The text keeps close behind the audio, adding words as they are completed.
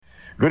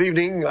Good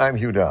evening, I'm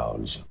Hugh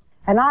Downs.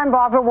 And I'm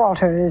Barbara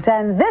Walters,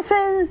 and this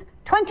is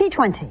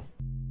 2020.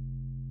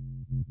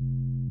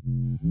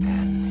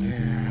 And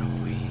here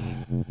we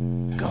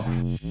go.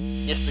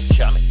 It's the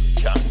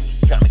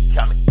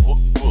comic book.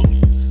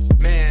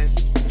 Man,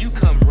 you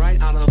come right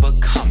out of a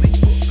comic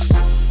book.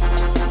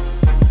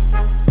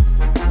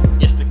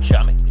 It's the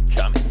comic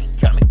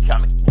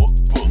book.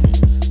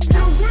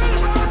 You will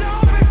bow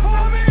down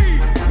before me!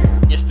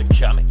 It's the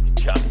comic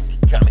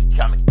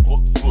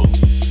book.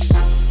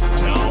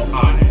 Now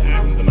I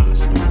am the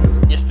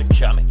master. It's the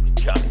comic book.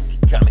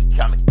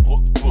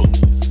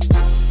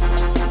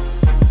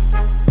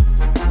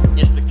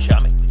 It's the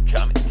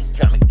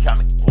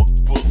comic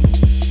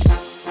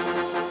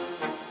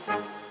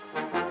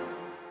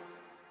book.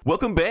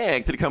 Welcome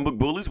back to the Comic Book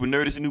Bullies. With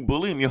Nerd is a New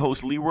Bully. I'm your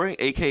host Leroy,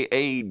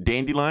 aka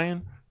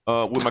Dandelion,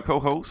 with my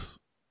co-host.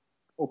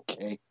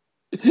 Okay.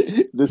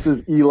 This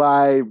is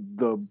Eli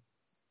the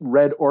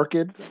Red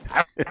Orchid.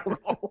 I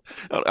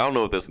don't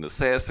know if that's an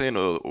assassin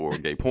or a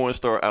gay porn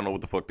star. I don't know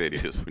what the fuck that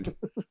is.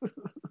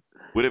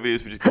 Whatever it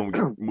is, we're just going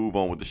to move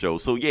on with the show.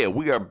 So, yeah,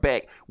 we are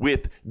back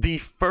with the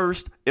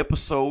first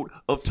episode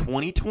of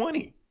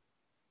 2020.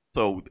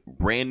 So,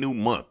 brand new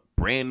month,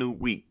 brand new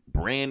week,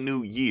 brand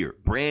new year,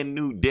 brand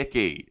new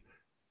decade.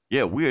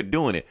 Yeah, we are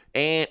doing it.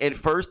 And at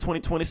first,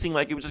 2020 seemed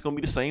like it was just going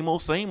to be the same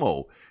old.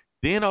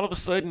 Then, all of a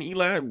sudden,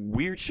 Eli,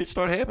 weird shit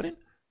started happening.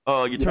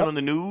 You turn on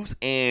the news,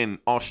 and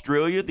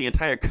Australia, the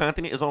entire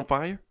continent, is on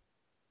fire.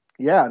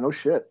 Yeah, no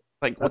shit.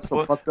 Like, that's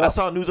what the fuck? Fucked up. I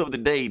saw news over the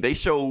day. They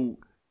showed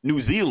New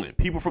Zealand.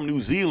 People from New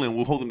Zealand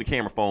were holding the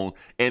camera phone,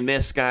 and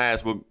their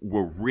skies were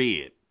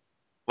red.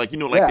 Like,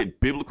 that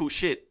biblical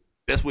shit.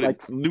 That's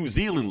what New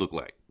Zealand looked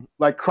like.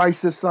 Like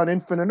Crisis on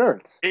Infinite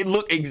Earths. It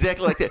looked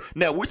exactly like that.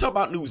 Now, we're talking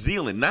about New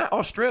Zealand, not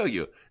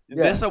Australia.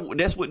 Yeah.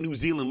 That's what New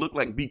Zealand looked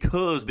like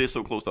because they're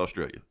so close to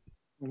Australia.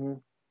 Mm-hmm.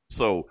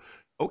 So,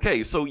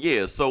 okay, so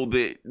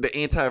the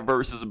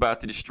anti-verse is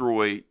about to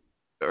destroy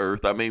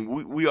Earth. I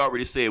mean, we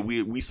already said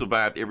we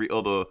survived every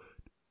other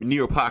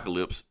near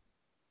apocalypse.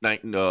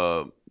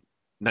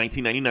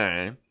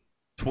 1999,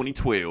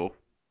 2012,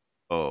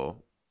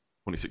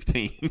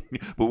 2016,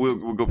 but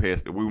we'll go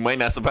past it. We might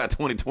not survive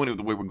 2020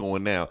 the way we're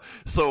going now.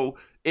 So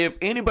if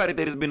anybody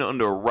that has been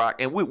under a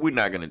rock, and we're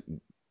not going to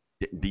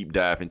deep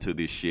dive into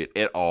this shit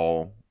at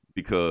all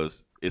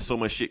because it's so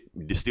much shit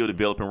still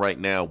developing right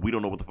now. We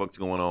don't know what the fuck's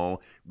going on.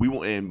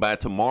 And by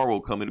tomorrow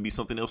coming, it'll be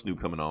something else new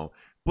coming on.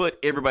 But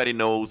everybody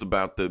knows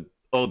about the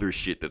other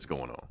shit that's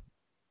going on.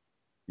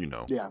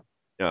 Yeah.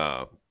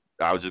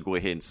 I'll just go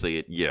ahead and say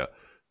it. Yeah.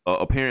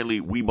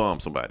 Apparently, we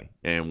bombed somebody,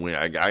 and when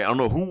I don't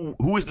know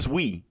who is this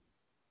we,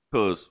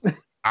 because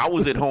I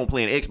was at home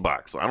playing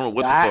Xbox, so I don't know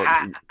what the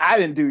fuck. I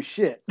didn't do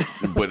shit,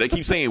 but they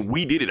keep saying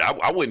we did it.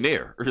 I wasn't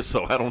there,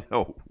 so I don't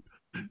know.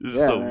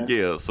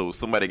 So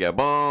somebody got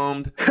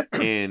bombed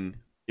in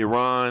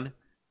Iran.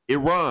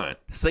 Iran,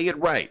 say it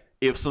right.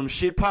 If some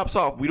shit pops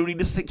off, we don't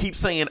need to keep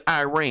saying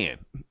Iran.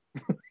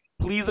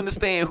 Please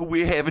understand who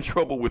we're having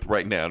trouble with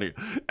right now.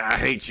 I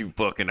hate you,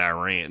 fucking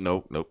Iran.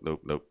 Nope.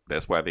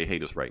 That's why they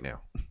hate us right now.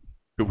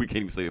 Because we can't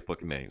even say their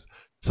fucking names.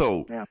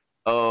 So,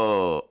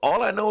 all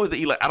I know is that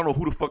Eli, I don't know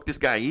who the fuck this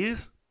guy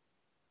is,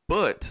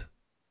 but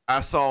I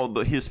saw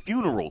his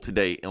funeral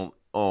today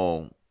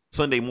on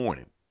Sunday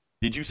morning.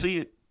 Did you see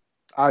it?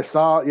 I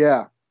saw,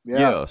 yeah.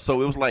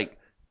 So it was like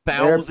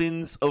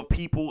thousands of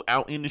people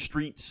out in the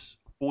streets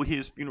for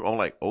his funeral. I'm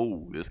like,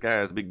 oh, this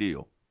guy's a big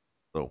deal.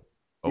 So,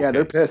 okay. Yeah,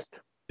 they're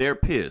pissed. They're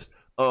pissed.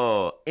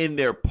 In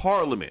their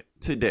parliament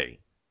today,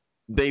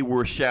 they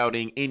were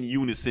shouting in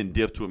unison,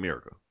 "Death to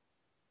America."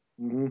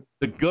 Mm-hmm.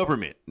 The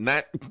government,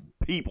 not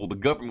people, the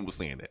government was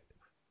saying that.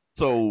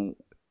 So,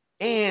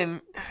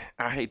 and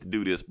I hate to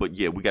do this, but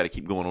yeah, we got to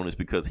keep going on this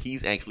because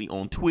he's actually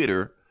on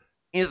Twitter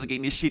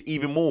instigating this shit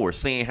even more,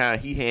 saying how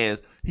he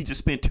just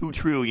spent $2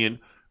 trillion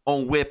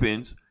on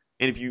weapons,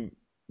 and if you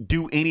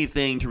do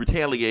anything to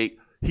retaliate,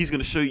 he's going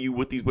to show you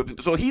what these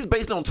weapons. So he's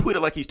basically on Twitter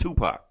like he's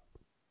Tupac.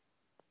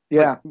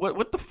 Yeah. Like,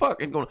 what the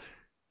fuck? And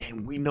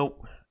we know,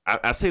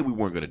 I said we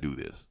weren't going to do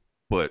this,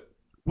 but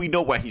we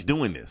know why he's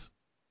doing this.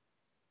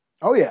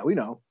 Oh, yeah, we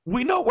know.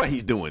 We know why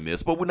he's doing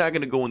this, but we're not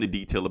going to go into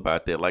detail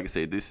about that. Like I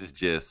said, this is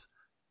just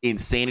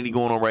insanity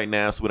going on right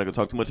now, so we're not going to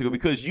talk too much about it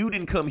because you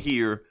didn't come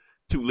here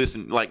to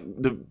listen, like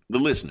the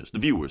listeners, the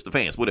viewers, the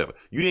fans, whatever.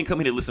 You didn't come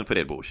here to listen for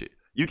that bullshit.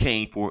 You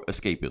came for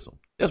escapism.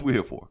 That's what we're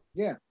here for.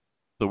 Yeah.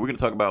 So we're going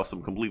to talk about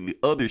some completely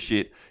other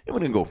shit, and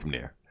we're going to go from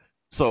there.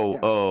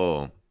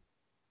 So,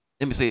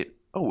 let me say it.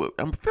 Oh,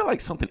 I feel like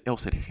something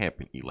else had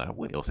happened, Eli.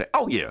 What else?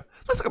 Oh, yeah.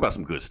 Let's talk about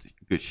some good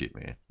shit,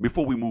 man.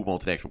 Before we move on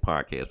to the actual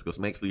podcast, because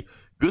some actually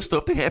good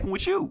stuff that happened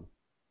with you.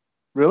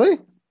 Really?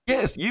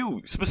 Yes,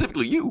 you.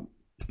 Specifically you.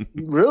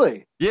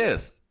 Really?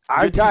 Yes.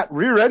 I got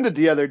rear-ended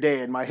the other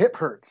day and my hip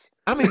hurts.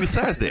 I mean,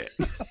 besides that,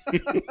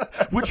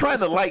 we're trying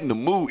to lighten the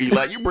mood,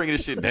 Eli. You're bringing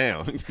this shit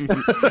down.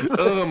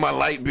 My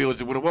light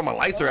bills. Well, my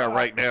lights are out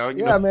right now.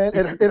 You know? Man,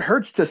 it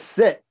hurts to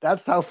sit.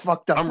 That's how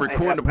fucked up I'm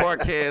recording the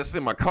podcast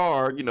in my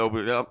car,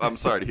 but I'm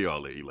sorry to hear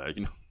all that, Eli.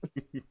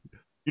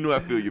 You know I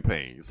feel your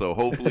pain. So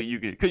hopefully you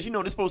can, because this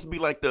is supposed to be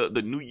like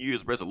the New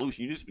Year's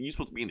resolution. You're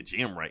supposed to be in the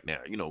gym right now.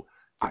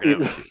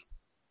 Figuring out shit.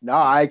 No,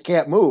 I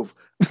can't move.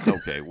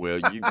 Okay, well,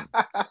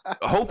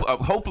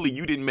 hopefully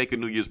you didn't make a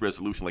New Year's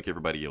resolution like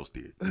everybody else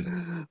did.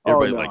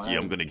 Everybody's like,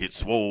 I'm gonna get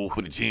swole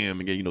for the gym,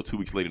 and then 2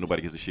 weeks later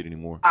nobody gives a shit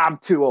anymore. I'm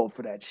too old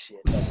for that shit.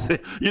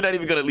 You're not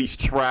even gonna at least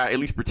try, at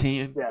least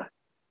pretend. Yeah,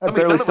 I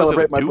barely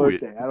celebrate my do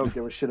birthday. I don't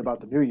give a shit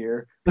about the New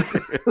Year.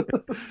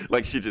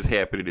 Like shit just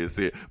happened and it's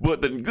it.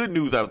 But the good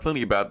news I was telling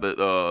you about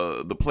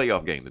the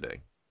playoff game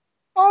today.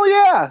 Oh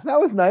yeah, that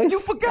was nice. You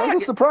forgot. That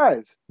was a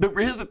surprise.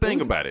 Here's the thing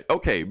about it.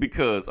 Okay,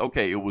 because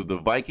it was the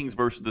Vikings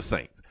versus the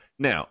Saints.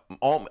 Now,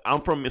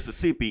 I'm from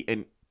Mississippi,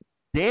 and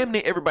damn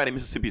near everybody in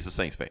Mississippi is a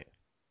Saints fan.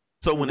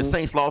 So when the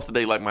Saints lost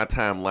today, like my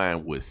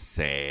timeline was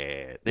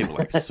sad. They were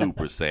like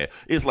super sad.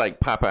 It's like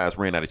Popeyes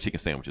ran out of chicken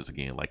sandwiches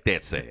again. Like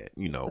that's sad,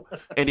 And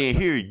then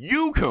here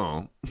you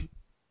come,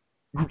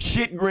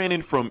 shit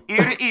grinning from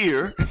ear to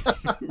ear,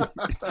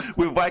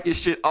 with Viking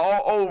shit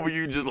all over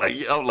you. Just like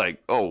I'm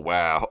like, oh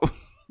wow.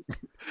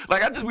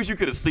 Like I just wish you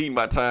could have seen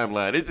my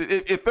timeline.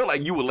 It felt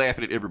like you were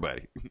laughing at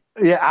everybody.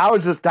 Yeah,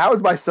 that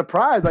was my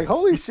surprise. Like,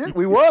 holy shit,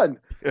 we won.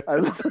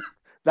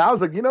 I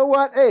was like, you know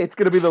what? Hey, it's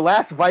gonna be the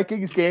last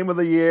Vikings game of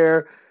the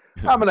year.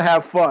 I'm gonna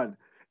have fun.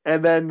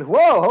 And then,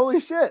 whoa, holy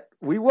shit,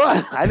 we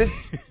won. I didn't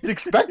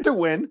expect to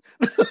win.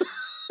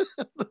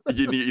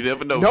 You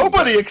never know.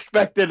 Nobody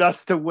expected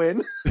us to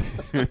win,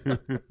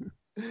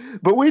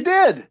 but we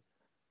did,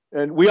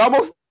 and we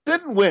almost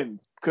didn't win.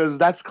 Because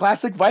that's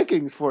classic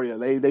Vikings for you.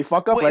 They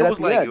fuck up right at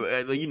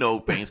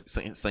the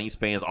end. Saints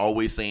fans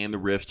always saying the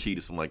refs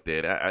cheated, something like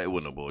that. It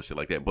wasn't no bullshit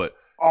like that. But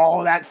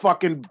that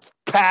fucking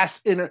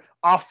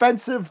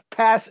offensive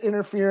pass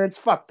interference.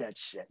 Fuck that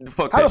shit.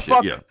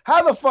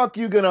 How the fuck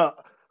you gonna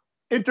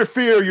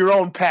interfere your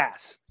own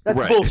pass? That's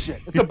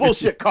bullshit. It's a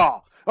bullshit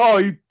call. Oh,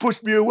 he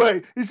pushed me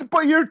away. He said,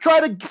 but you're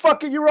trying to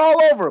fucking, you're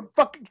all over him.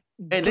 Fucking.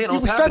 And then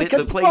on top of it,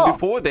 the play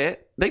before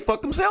that, they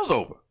fucked themselves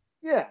over.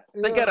 Yeah.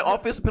 They got an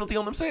offensive penalty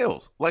on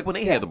themselves, like when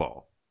they had the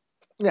ball.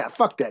 Yeah,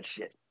 fuck that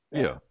shit.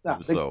 Yeah.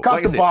 So,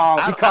 like I said,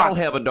 I don't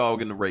have a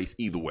dog in the race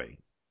either way.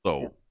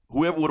 So,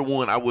 whoever would have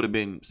won, I would have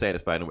been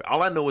satisfied.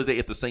 All I know is that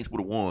if the Saints would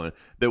have won,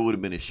 there would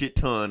have been a shit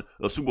ton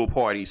of Super Bowl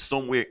parties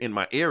somewhere in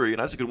my area,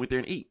 and I just could have went there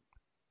and eat.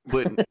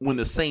 But when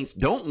the Saints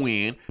don't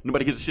win,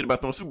 nobody gives a shit about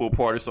throwing Super Bowl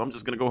parties, so I'm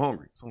just going to go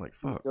hungry. So I'm like,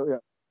 fuck. Oh, yeah.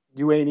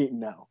 You ain't eating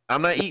now.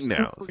 I'm not eating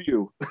now. For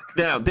you.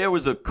 Now, there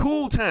was a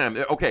cool time.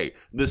 Okay,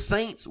 the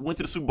Saints went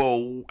to the Super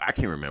Bowl, I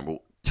can't remember,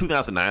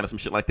 2009 or some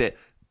shit like that.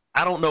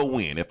 I don't know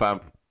when. If I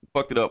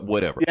fucked it up,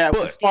 whatever. Yeah,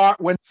 but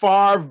when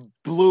Favre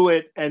blew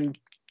it and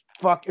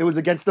it was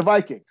against the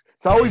Vikings.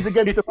 It's always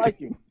against the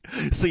Vikings.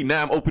 See,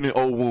 now I'm opening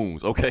old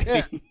wounds, okay?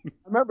 Yeah, I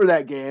remember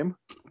that game.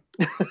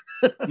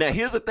 Now,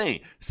 here's the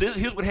thing.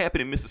 Here's what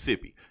happened in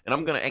Mississippi. And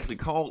I'm going to actually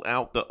call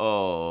out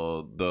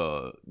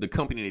the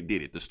company that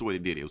did it, the store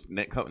that did it.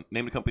 Name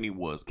of the company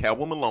was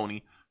Cowboy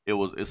Maloney.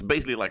 It's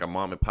basically like a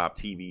mom and pop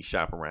TV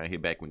shop around here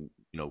back when,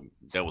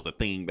 that was a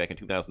thing back in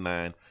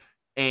 2009.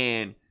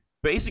 And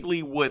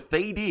basically what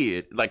they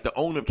did, like the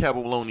owner of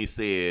Cowboy Maloney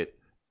said,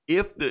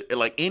 if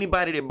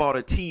anybody that bought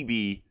a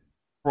TV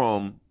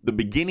from the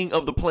beginning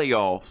of the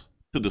playoffs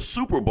to the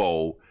Super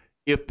Bowl,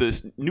 if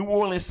the New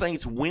Orleans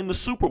Saints win the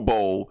Super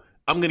Bowl,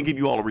 I'm going to give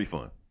you all a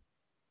refund.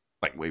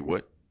 Like, wait,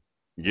 what?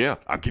 Yeah,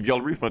 I'll give you all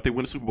a refund if they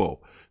win the Super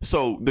Bowl.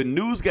 So the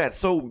news got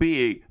so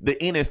big, the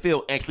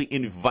NFL actually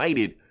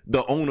invited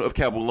the owner of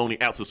Cowboy Maloney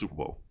out to the Super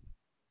Bowl.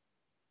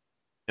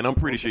 And I'm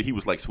pretty sure he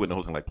was like sweating the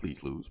whole time, like,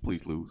 please lose,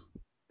 please lose.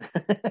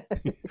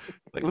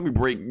 Like, let me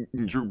break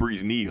Drew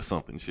Brees' knee or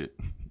something, shit.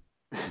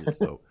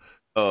 So,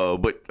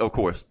 but of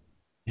course,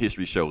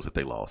 history shows that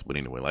they lost. But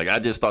anyway, like I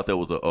just thought that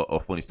was a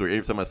funny story.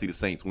 Every time I see the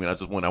Saints win,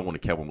 I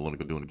want Cowboy Maloney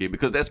to go do it again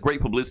because that's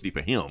great publicity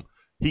for him.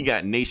 He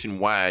got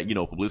nationwide,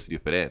 publicity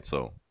for that.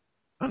 So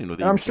I don't even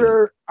know.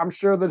 I'm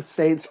sure the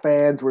Saints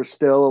fans were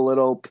still a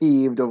little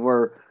peeved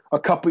over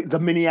the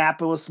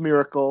Minneapolis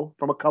Miracle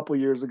from a couple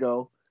years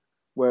ago,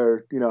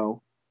 where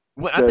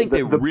Well, I think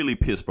they were really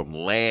pissed from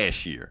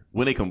last year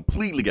when they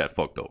completely got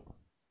fucked over.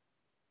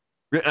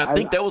 I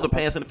think that was a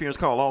pass interference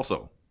call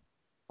also.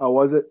 Oh,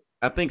 was it?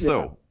 I think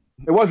so.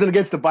 It wasn't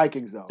against the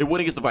Vikings, though. It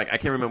wasn't against the Vikings. I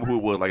can't remember who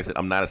it was. Like I said,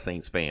 I'm not a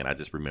Saints fan. I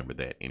just remember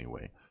that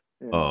anyway.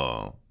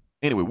 Yeah.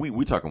 Anyway,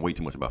 we're talking way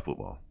too much about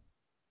football.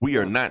 We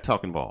are not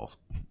talking balls.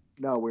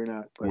 No, we're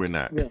not. We're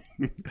not.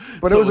 Yeah.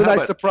 But it was a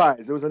nice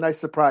surprise. It was a nice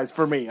surprise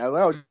for me.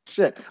 Oh,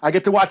 shit. I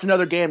get to watch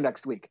another game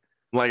next week.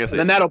 Like I said. And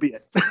then that'll be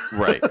it.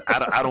 Right.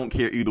 I don't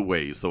care either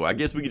way. So I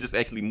guess we could just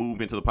actually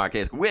move into the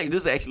podcast.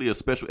 This is actually a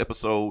special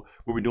episode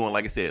where we're doing,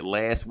 like I said,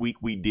 last week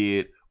we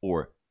did,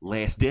 or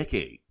last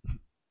decade.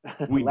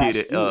 We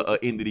did an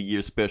end of the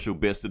year special,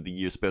 best of the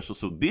year special.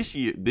 So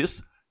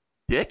this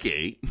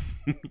decade,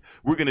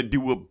 we're gonna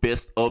do a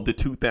best of the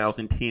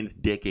 2010s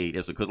decade,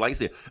 because like I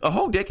said, a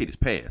whole decade has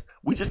passed.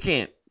 We just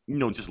can't,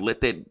 just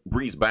let that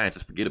breeze by and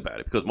just forget about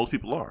it because most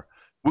people are.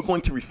 We're going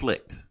to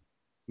reflect.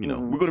 We're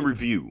going to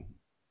review.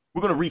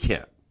 We're going to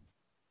recap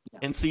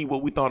and see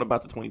what we thought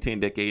about the 2010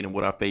 decade and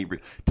what our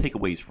favorite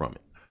takeaways from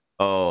it.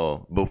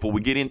 Before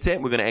we get into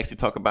that, we're gonna actually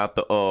talk about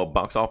the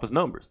box office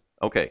numbers.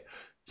 Okay,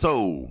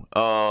 so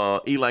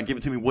Eli, give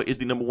it to me. What is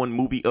the number one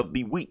movie of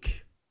the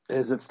week?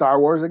 Is it Star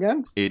Wars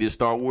again? It is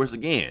Star Wars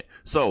again.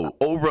 So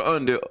over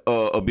under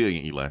 $1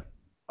 billion, Eli.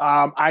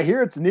 I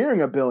hear it's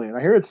nearing $1 billion.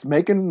 I hear it's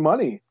making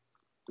money.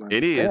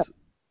 It is. Yeah.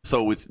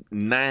 So it's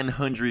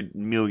 900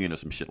 million or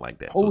some shit like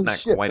that. Holy so it's not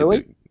shit, quite really? a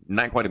billion.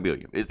 Not quite $1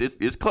 billion.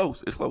 It's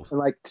close. It's close. In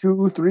like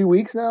 2-3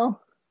 weeks now.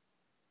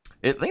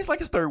 I think it's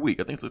like its third week.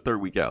 I think it's the third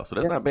week out. So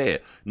that's not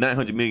bad.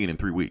 900 million in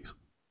 3 weeks.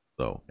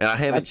 So, and I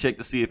haven't checked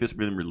to see if it's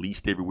been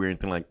released everywhere,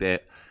 anything like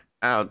that.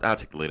 I'll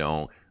check it later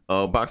on.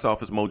 Box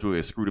Office Mojo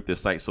has screwed up their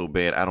site so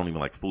bad, I don't even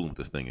like fooling with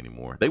this thing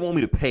anymore. They want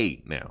me to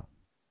pay now.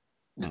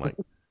 I'm like,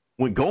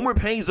 when Gomer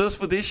pays us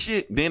for this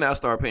shit, then I'll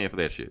start paying for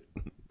that shit.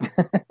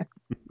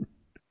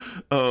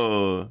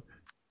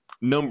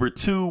 Number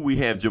 2, we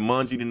have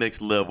Jumanji: The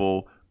Next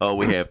Level.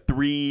 We have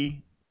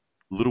 3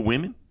 Little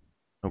Women.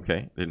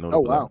 Okay. Didn't know. Oh,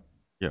 wow.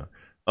 Yeah.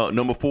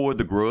 Number 4,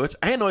 The Grudge.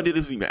 I had no idea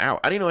this was even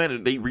out. I didn't know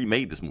they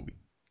remade this movie.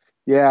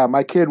 Yeah,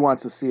 my kid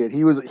wants to see it.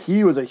 He was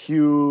a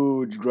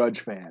huge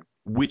Grudge fan.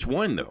 Which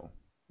one though?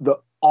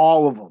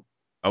 All of them.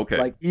 Okay.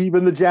 Like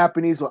even the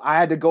Japanese one. I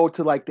had to go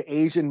to like the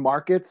Asian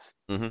markets.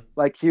 Mm-hmm.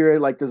 Like here,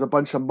 like there's a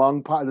bunch of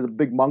there's a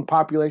big Hmong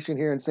population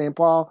here in St.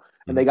 Paul,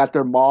 and they got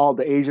their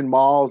the Asian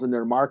malls and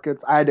their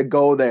markets. I had to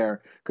go there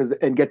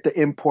and get the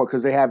import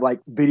because they have like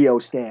video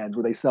stands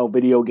where they sell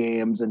video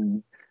games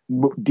and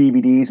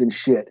DVDs and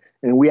shit.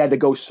 And we had to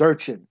go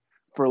searching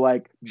for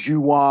like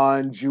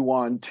Ju-on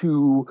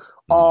 2,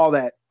 all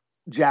that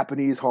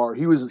Japanese horror.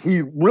 He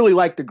really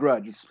liked The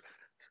Grudge,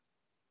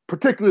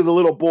 particularly the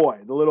little boy,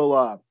 the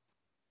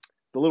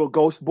little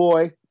ghost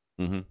boy.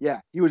 Mm-hmm.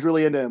 Yeah, he was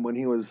really into him when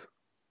he was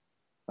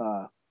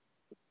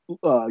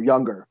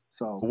younger.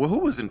 So, well, who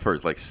was in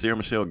first? Like Sarah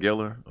Michelle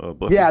Gellar?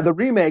 Buffy? Yeah, the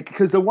remake,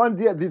 because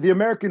the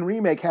American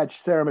remake had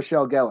Sarah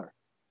Michelle Gellar,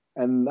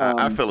 and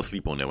I fell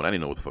asleep on that one. I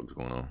didn't know what the fuck was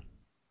going on.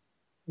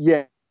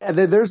 Yeah, and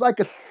there's like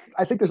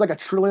I think there's like a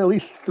trillion, at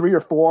least 3 or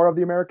 4 of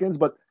the Americans,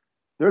 but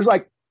there's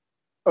like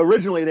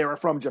originally they were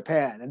from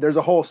Japan, and there's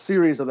a whole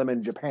series of them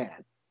in Japan.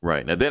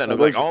 Right. Now then I know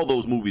like all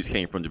those movies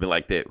came from Japan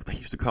like that. What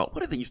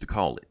did they used to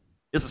call it?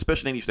 It's a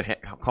special name they used to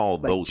call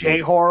like those J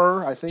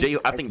horror, I think.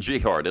 I think J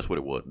horror, that's what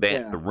it was.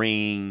 That, The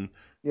Ring,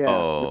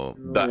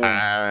 The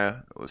Eye,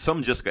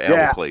 some Jessica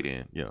Alba played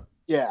in. Yeah.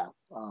 Yeah.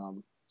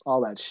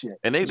 All that shit.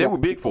 And they were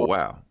big for a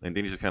while, and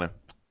then he just kind of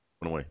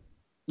went away.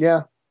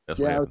 Yeah. That's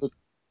what happened.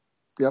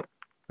 Yep.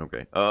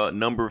 Okay.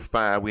 Number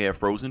 5, we have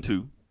Frozen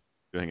 2.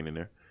 Still hanging in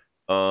there.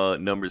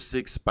 Number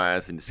 6,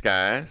 Spies in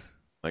Disguise.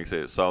 Like I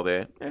said, saw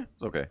that. Yeah,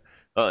 it's okay.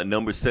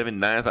 Number 7,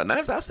 Knives Out.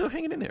 Knives Out still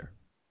hanging in there.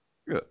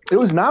 Good. It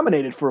was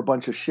nominated for a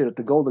bunch of shit at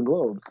the Golden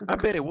Globes. I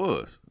bet it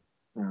was.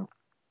 Yeah.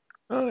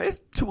 It's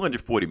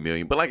 $240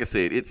 million, but like I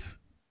said, it's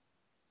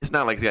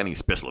not like it's got any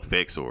special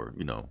effects or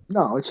No,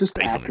 it's just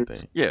based on actors.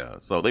 anything. Yeah,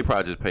 so they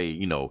probably just pay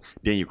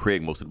Daniel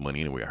Craig most of the money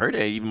anyway. I heard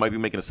they even might be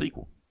making a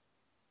sequel.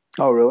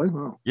 Oh, really?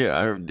 Oh. Yeah,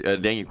 I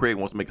heard Daniel Craig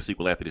wants to make a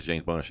sequel after this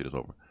James Bond shit is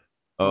over.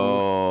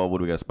 What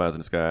do we got? Spies in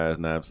Disguise,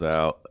 Knives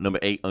Out. Number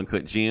 8,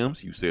 Uncut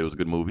Gems. You said it was a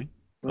good movie.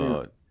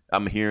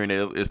 I'm hearing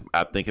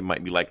I think it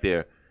might be like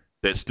that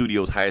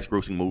studio's highest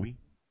grossing movie.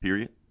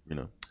 Period.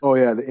 Oh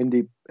yeah, the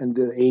indie and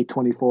the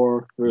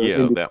A24.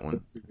 Yeah, that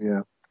one.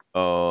 Yeah.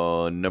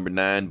 Number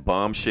 9,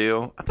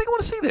 Bombshell. I think I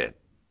want to see that.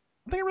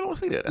 I think I really want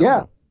to see that.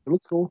 Yeah, it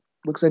looks cool.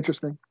 Looks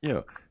interesting.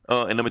 Yeah.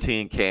 And number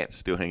 10, Cats,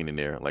 still hanging in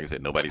there. Like I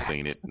said, nobody's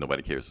seen it.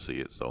 Nobody cares to see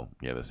it. So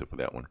yeah, that's it for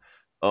that one.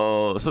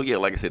 So yeah,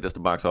 like I said, that's the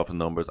box office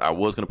numbers. I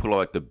was gonna put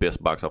like the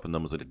best box office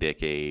numbers of the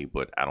decade,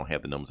 but I don't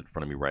have the numbers in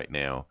front of me right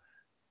now.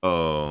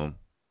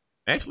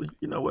 Actually,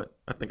 you know what?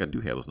 I think I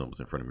do have those numbers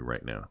in front of me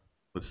right now.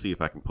 Let's see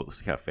if I can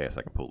see how fast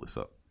I can pull this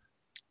up.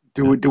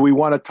 Do we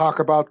want to talk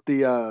about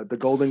the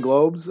Golden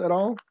Globes at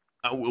all?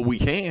 We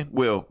can.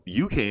 Well,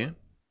 you can,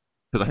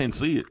 because I didn't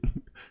see it.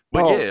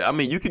 But yeah, I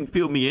mean, you can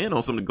fill me in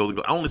on some of the Golden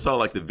Globes. I only saw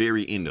like the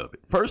very end of it.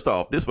 First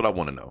off, this is what I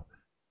want to know.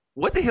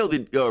 What the hell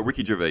did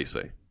Ricky Gervais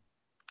say?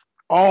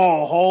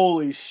 Oh,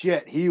 holy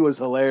shit. He was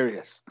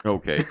hilarious.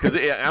 Okay. Because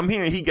I'm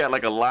hearing he got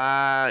like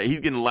he's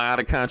getting a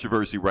lot of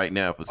controversy right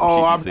now for some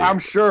shit he said. I'm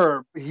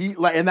sure.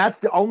 And that's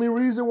the only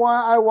reason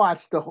why I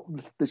watched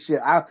the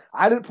shit.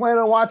 I didn't plan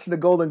on watching the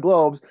Golden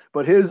Globes,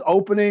 but his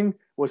opening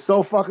was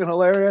so fucking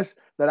hilarious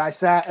that I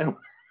sat and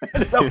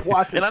ended up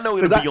watching. And I know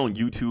it'll be on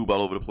YouTube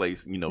all over the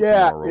place,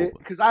 yeah, tomorrow.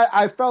 Because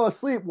I fell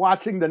asleep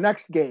watching the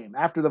next game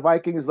after the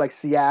Vikings, like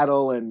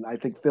Seattle and I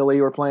think Philly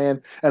were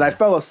playing. And I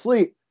fell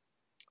asleep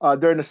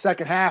during the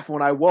second half.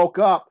 When I woke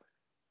up,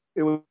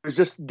 it was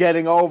just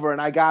getting over,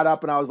 and I got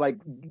up and I was like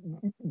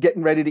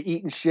getting ready to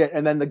eat and shit.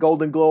 And then the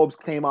Golden Globes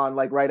came on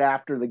like right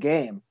after the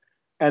game.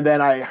 And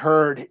then I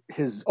heard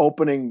his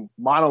opening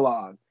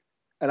monologue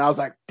and I was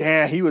like,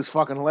 damn, he was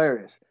fucking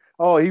hilarious.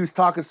 Oh, he was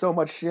talking so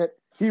much shit.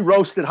 He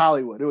roasted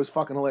Hollywood. It was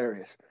fucking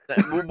hilarious.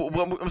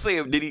 I'm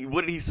saying,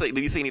 what did he say?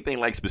 Did he say anything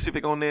like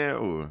specific on there,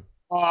 or?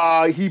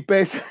 He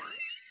basically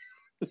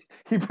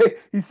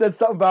he said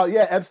something about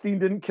Epstein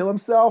didn't kill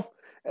himself,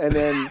 And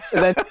then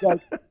like,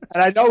 and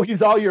I know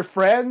he's all your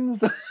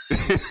friends.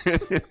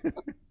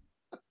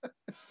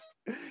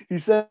 He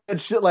said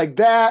shit like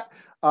that.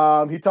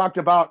 He talked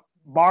about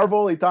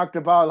Marvel. He talked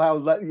about how,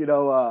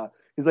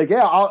 he's like,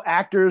 yeah, all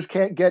actors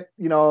can't get,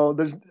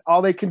 there's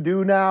all they can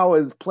do now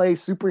is play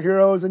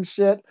superheroes and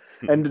shit.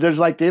 And there's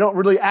like, they don't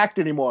really act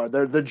anymore.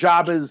 Their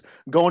job is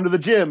going to the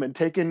gym and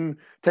taking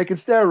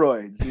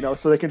steroids,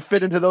 so they can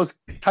fit into those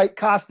tight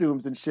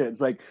costumes and shit.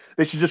 It's like,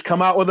 they should just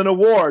come out with an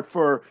award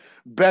for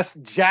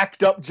best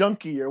jacked up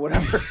junkie or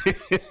whatever.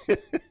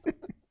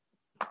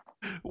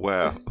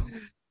 Wow.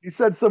 He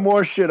said some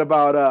more shit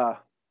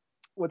about,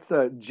 what's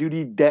the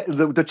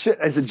the chick,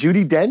 is it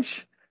Judi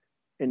Dench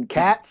in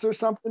Cats or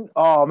something?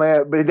 Oh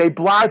man, but they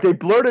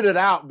blurted it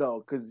out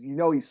though, because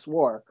he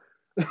swore.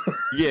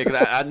 Yeah,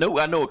 because I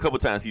know a couple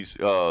times he's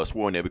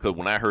sworn there, because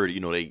when I heard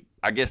it,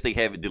 I guess they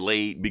have it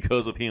delayed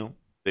because of him.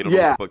 They don't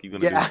know what the fuck he's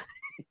gonna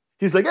do.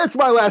 He's like, it's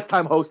my last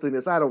time hosting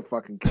this. I don't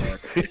fucking care.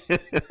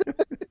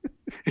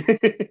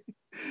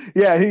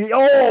 Yeah,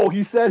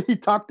 he said he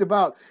talked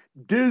about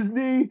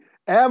Disney,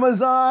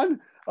 Amazon,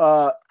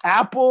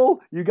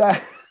 Apple. You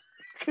guys,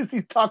 because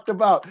he talked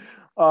about,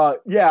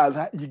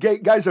 you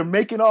guys are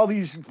making all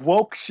these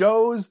woke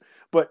shows.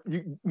 But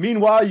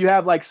meanwhile, you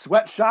have like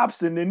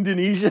sweatshops in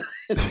Indonesia.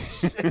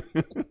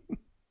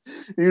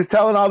 He was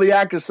telling all the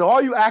actors. So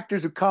all you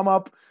actors who come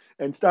up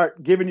and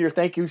start giving your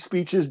thank you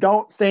speeches,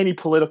 don't say any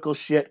political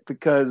shit,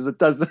 because it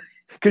doesn't.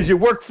 Because you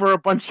work for a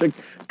bunch of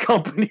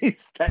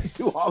companies that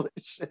do all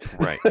this shit.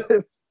 Right.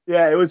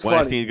 Yeah, it was funny.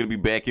 Weinstein's gonna be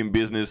back in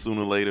business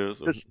sooner or later.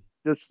 So.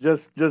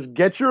 Just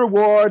get your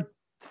award,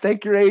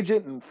 thank your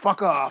agent, and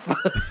fuck off.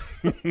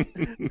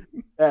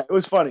 Yeah, it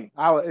was funny.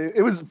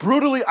 It was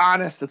brutally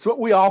honest. It's what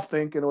we all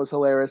think, and it was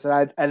hilarious.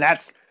 And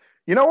that's,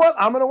 you know what?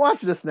 I'm gonna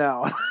watch this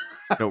now.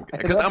 No,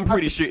 because I'm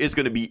pretty sure it's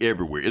gonna be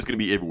everywhere. It's gonna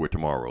be everywhere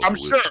tomorrow. I'm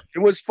sure it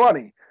was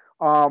funny.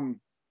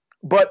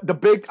 But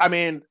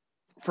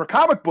for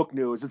comic book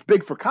news, it's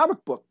big for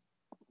comic book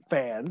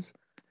fans.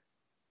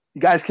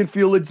 You guys can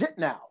feel legit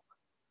now.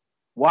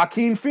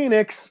 Joaquin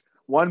Phoenix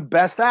won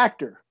Best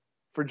Actor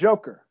for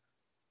Joker.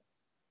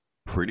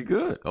 Pretty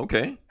good.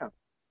 Okay. Yeah.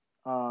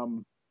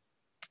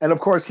 And of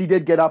course, he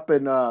did get up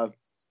in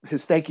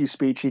his thank you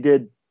speech. He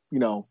did,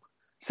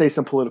 say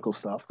some political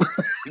stuff.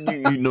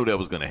 you know that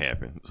was going to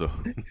happen. So.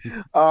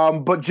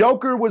 But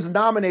Joker was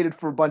nominated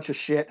for a bunch of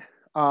shit.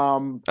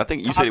 I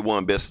think you said he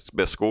won best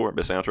score,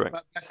 best soundtrack,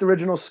 best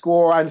original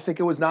score. I think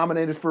it was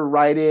nominated for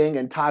writing,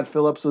 and Todd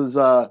Phillips was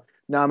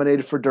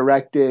nominated for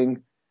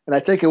directing, and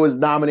I think it was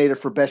nominated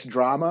for best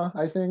drama.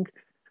 I think,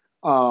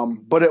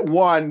 but it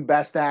won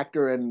best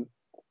actor and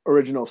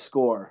original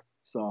score.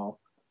 So.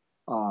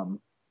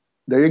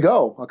 There you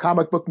go. A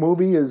comic book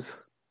movie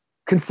is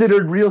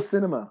considered real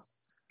cinema.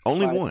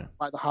 Only one.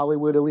 By the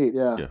Hollywood elite,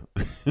 yeah.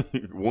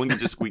 One can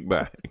just squeak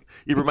by.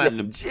 He reminded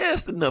them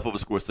just enough of a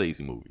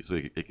Scorsese movie, so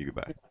it could get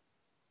by.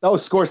 Oh,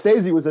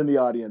 Scorsese was in the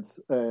audience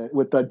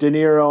with De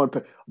Niro.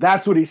 And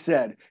that's what he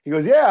said. He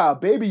goes, yeah,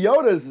 Baby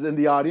Yoda's in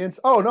the audience.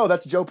 Oh, no,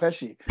 that's Joe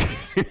Pesci.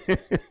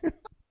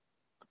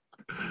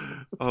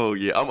 Oh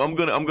yeah, I'm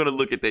gonna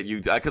look at that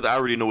YouTube, because I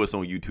already know it's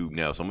on YouTube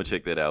now, so I'm gonna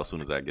check that out as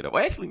soon as I get up.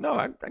 Well, actually, no,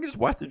 I can just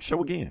watch the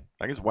show again.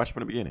 I can just watch it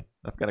from the beginning.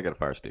 I forgot I got a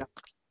Fire Stick.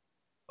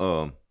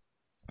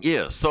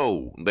 Yeah.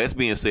 So that's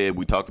being said,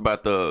 we talked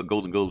about the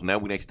Golden Globes. Now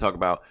we can actually talk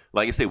about,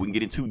 like I said, we can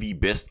get into the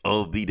best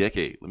of the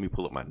decade. Let me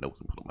pull up my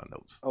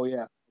notes. Oh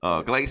yeah.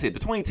 'Cause like I said, the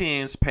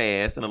 2010s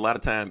passed, and a lot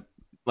of time,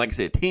 like I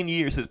said, 10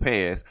 years has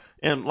passed,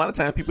 and a lot of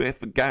times people have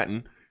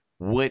forgotten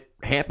what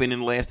happened in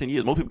the last 10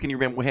 years. Most people can't even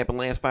remember what happened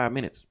in the last 5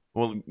 minutes.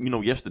 Well,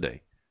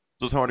 yesterday.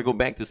 So it's hard to go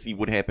back to see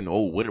what happened.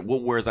 Oh, what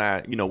was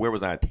I, where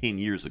was I 10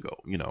 years ago?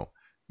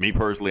 Me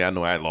personally, I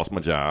know I lost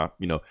my job.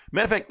 Matter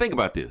of fact, think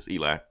about this,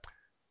 Eli.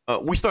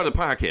 We started a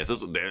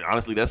podcast.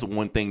 Honestly, that's the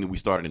one thing that we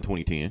started in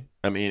 2010.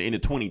 I mean, in the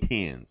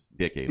 2010s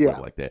decade,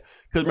 like that.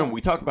 Because remember,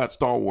 we talked about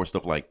Star Wars,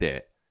 stuff like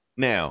that.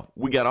 Now,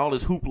 we got all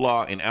this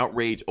hoopla and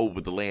outrage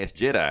over The Last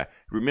Jedi.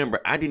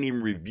 Remember, I didn't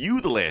even review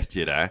The Last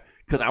Jedi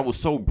because I was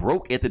so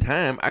broke at the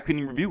time, I couldn't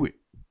even review it.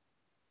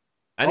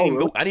 I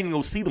didn't even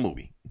go see the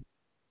movie.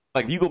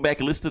 Like, if you go back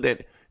and listen to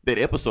that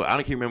episode, I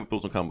don't even remember if it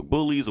was on Comic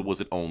Bullies or was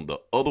it on the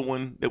other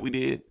one that we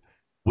did.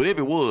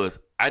 Whatever it was,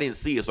 I didn't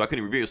see it, so I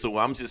couldn't review it. So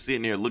I'm just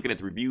sitting there looking at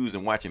the reviews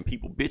and watching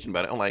people bitching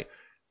about it. I'm like,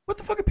 what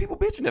the fuck are people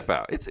bitching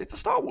about? It's a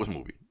Star Wars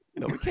movie.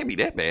 It can't be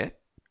that bad.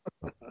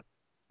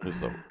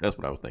 So that's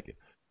what I was thinking.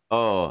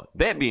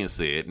 That being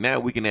said, now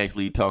we can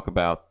actually talk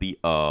about the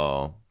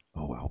I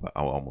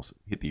almost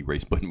hit the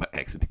erase button by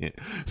accident.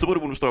 So what do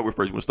we want to start with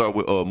first? You want to start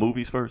with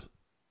movies first?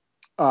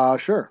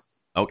 Sure.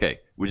 Okay,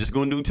 we're just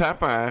going to do top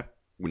 5.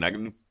 We're not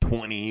going to do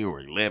 20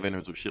 or 11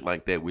 or some shit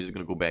like that. We're just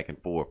going to go back and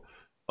forth.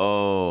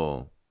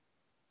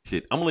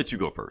 Shit, I'm going to let you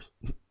go first.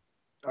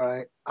 All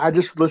right. I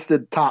just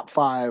listed top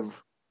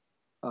 5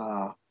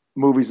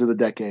 movies of the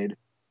decade.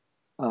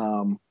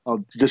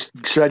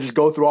 Should I just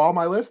go through all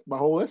my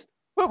whole list?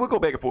 Well, we'll go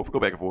back and forth.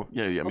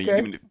 Yeah. I mean,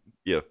 okay.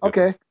 Yeah.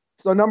 Okay.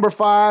 So number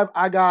 5,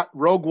 I got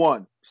Rogue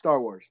One, Star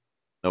Wars.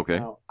 Okay.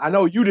 Now, I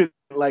know you didn't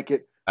like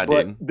it. I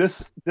but didn't.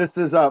 this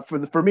is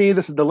for me.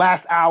 This is the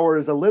last hour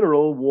is a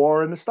literal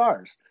war in the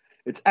stars.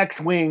 It's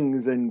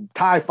X-wings and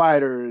TIE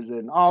fighters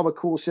and all the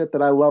cool shit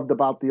that I loved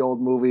about the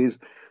old movies.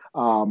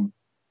 And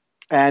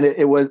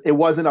it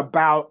wasn't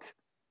about.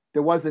 It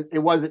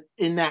wasn't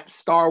in that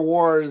Star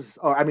Wars,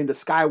 or I mean the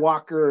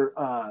Skywalker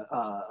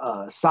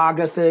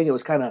saga thing. It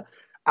was kind of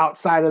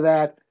outside of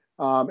that.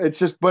 It's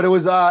just, but it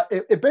was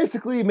it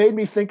basically made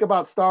me think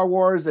about Star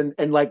Wars and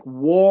like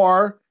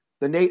war,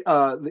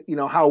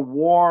 how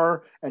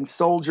war and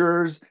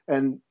soldiers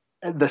and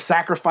the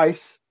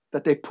sacrifice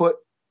that they put,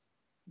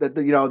 the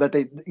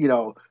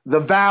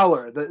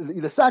valor,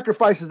 the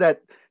sacrifices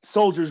that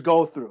soldiers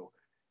go through,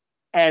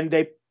 and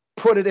they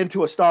put it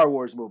into a Star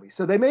Wars movie.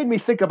 So they made me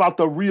think about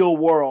the real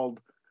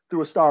world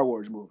through a Star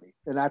Wars movie.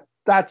 And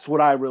that's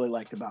what I really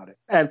liked about it.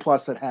 And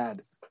plus it had,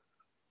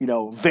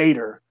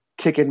 Vader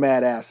kicking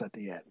mad ass at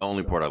the end. The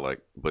only part I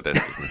like, but that's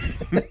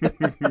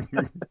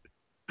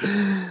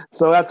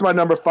So that's my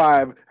number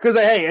 5. Because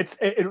hey,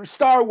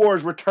 Star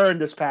Wars returned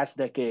this past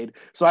decade,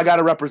 so I got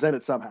to represent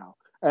it somehow.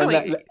 And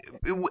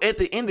at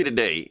the end of the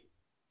day,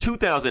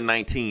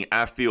 2019,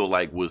 I feel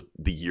like was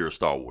the year of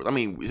Star Wars. I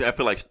mean, I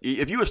feel like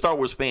if you're a Star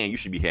Wars fan, you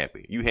should be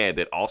happy. You had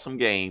that awesome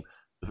game,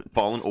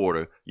 Fallen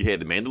Order. You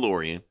had The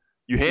Mandalorian.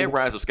 You had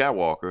Rise of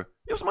Skywalker.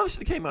 There was some other shit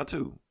that came out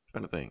too. I'm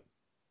trying to think.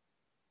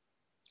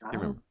 Can't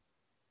remember.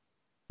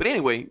 But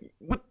anyway,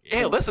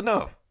 hell, that's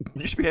enough.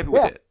 You should be happy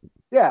with that.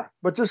 Yeah,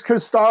 but just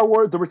because Star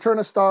Wars, the return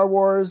of Star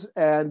Wars,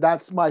 and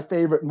that's my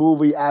favorite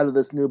movie out of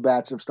this new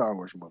batch of Star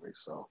Wars movies.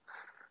 So.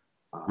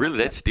 Really,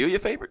 that's still your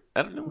favorite?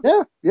 I don't know.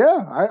 Yeah.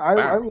 I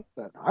love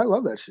that. I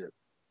love that shit.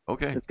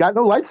 Okay. It's got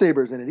no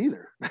lightsabers in it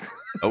either.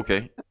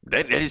 Okay,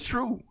 that is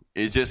true.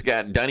 It's just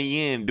got Donnie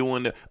Yen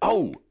doing the.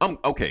 Oh, I'm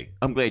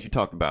glad you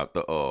talked about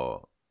the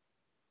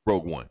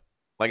Rogue One.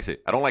 Like I said,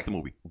 I don't like the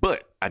movie,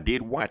 but I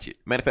did watch it.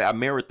 Matter of fact, I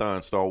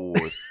marathon Star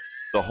Wars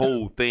the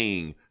whole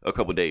thing a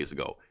couple days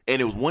ago,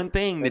 and it was one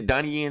thing that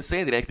Donnie Yen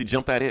said that actually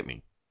jumped out at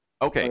me.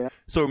 Okay, Oh, yeah.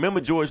 So remember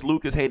George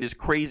Lucas had this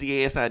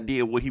crazy ass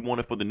idea of what he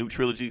wanted for the new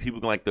trilogy. He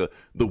was like the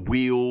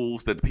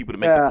wheels that the people to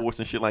make the Force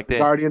and shit like that.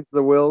 Guardians of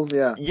the Wills,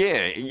 yeah.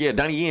 Yeah.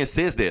 Donnie Yen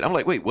says that. I'm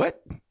like, wait,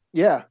 what?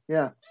 Yeah.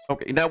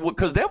 Okay, now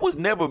because that was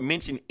never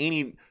mentioned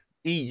any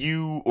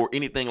EU or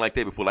anything like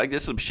that before. Like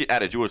there's some shit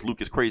out of George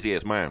Lucas' crazy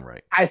ass mind,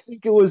 right? I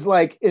think it was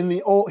like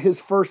in his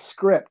first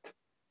script.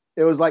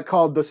 It was like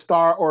called The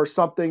Star or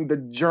something, the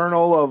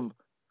Journal of,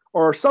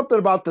 or something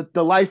about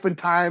the life and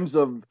times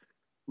of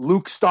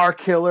Luke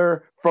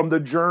Starkiller from the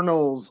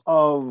journals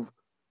of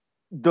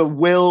the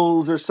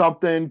Wills or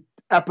something,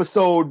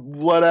 episode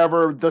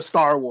whatever, the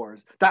Star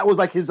Wars. That was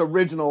like his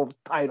original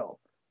title.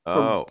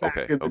 Oh, back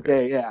okay. in the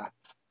day, yeah.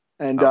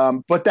 And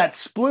but that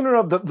splinter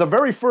of the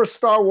very first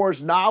Star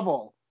Wars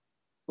novel,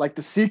 like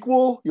the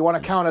sequel, you want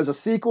to count as a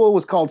sequel,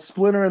 was called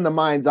Splinter in the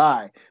Mind's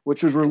Eye,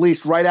 which was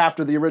released right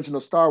after the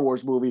original Star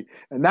Wars movie,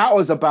 and that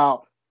was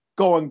about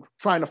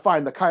trying to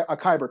find a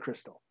kyber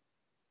crystal.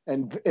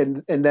 And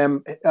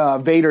them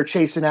Vader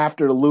chasing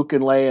after Luke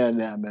and Leia and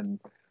them,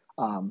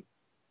 and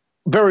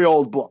very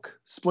old book,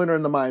 Splinter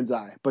in the Mind's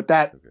Eye, but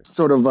that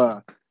sort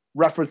of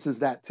references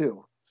that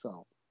too.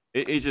 So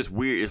it's just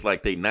weird. It's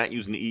like they not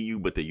using the EU,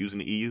 but they're using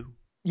the EU.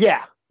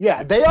 Yeah,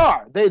 they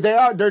are.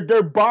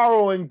 They're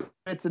borrowing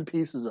bits and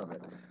pieces of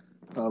it,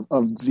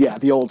 of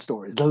the old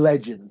stories, the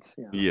legends.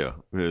 Yeah,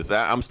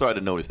 I'm starting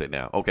to notice that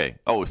now. Okay.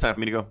 Oh, it's time for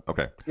me to go.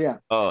 Okay. Yeah.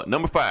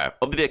 Number 5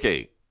 of the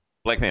decade,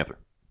 Black Panther.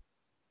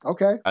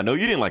 Okay. I know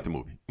you didn't like the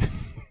movie.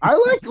 I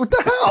liked. What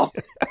the hell?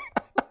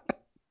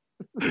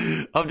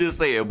 I'm just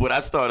saying, but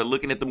I started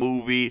looking at the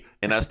movie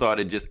and I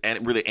started just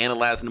really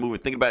analyzing the movie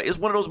and thinking about it. It's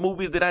one of those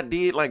movies that I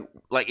did like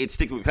it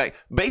sticks with me.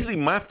 Basically,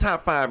 my top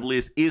 5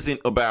 list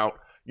isn't about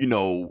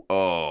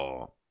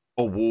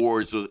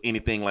awards or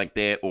anything like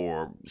that,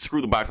 or screw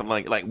the box. I'm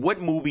like,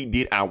 what movie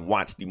did I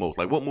watch the most?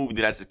 Like, what movie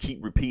did I just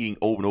keep repeating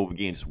over and over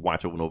again, just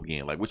watch over and over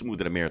again? Like, which movie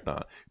did I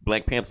marathon?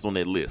 Black Panther's on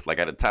that list. Like,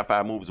 out of the top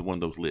 5 movies, is one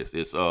of those lists.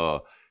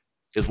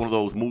 It's one of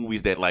those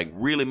movies that like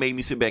really made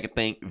me sit back and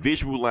think.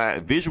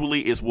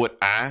 Visually is what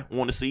I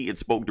want to see. It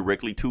spoke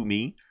directly to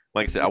me.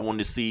 Like I said, I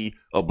wanted to see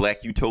a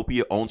Black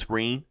Utopia on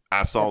screen.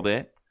 I saw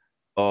that.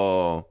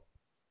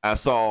 I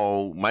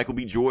saw Michael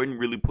B. Jordan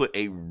really put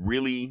a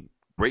really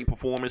great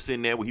performance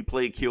in there where he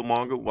played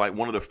Killmonger, like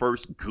one of the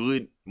first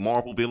good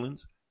Marvel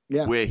villains.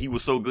 Yeah. Where he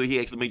was so good, he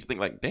actually made you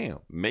think like, damn,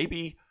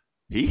 maybe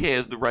he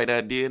has the right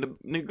idea and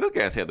the good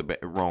guys had the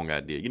wrong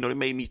idea. You know, it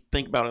made me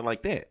think about it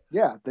like that.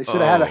 Yeah, they should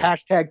have had a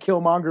hashtag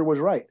Killmonger was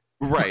right.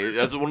 Right,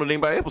 that's one of the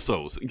name by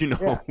episodes. You know,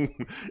 yeah.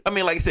 I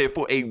mean, like I said,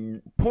 for a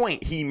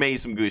point, he made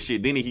some good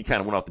shit. Then he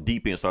kind of went off the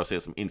deep end and started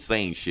saying some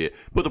insane shit.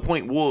 But the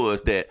point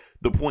was that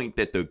the point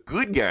that the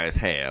good guys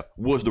have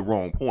was the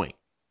wrong point.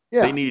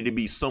 Yeah. They needed to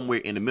be somewhere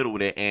in the middle of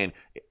that. And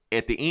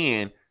at the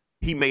end,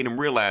 he made them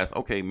realize,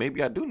 okay,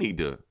 maybe I do need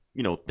to,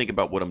 think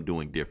about what I'm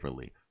doing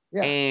differently.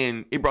 Yeah.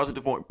 And it brought it to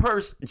the point.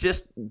 First,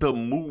 just the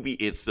movie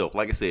itself.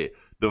 Like I said,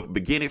 the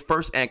beginning,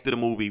 first act of the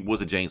movie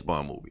was a James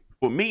Bond movie.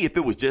 For me, if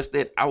it was just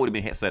that, I would have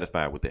been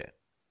satisfied with that.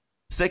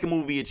 Second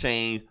movie, it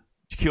changed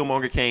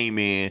Killmonger came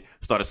in,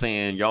 started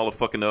saying, y'all are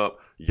fucking up.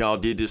 Y'all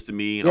did this to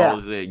me and Yeah. all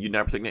of that. You're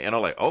not protecting it. And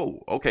I'm like,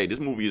 oh, okay, this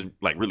movie is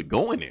like really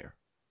going there.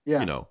 Yeah.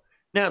 You know.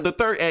 Now, the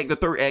third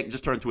act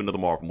just turned into another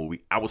Marvel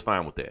movie. I was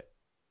fine with that.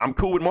 I'm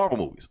cool with Marvel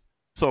movies.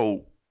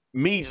 So,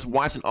 me just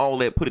watching all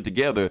that, put it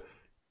together,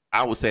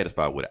 I was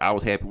satisfied with it. I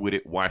was happy with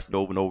it, watched it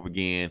over and over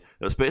again,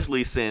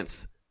 especially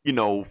since,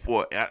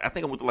 I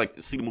think I went to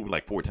like see the movie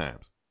like 4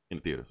 times in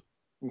the theaters.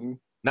 Mm-hmm.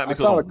 Not I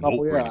because saw I'm it a couple,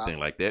 woke or yeah. anything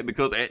like that,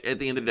 because at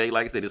the end of the day,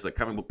 like I said, it's a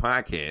comic book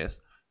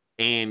podcast,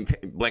 and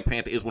Black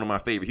Panther is one of my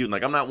favorite heroes.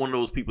 Like, I'm not one of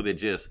those people that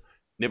just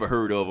never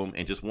heard of him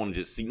and just want to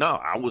just see. No,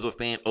 I was a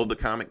fan of the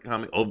comic,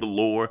 of the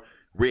lore,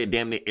 read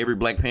damn near every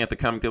Black Panther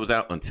comic that was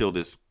out until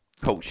this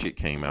Coke shit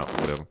came out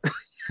or whatever.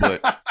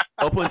 But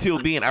up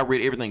until then, I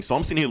read everything. So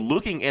I'm sitting here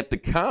looking at the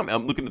comic,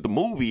 I'm looking at the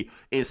movie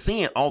and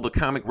seeing all the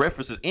comic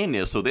references in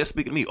there. So they're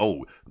speaking to me.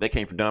 Oh, that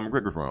came from Don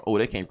McGregor's run. Oh,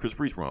 that came from Chris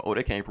Priest's run. Oh,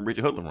 that came from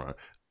Richard Hudlin run.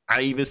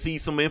 I even see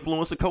some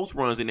influence of Coach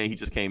runs in there. He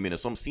just came in. And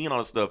so I'm seeing all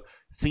this stuff,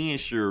 seeing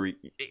Shuri.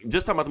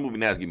 Just talking about the movie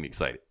now is getting me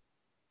excited.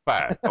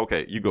 5.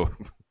 Okay, you go.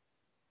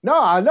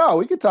 No,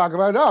 we can talk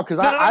about it now because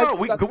No.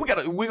 We're not going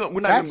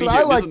to be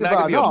here. This is not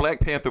going to be a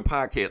Black Panther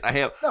podcast. I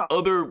have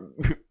other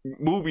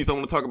movies I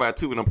want to talk about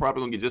too, and I'm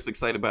probably going to get just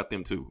excited about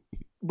them too.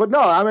 But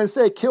no, I'm going to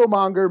say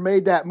Killmonger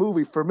made that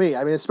movie for me.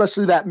 I mean,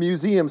 especially that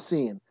museum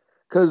scene.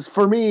 Because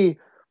for me,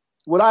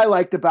 what I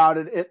liked about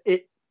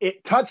it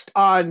touched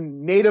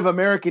on Native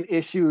American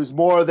issues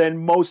more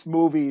than most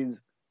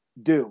movies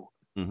do.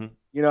 Mm-hmm.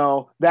 You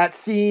know, that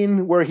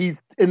scene where he's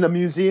in the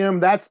museum,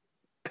 that's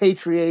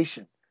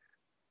patriation.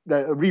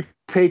 The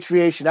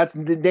repatriation, that's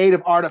the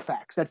native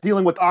artifacts. That's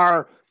dealing with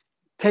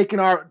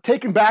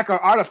taking back our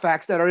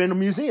artifacts that are in the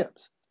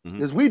museums.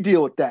 Because we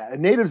deal with that.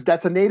 And natives,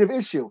 that's a native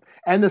issue.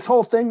 And this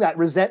whole thing, that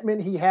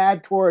resentment he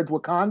had towards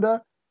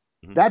Wakanda,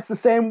 that's the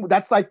same.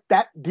 That's like,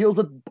 that deals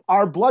with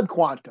our blood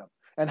quantum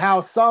and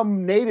how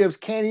some natives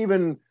can't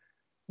even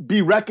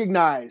be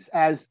recognized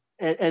as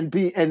and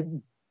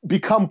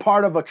become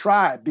part of a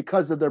tribe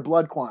because of their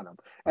blood quantum.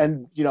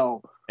 And,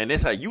 and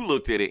that's how you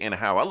looked at it, and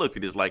how I looked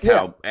at it is like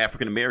how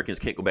African Americans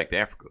can't go back to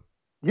Africa.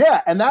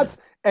 Yeah, and that's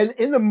and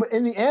in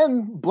the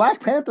end, Black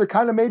Panther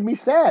kind of made me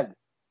sad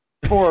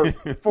for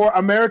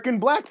American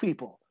Black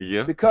people.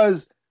 Yeah,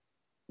 because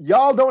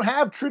y'all don't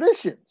have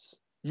traditions.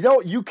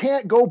 You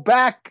can't go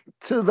back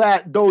to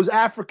those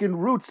African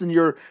roots and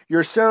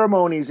your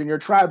ceremonies and your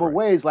tribal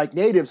ways like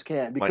natives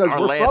can. Because like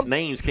our last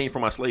names came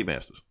from our slave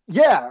masters.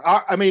 Yeah,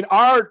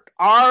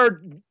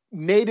 our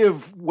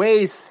native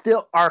ways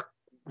still are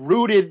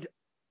rooted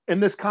in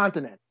this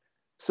continent.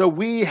 So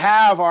we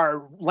have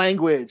our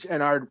language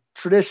and our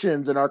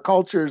traditions and our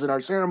cultures and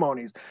our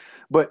ceremonies,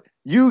 but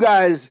you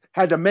guys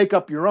had to make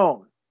up your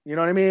own. You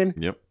know what I mean?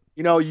 Yep.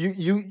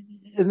 You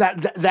and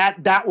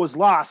that was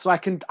lost. So I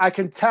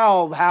can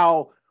tell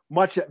how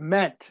much it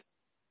meant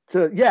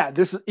to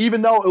this,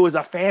 even though it was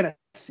a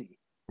fantasy,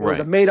 it was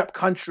a made up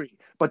country,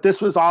 but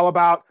this was all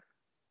about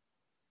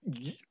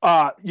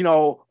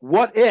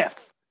what if.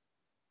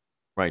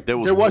 Right, there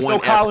was no African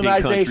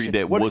colonization country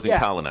that wasn't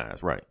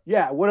colonized, right?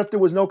 Yeah, what if there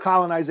was no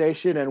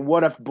colonization, and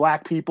what if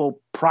Black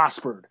people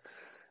prospered?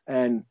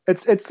 And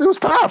it was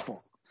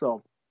powerful.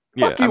 So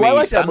yeah, I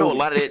like that I know movie. a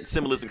lot of that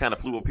symbolism kind of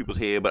flew over people's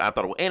head, but I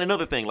thought, and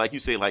another thing, like you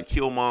said, like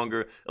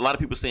Killmonger, a lot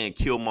of people saying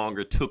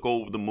Killmonger took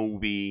over the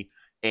movie,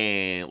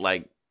 and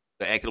like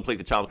the actor that played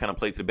T'Challa kind of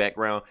played to the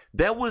background.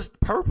 That was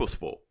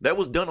purposeful. That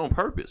was done on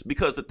purpose,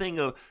 because the thing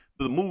of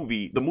the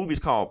movie's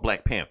called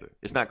Black Panther.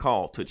 It's not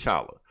called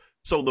T'Challa.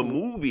 So the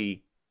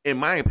movie, in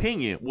my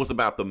opinion, was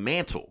about the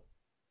mantle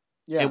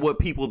and what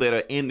people that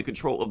are in the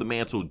control of the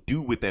mantle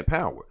do with that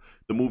power.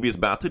 The movie is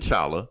about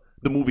T'Challa.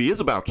 The movie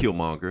is about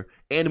Killmonger.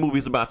 And the movie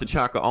is about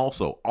T'Chaka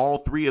also. All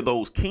 3 of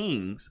those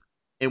kings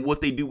and what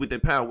they do with their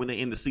power when they're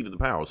in the seat of the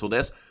power. So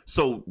the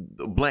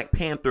Black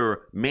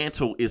Panther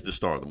mantle is the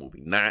star of the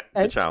movie, not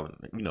T'Challa.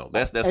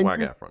 That's what I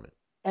got from it.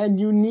 And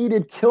you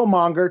needed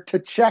Killmonger to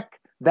check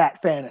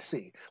that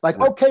fantasy. Like,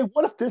 okay,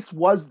 what if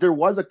there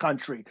was a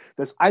country,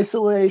 this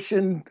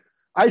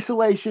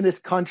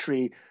isolationist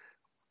country,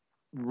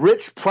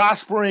 rich,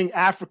 prospering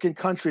African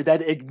country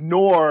that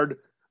ignored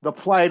the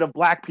plight of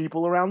Black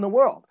people around the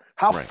world?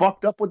 How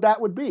fucked up would that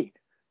be?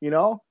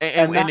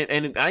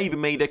 And I even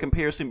made that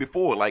comparison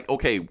before. Like,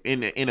 okay,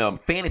 in a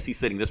fantasy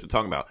setting, that's what we're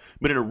talking about.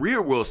 But in a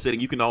real world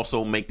setting, you can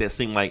also make that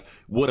seem like,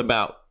 what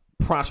about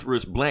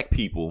prosperous Black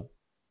people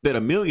that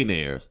are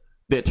millionaires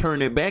that turn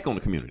their back on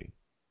the community?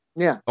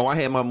 Yeah. Oh, I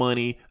had my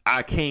money.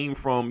 I came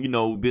from,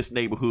 this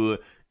neighborhood.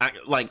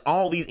 Like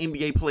all these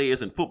NBA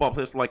players and football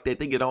players like that,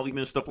 they get all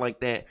even stuff like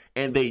that,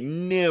 and they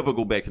never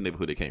go back to the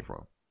neighborhood they came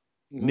from.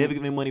 Mm-hmm. Never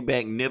give any money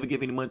back. Never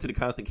give any money to the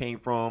country they came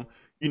from.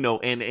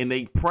 And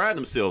they pride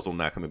themselves on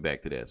not coming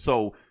back to that.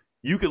 So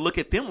you could look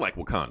at them like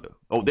Wakanda.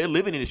 Oh, they're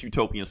living in this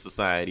utopian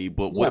society,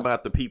 but what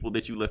about the people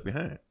that you left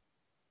behind?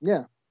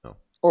 Yeah. Oh.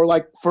 Or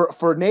like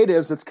for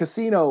natives, it's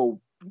casino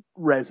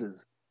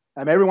reses.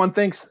 I mean, everyone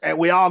thinks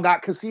we all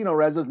got casino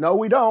reses. No,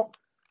 we don't.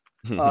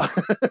 Right.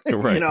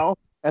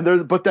 And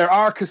there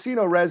are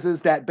casino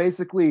reses that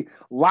basically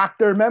lock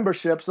their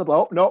memberships of,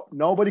 oh, no,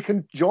 nobody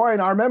can join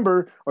our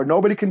member or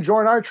nobody can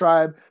join our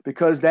tribe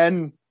because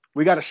then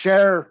we got to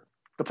share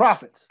the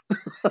profits.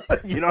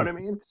 You know what I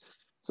mean?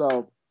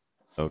 So,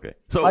 okay.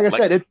 So, like I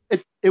said,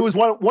 it was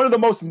one of the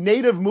most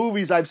native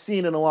movies I've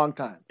seen in a long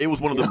time. It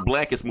was one of the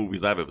blackest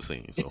movies I've ever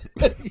seen. So,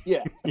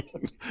 yeah.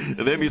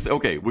 Let me say,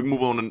 okay, we can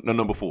move on to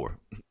number 4.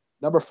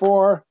 Number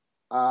 4,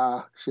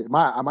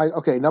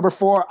 number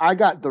 4, I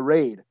got The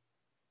Raid.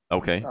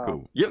 Okay,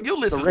 cool. Your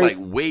list is like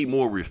way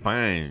more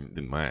refined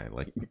than mine.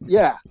 Like,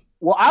 yeah.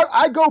 Well,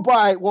 I go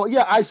by. Well,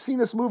 yeah, I've seen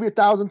this movie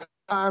 1,000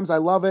 times. I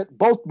love it.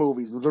 Both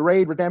movies, The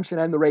Raid Redemption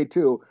and The Raid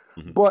 2.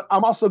 Mm-hmm. But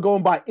I'm also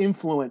going by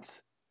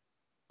influence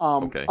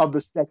of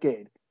this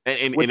decade.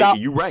 And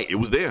you're right. It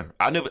was there.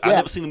 I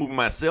never seen the movie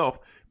myself,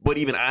 but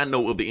even I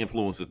know of the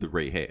influence that The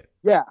Raid had.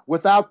 Yeah.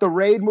 Without the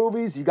Raid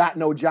movies, you got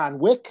no John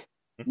Wick.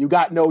 You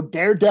got no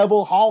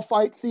Daredevil hall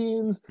fight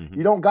scenes. Mm-hmm.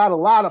 You don't got a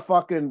lot of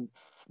fucking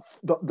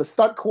the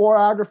stunt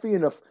choreography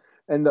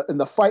and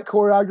the fight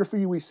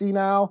choreography we see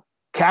now.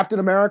 Captain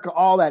America,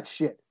 all that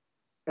shit.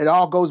 It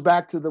all goes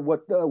back to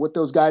what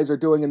those guys are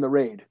doing in The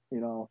Raid.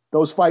 You know,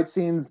 those fight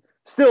scenes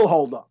still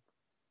hold up.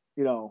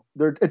 You know,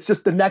 it's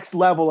just the next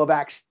level of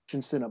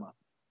action cinema.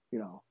 You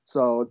know,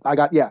 so I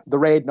got The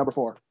Raid, number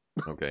 4.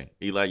 Okay,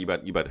 Eli, you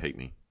about to hate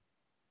me.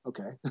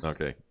 Okay.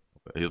 Okay,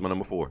 here's my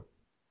number 4.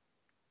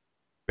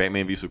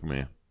 Batman v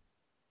Superman.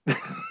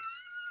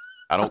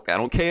 I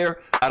don't care.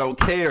 I don't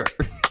care.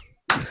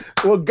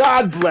 Well,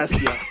 God bless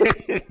you.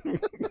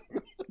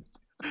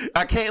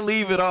 I can't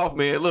leave it off,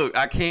 man. Look,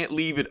 I can't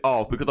leave it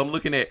off because I'm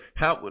looking at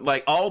how,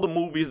 like, all the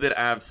movies that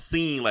I've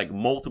seen, like,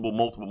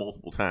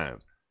 multiple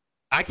times.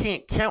 I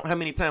can't count how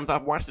many times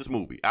I've watched this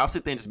movie. I'll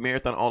sit there and just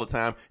marathon all the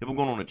time. If I'm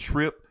going on a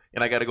trip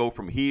and I got to go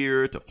from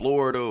here to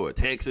Florida or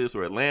Texas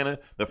or Atlanta,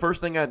 the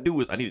first thing I do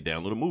is I need to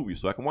download a movie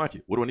so I can watch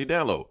it. What do I need to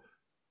download?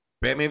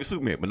 Batman v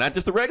Superman, but not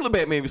just the regular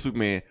Batman v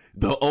Superman,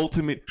 the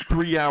ultimate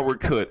 3-hour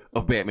cut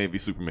of Batman v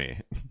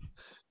Superman.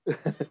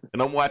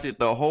 And I'm watching it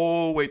the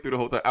whole way through the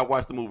whole time. I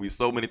watched the movie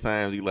so many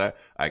times, Eli.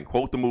 I can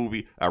quote the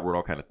movie. I wrote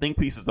all kind of think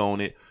pieces on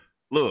it.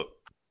 Look,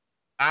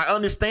 I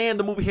understand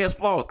the movie has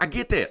flaws. I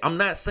get that. I'm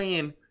not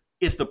saying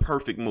it's the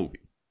perfect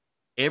movie.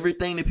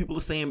 Everything that people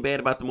are saying bad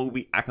about the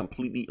movie, I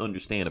completely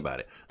understand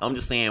about it. I'm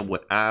just saying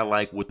what I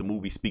like, what the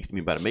movie speaks to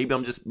me about it. Maybe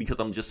because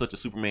I'm just such a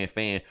Superman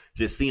fan,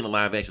 just seeing a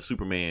live action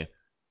Superman,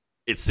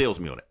 it sells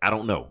me on it. I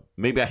don't know.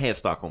 Maybe I had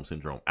Stockholm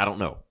Syndrome. I don't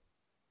know.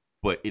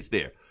 But it's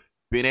there.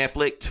 Ben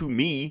Affleck, to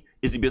me,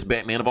 is the best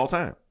Batman of all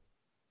time.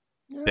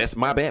 Yeah. That's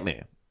my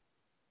Batman.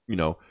 You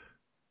know,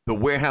 the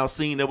warehouse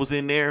scene that was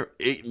in there,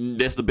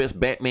 that's the best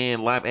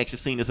Batman live action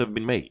scene that's ever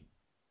been made.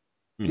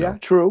 You know?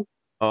 True.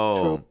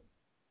 True.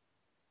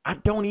 I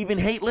don't even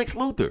hate Lex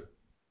Luthor.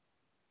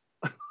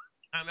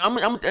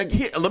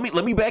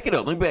 Let me back it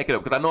up.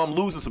 Because I know I'm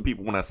losing some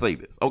people when I say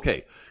this.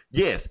 Okay.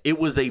 Yes, it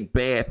was a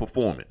bad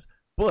performance.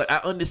 But I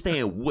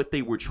understand what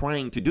they were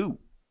trying to do.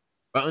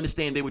 I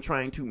understand they were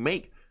trying to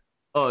make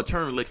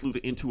turn Lex Luthor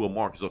into a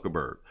Mark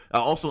Zuckerberg. I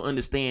also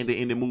understand that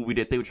in the movie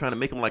that they were trying to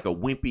make him like a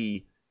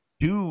wimpy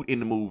dude in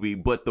the movie,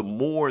 but the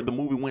more the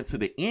movie went to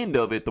the end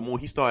of it, the more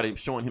he started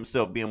showing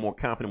himself being more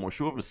confident, more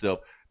sure of himself.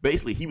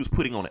 Basically, he was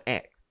putting on an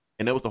act,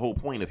 and that was the whole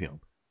point of him.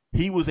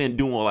 He was in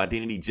dual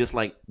identity, just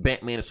like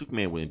Batman and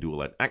Superman were in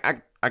dual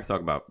identity. I can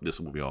talk about this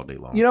movie all day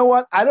long. You know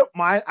what? I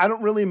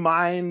don't really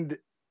mind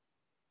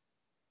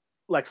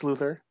Lex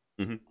Luthor.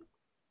 Mm-hmm.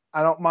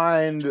 I don't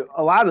mind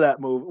a lot of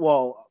that movie.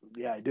 Well,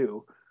 yeah, I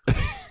do.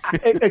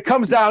 It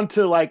comes down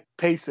to like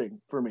pacing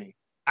for me.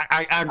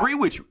 I agree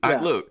with you.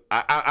 Yeah.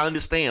 I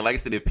understand. Like I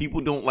said, if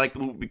people don't like the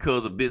movie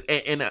because of this,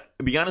 and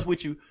to be honest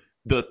with you,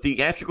 the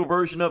theatrical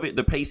version of it,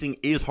 the pacing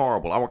is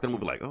horrible. I walked in the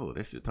movie like, oh,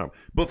 that shit's terrible.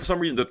 But for some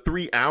reason, the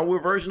 3-hour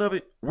version of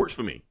it works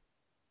for me.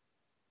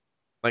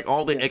 Like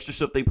all the extra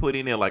stuff they put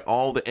in there, like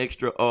all the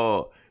extra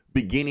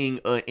beginning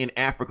in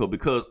Africa.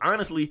 Because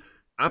honestly,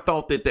 I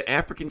thought that the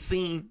African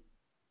scene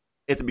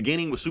at the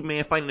beginning with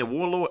Superman fighting that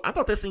warlord, I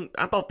thought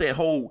that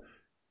whole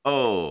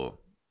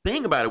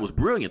thing about it was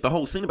brilliant. The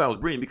whole scene about it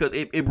was brilliant because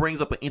it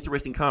brings up an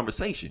interesting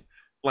conversation.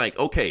 Like,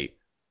 okay,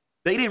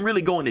 they didn't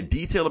really go into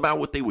detail about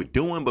what they were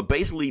doing, but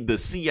basically the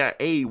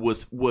CIA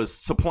was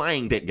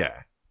supplying that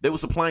guy. They were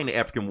supplying the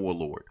African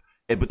warlord,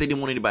 but they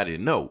didn't want anybody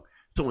to know.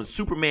 So when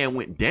Superman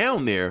went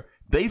down there,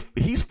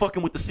 he's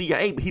fucking with the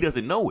CIA, but he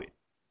doesn't know it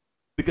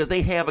because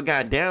they have a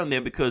guy down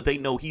there because they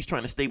know he's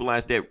trying to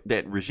stabilize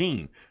that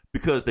regime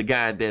because the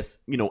guy that's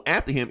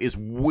after him is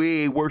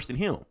way worse than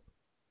him.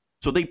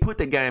 So they put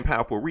that guy in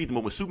power for a reason.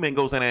 But when Superman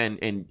goes down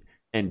there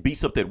and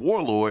beats up that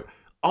warlord,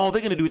 all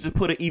they're going to do is just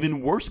put an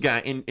even worse guy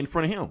in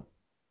front of him.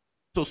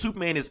 So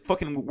Superman is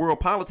fucking with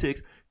world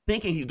politics,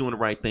 thinking he's doing the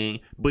right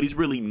thing, but he's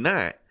really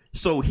not.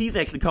 So he's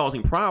actually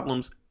causing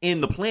problems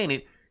in the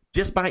planet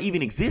just by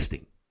even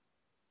existing.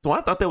 So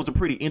I thought that was a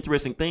pretty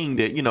interesting thing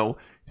that,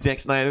 Zack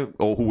Snyder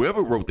or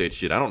whoever wrote that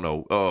shit, I don't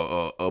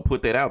know,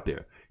 put that out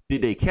there.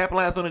 Did they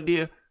capitalize on the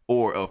idea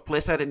or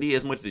flesh out the idea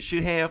as much as they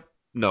should have?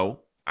 No.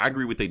 I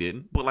agree with they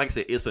didn't, but like I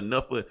said, it's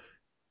enough of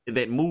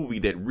that movie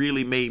that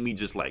really made me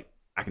just like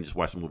I can just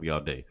watch the movie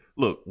all day.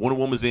 Look, Wonder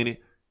Woman's in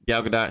it.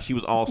 Gal Gadot, she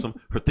was awesome.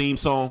 Her theme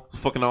song was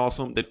fucking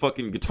awesome. That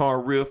fucking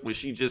guitar riff when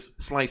she just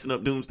slicing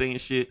up Doomsday and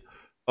shit.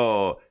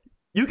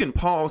 You can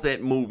pause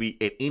that movie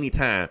at any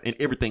time and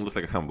everything looks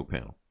like a comic book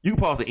panel. You can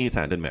pause it any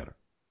time, doesn't matter.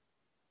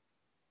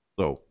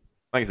 So,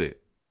 like I said,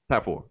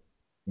 top 4.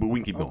 But we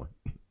can keep going.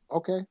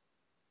 Okay.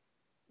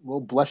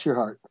 Well, bless your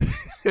heart.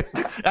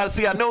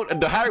 See, I know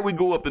the higher we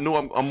go up, the more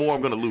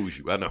I'm going to lose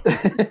you. I know.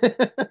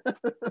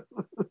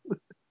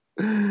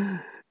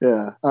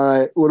 Yeah. All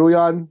right. What are we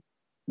on?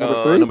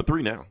 Number 3? Number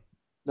 3 now.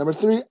 Number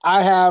 3,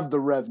 I have The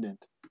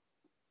Revenant.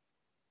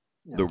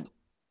 Yeah.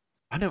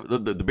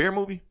 The bear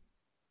movie?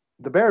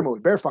 The bear movie.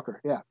 Bear fucker.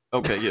 Yeah.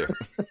 Okay, yeah.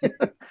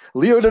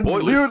 Leo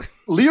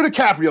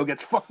DiCaprio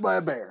gets fucked by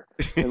a bear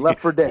and left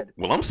for dead.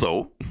 Well, I'm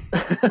so.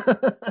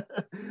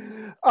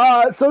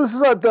 So this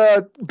is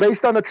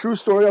based on a true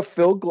story of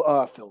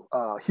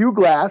Hugh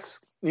Glass.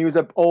 He was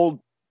an old,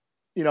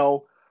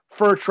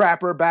 fur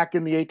trapper back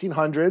in the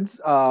 1800s.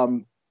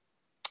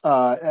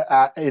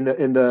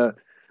 In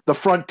the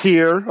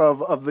frontier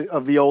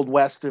of the Old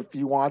West, if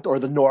you want, or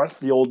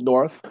the Old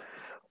North.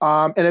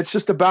 And it's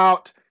just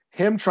about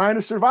him trying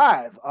to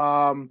survive.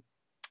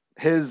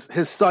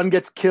 His son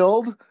gets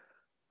killed,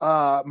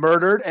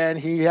 murdered, and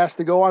he has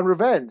to go on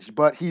revenge.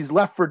 But he's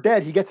left for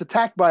dead. He gets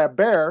attacked by a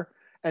bear,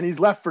 and he's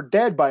left for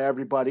dead by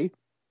everybody.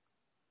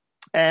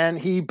 And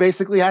he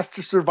basically has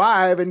to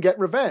survive and get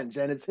revenge.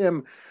 And it's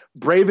him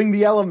braving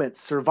the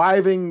elements,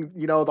 surviving,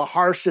 the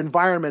harsh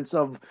environments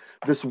of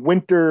this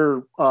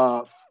winter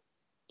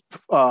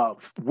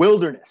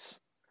wilderness,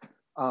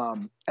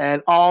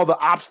 and all the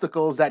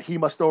obstacles that he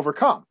must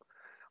overcome.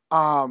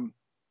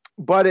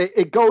 But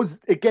it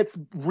gets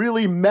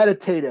really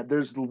meditative.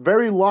 There's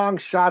very long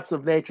shots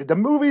of nature. The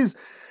movies,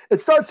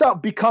 it starts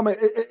out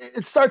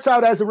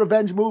as a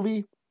revenge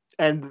movie,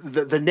 and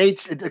the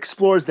nature, it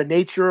explores the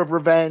nature of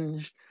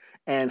revenge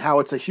and how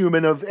it's a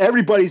human of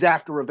everybody's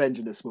after revenge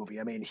in this movie.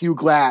 I mean, Hugh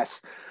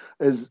Glass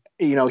is,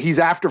 he's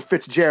after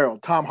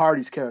Fitzgerald, Tom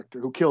Hardy's character,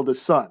 who killed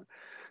his son.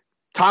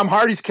 Tom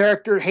Hardy's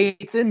character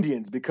hates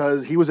Indians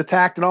because he was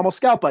attacked and almost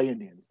scalped by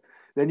Indians.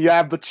 Then you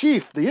have the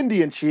chief, the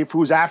Indian chief,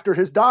 who's after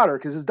his daughter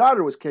because his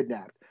daughter was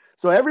kidnapped.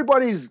 So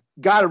everybody's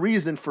got a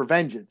reason for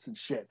vengeance and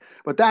shit.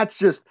 But that's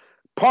just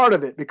part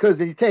of it, because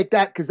you take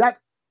that, because that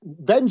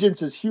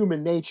vengeance is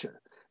human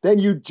nature. Then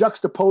you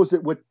juxtapose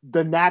it with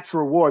the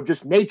natural war,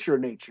 just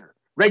nature,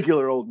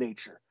 regular old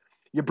nature.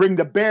 You bring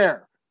the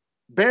bear.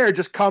 Bear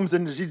just comes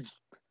and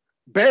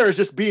bear is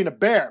just being a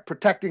bear,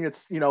 protecting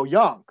its,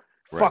 young.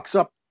 Right. Fucks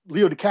up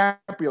Leo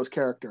DiCaprio's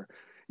character.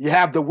 You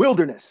have the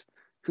wilderness,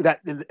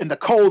 that in the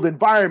cold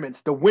environments,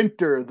 the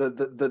winter,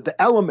 the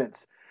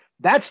elements.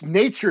 That's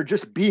nature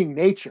just being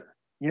nature.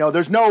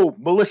 There's no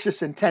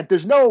malicious intent.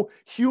 There's no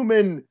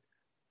human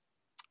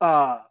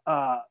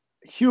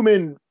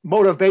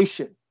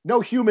motivation, no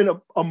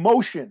human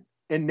emotion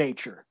in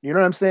nature. You know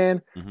what I'm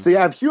saying? Mm-hmm. So you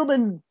have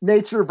human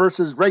nature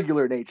versus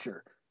regular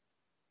nature,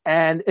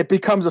 and it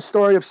becomes a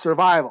story of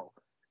survival.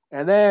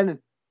 And then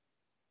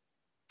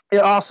it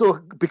also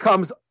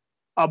becomes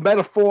a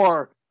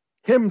metaphor,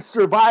 him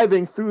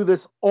surviving through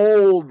this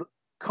old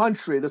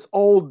country, this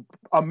old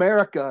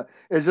America,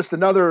 is just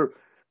another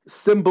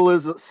symbol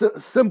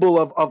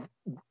of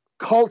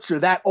culture,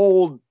 that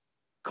old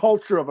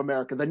culture of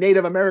America, the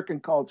Native American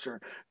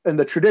culture and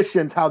the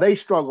traditions, how they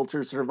struggle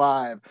to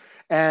survive.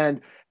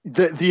 And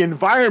the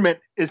environment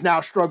is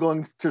now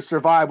struggling to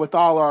survive with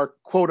all our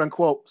quote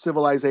unquote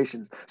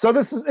civilizations. So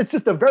it's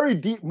just a very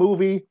deep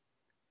movie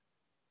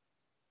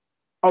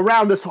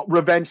around this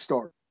revenge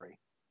story.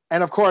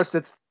 And of course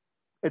it's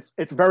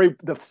very,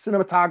 the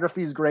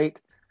cinematography is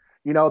great.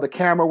 The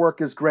camera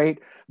work is great.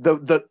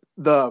 The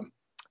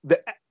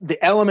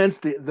elements,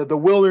 the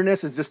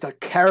wilderness is just a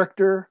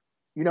character,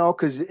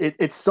 because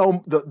it's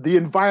so, the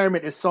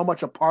environment is so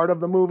much a part of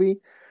the movie,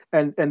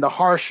 and the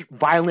harsh,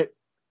 violent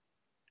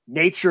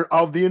nature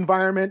of the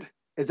environment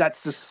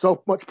that's just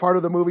so much part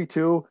of the movie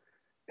too.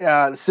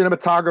 The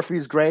cinematography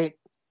is great.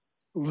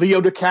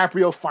 Leo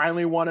DiCaprio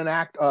finally won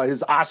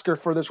his Oscar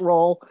for this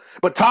role,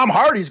 but Tom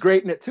Hardy's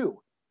great in it too.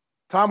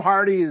 Tom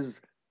Hardy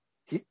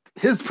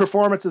his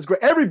performance is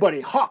great.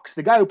 Everybody, Hux,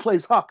 the guy who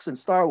plays Hux in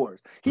Star Wars,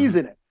 he's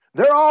in it.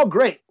 They're all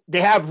great.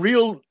 They have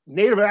real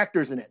native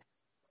actors in it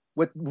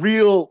with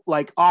real,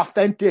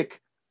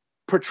 authentic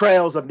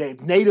portrayals of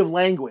native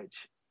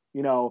language.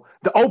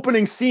 The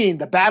opening scene,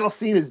 the battle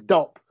scene is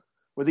dope,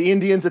 where the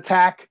Indians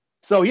attack.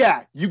 So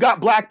yeah, you got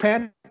Black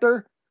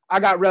Panther, I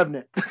got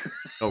Revenant.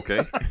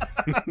 Okay.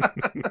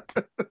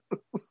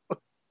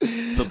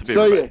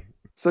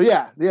 So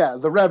yeah,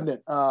 The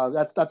Revenant.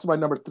 That's my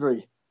number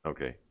 3.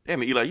 Okay.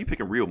 Damn it, Eli, you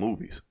picking real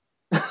movies.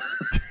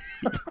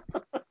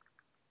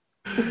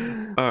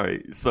 All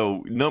right.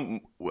 So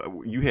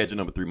you had your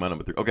number 3, my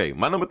number 3. Okay,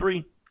 my number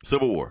 3,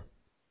 Civil War.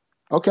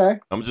 Okay.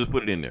 I'm gonna just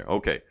put it in there.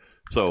 Okay.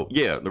 So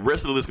yeah, the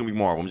rest of the list is gonna be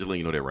Marvel. I'm just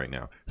letting you know that right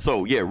now.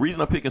 So yeah, reason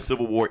I'm picking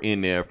Civil War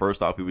in there,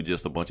 first off, it was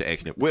just a bunch of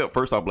action. Well,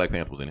 first off, Black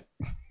Panther was in it.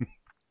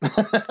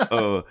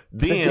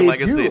 Then,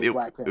 like I debut said, of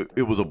Black Panther.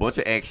 it was a bunch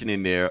of action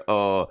in there.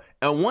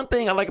 And one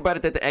thing I like about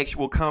it that the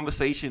actual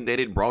conversation that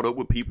it brought up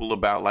with people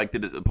about like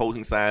the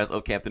opposing sides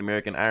of Captain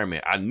America and Iron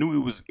Man. I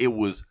knew it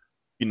was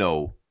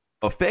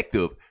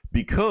effective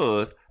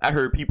because I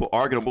heard people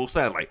arguing on both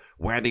sides. Like,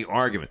 why are they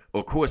arguing?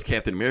 Of course,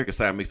 Captain America's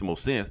side makes the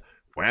most sense.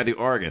 Why are they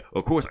arguing?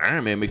 Of course,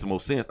 Iron Man makes the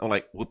most sense. I'm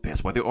like, well,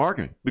 that's why they're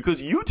arguing.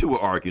 Because you two are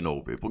arguing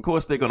over it. Of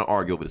course, they're going to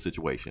argue over the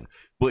situation.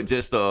 But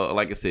just,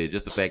 like I said,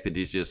 just the fact that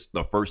it's just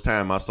the first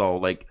time I saw,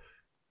 like,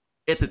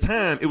 at the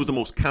time, it was the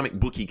most comic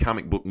book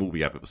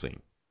movie I've ever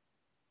seen.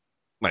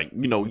 Like,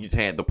 you just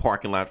had the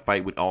parking lot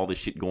fight with all this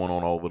shit going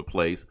on all over the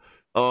place.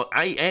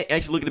 I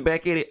actually looking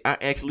back at it, I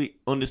actually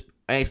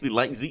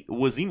liked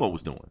what Zemo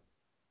was doing.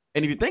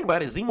 And if you think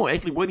about it, Zemo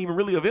actually wasn't even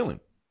really a villain.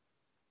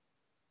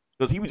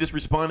 Because he was just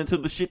responding to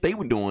the shit they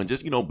were doing,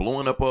 just,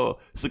 blowing up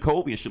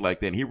Sokovia and shit like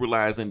that. And he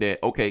realizing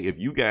that, okay, if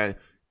you guys,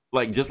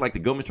 like, just like the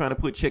government's trying to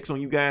put checks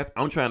on you guys,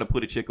 I'm trying to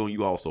put a check on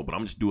you also, but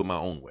I'm just doing my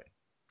own way.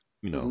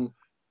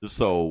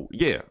 So,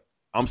 yeah,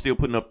 I'm still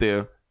putting up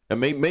there. And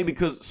maybe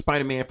because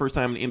Spider-Man, first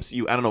time in the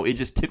MCU, I don't know, it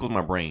just tickles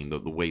my brain, the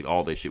way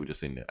all that shit was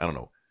just in there. I don't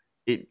know.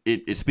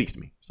 It speaks to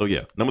me. So,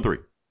 yeah, number 3.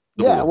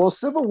 Well,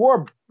 Civil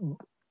War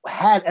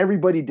had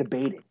everybody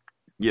debating.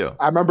 Yeah.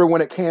 I remember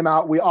when it came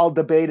out, we all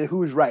debated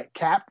who's right.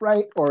 Cap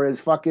right? Or is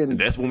fucking... And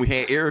that's when we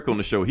had Eric on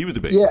the show. He was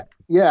debating.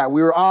 Yeah.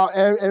 We were all...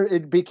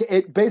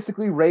 It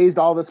basically raised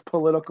all this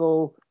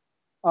political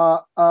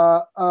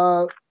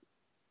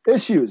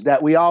issues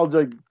that we all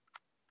did.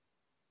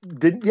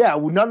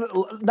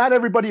 Not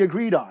everybody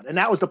agreed on. And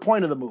that was the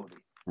point of the movie.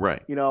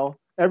 Right.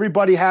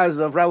 Everybody has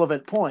a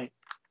relevant point.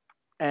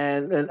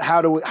 And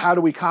how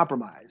do we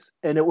compromise?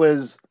 And it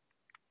was...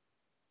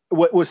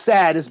 What was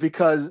sad is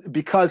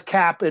because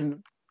Cap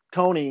and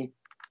Tony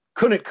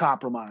couldn't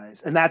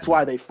compromise, and that's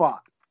why they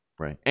fought.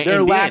 Right,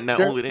 and then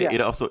not only that,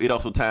 it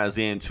also ties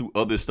into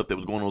other stuff that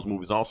was going on in those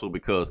movies also,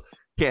 because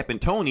Cap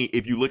and Tony,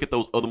 if you look at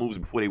those other movies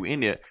before they were in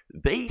there,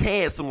 they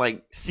had some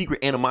like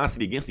secret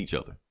animosity against each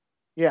other.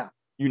 Yeah.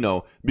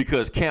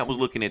 Because Cap was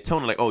looking at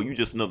Tony like, oh, you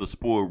just another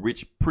spoiled,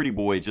 rich, pretty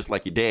boy, just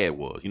like your dad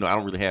was. I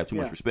don't really have too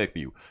much respect for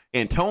you.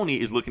 And Tony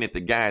is looking at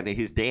the guy that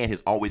his dad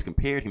has always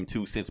compared him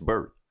to since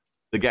birth.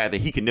 The guy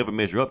that he can never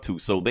measure up to.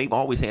 So they've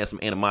always had some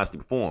animosity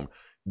before him.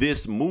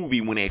 This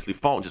movie, when they actually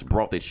fought, just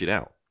brought that shit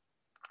out.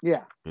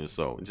 Yeah. And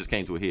so it just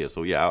came to a head.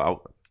 So yeah,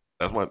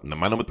 that's my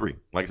number 3.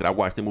 Like I said, I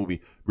watched the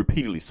movie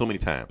repeatedly so many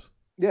times.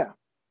 Yeah.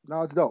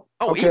 No, it's dope.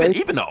 Oh, okay.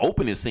 even the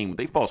opening scene with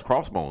they false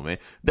crossbone, man.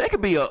 That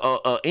could be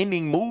a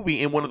ending movie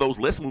in one of those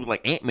lesser movies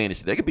like Ant-Man and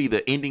shit. That could be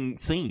the ending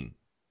scene.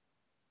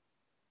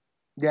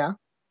 Yeah.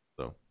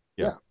 So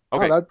yeah.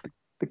 Okay.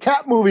 The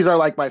Cap movies are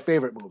like my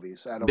favorite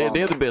movies.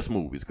 They're the best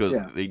movies because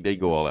they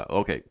go all out.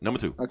 Okay, number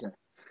 2. Okay.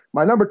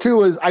 My number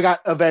 2 is I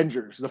got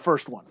Avengers, the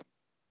first one.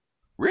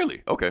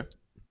 Really? Okay.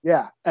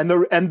 Yeah, and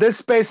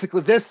this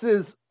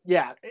is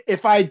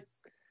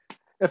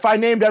if I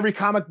named every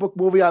comic book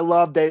movie I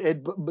loved,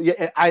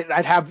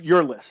 I'd have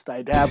your list.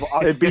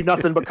 It'd be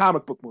nothing but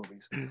comic book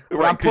movies.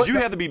 Right, because you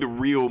have to be the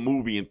real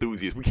movie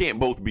enthusiast. We can't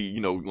both be,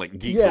 like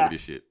geeks over this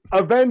shit.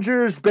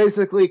 Avengers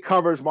basically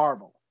covers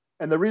Marvel.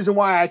 And the reason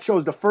why I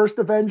chose the first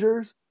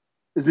Avengers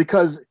is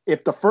because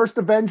if the first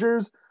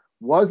Avengers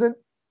wasn't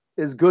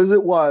as good as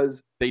it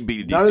was, they'd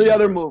be none of the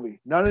other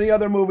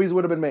movies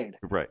would have been made.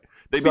 Right.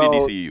 They'd be the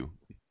DCU.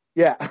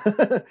 Yeah.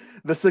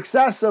 The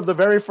success of the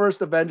very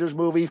first Avengers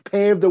movie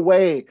paved the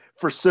way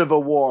for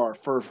Civil War,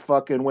 for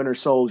fucking Winter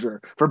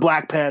Soldier, for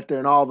Black Panther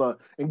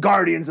and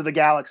Guardians of the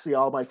Galaxy,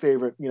 all my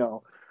favorite,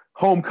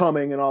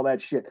 Homecoming and all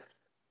that shit.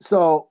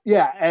 So,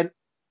 yeah, and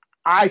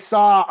I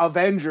saw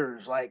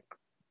Avengers like,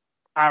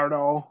 I don't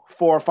know,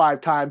 4 or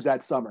 5 times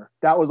that summer.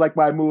 That was like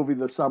my movie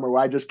this summer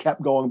where I just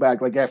kept going back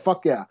like, yeah,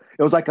 fuck yeah.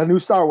 It was like a new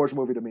Star Wars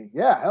movie to me.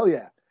 Yeah, hell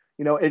yeah.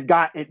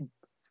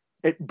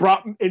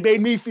 It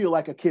made me feel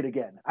like a kid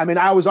again. I mean,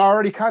 I was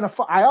already I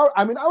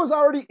was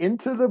already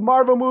into the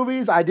Marvel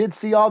movies. I did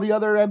see all the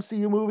other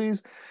MCU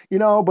movies,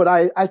 but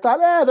I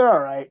thought, they're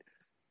all right.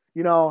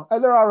 They're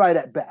all right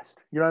at best.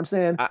 You know what I'm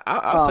saying?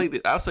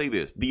 I'll say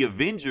this. The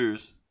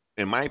Avengers,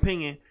 in my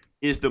opinion,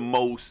 is the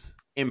most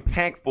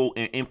impactful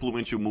and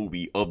influential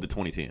movie of the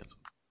 2010s.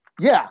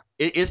 Yeah.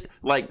 It's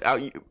like,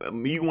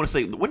 you want to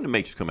say, when did The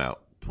Matrix come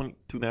out?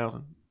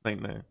 2000?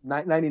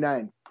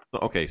 99.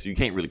 Okay, so you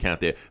can't really count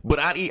that. But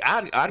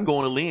I'd go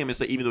on a limb and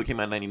say, even though it came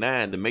out in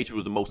 99, The Matrix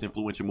was the most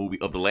influential movie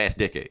of the last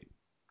decade.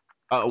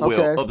 Of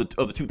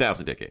the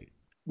 2000 decade.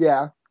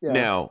 Yeah.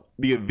 Now,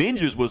 The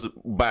Avengers was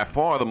by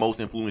far the most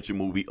influential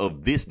movie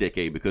of this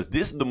decade, because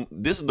this is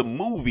the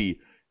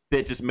movie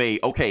that just made,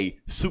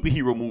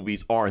 superhero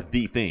movies are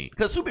the thing.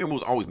 Because superhero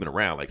movies always been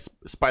around. Like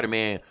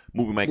Spider-Man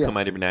movie might come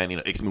out every now and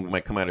then, X-Men movie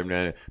might come out every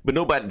now and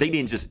then, but they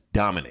didn't just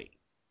dominate.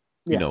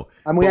 Yeah.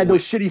 And we had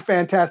those shitty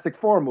Fantastic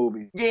Four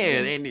movies. Yeah,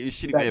 and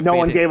shitty that no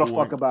one gave a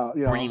fuck about.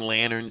 Green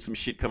Lantern, some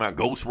shit come out,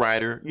 Ghost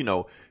Rider,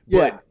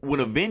 But when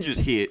Avengers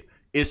hit,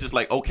 it's just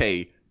like,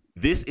 okay,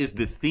 this is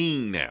the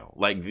theme now.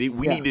 Like, we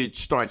need to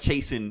start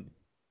chasing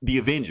the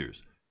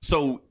Avengers.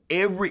 So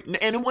and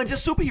it wasn't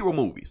just superhero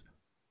movies.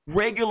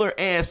 regular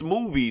ass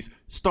movies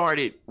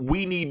started.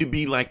 We need to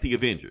be like the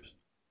Avengers.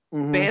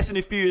 Fast and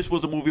the Furious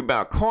was a movie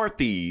about car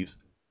thieves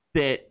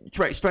that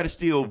tried to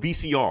steal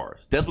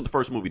VCRs. That's what the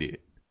first movie did.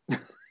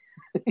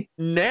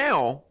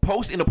 Now,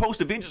 in the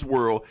post Avengers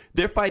world,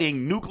 they're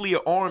fighting nuclear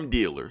arm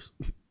dealers.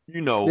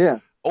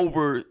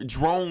 Over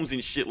drones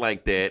and shit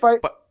like that.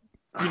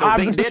 They're the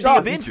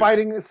Avengers. He's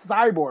fighting a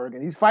Cyborg,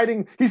 and he's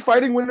fighting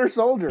Winter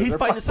Soldier. He's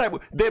fighting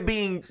Cyborg. They're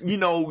being,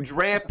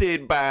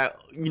 drafted by,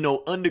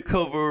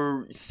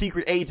 undercover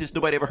secret agents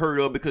nobody ever heard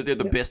of because they're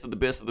the best of the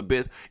best of the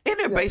best, and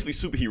they're basically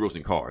superheroes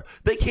in cars.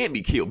 They can't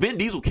be killed. Vin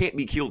Diesel can't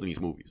be killed in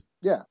these movies.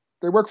 Yeah,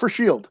 they work for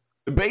Shield.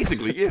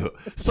 Basically, yeah.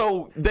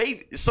 So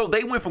they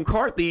went from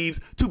car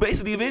thieves to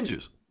basically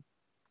Avengers.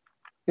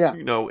 Yeah,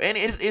 and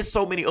it's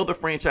so many other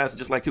franchises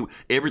just like too.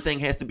 Everything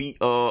has to be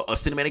a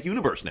cinematic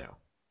universe now.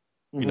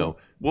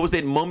 What was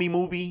that Mummy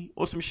movie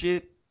or some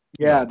shit?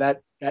 Yeah, that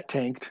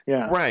tanked.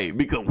 Yeah, right.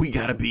 Because we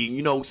gotta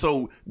be,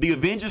 so the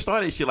Avengers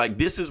started shit like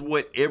this is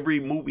what every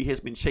movie has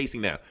been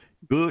chasing now,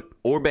 good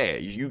or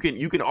bad. You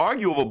can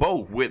argue over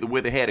both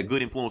whether it had a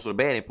good influence or a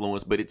bad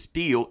influence, but it's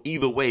still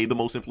either way the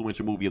most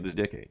influential movie of this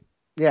decade.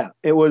 Yeah,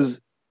 it was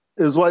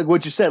like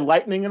what you said,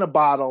 lightning in a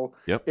bottle.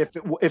 Yep.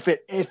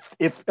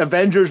 If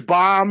Avengers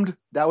bombed,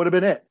 that would have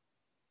been it.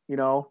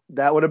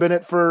 That would have been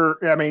it for.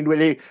 I mean,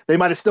 they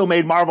might have still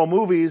made Marvel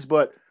movies,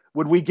 but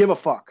would we give a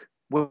fuck?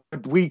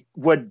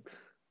 Would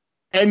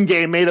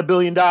Endgame made $1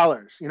 billion?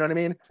 You know what I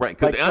mean? Right.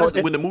 Because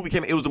honestly, when the movie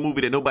came, it was a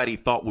movie that nobody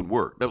thought would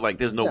work. They're like,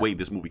 there's no way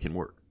this movie can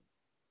work,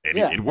 and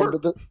it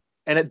worked.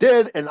 And it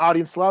did, and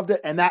audience loved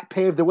it, and that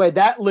paved the way.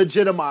 That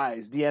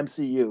legitimized the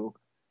MCU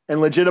and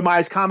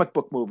legitimized comic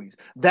book movies.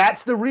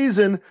 That's the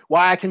reason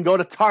why I can go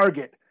to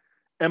Target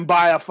and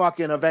buy a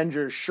fucking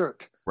Avengers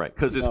shirt. Right,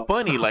 because it's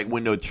funny, like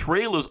when the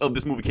trailers of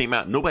this movie came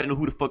out, nobody knew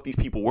who the fuck these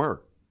people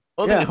were.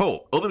 Other than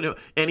Hulk.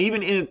 And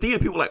even in the theater,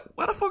 people were like,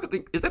 why the fuck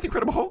is that the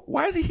Incredible Hulk?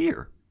 Why is he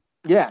here?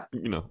 Yeah.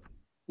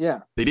 Yeah.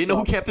 They didn't know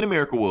who Captain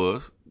America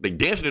was. They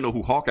damn sure didn't know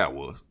who Hawkeye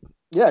was.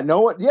 Yeah, no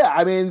one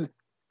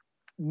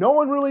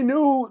really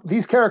knew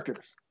these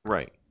characters.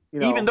 Right.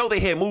 Even though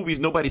they had movies,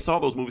 nobody saw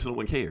those movies, so no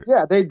one cared.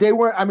 Yeah, they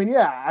weren't,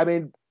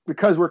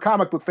 because we're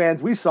comic book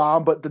fans, we saw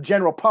them, but the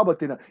general public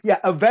didn't. Yeah,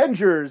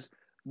 Avengers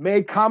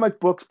made comic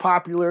books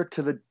popular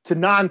to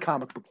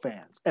non-comic book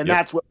fans, and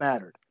that's what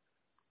mattered.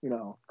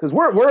 Because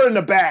we're in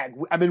the bag.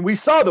 I mean, we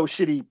saw those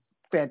shitty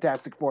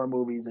Fantastic Four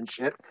movies and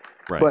shit,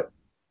 right. But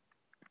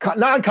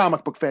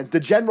non-comic book fans, the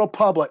general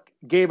public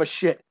gave a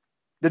shit.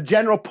 The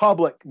general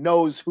public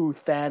knows who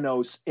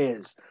Thanos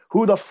is.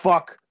 Who the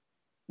fuck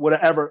would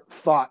have ever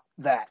thought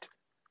that?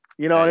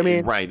 You know what I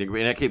mean? Right.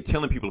 And I kept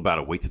telling people about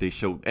it. Wait till they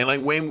show. And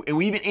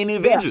even in the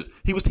Avengers,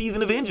 he was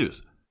teasing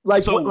Avengers.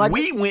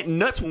 We went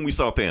nuts when we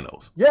saw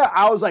Thanos. Yeah,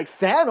 I was like,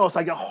 Thanos,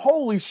 like,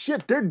 holy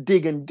shit, they're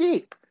digging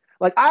deep.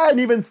 Like, I hadn't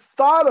even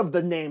thought of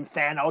the name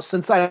Thanos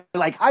since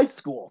high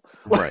school.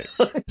 Right.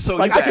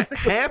 So you got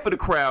half of the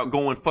crowd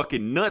going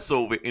fucking nuts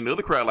over it, and the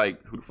other crowd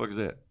like, who the fuck is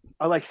that?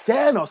 I like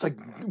Thanos. Like,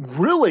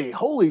 really?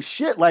 Holy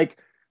shit. Like,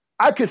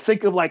 I could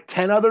think of like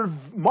 10 other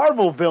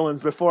Marvel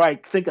villains before I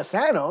think of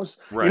Thanos.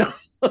 Right.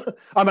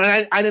 I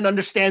mean, I didn't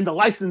understand the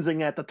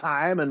licensing at the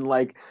time and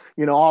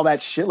all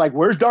that shit. Like,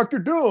 where's Dr.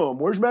 Doom?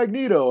 Where's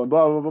Magneto? And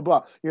blah, blah,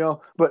 blah, blah.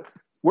 But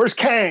where's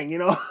Kang?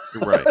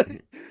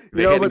 Right.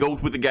 They had to go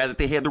with the guy that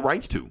they had the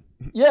rights to.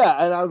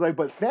 Yeah. And I was like,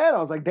 but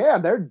Thanos, like,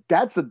 damn,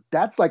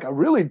 that's like a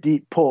really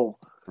deep pull.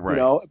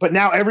 Right. But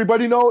now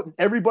everybody in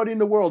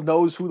the world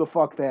knows who the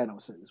fuck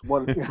Thanos is.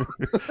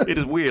 It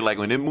is weird. Like,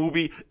 when in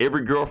movie,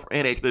 every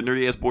girlfriend asks their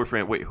nerdy ass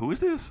boyfriend, wait, who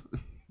is this?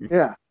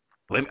 Yeah.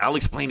 I'll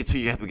explain it to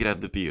you after we get out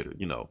of the theater,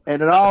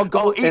 And it all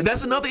goes.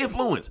 That's another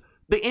influence.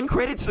 The end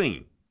credit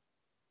scene.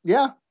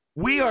 Yeah.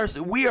 We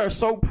are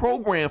so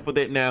programmed for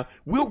that now.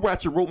 We'll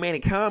watch a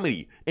romantic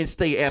comedy and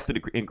stay after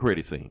the end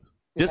credit scenes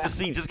just to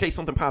see, just in case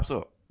something pops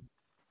up.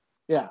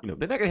 Yeah.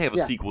 They're not gonna have a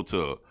sequel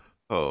to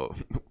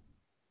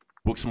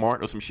Book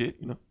Smart or some shit.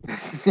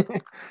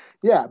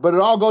 Yeah, but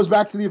it all goes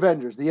back to the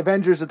Avengers. The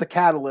Avengers are the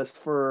catalyst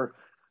for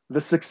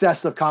the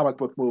success of comic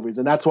book movies,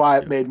 and that's why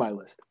it made my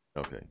list.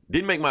 Okay.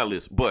 Didn't make my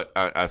list, but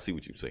I see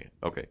what you're saying.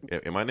 Okay.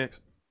 Am I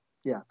next?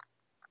 Yeah.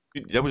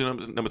 That was your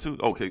number two?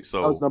 Okay,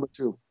 so... That was number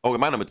two.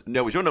 Okay,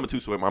 that was your number two,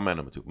 so my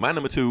number two. My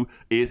number two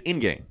is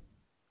Endgame.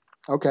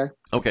 Okay.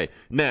 Okay.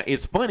 Now,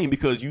 it's funny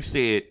because you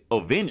said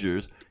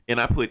Avengers,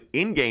 and I put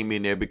Endgame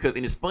in there because...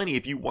 And it's funny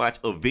if you watch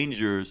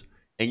Avengers,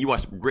 and you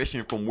watch the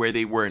progression from where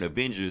they were in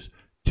Avengers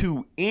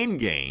to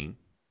Endgame,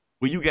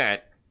 where you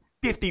got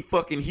 50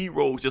 fucking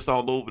heroes just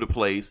all over the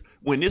place,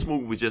 when this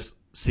movie was just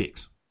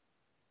 6.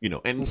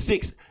 And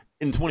 6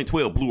 in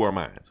 2012 blew our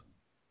minds.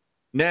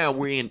 Now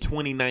we're in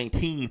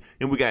 2019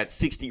 and we got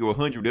 60 or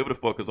 100, whatever the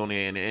fuck is on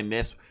there. And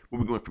that's where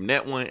we're going from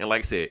that one. And like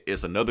I said,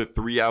 it's another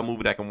 3-hour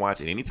movie that I can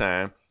watch at any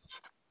time.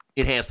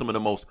 It has some of the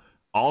most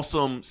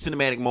awesome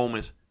cinematic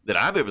moments that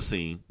I've ever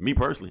seen, me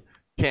personally.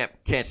 Cap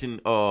catching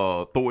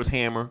Thor's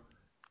hammer,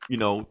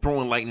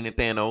 throwing lightning at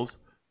Thanos.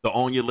 The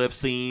on your left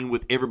scene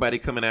with everybody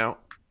coming out.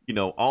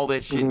 All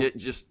that shit. That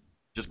just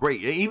Just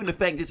great. Even the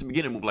fact that it's the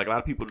beginning movie, like a lot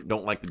of people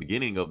don't like the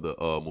beginning of the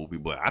movie,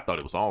 but I thought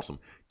it was awesome.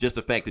 Just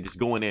the fact that just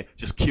go in there,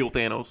 just kill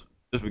Thanos,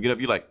 just begin up.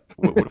 You're like,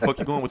 where the fuck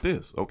you going with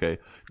this? Okay.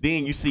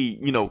 Then you see,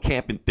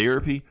 Cap in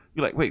therapy.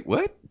 You're like, wait,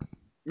 what?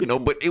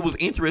 But it was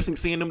interesting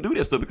seeing them do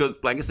that stuff because,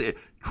 like I said,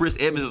 Chris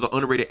Evans is an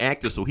underrated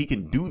actor, so he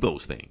can do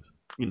those things.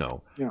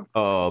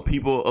 Yeah.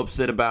 People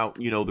upset about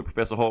the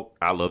Professor Hulk.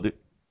 I loved it.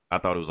 I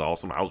thought it was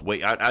awesome.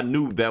 I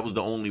knew that was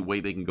the only way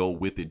they can go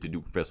with it to do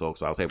Professor Hulk,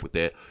 so I was happy with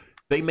that.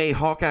 They made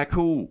Hawkeye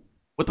cool.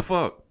 What the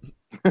fuck?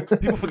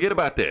 People forget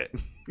about that.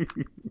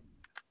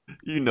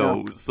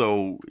 Yeah.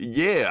 So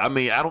yeah, I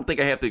mean, I don't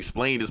think I have to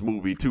explain this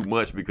movie too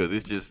much because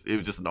it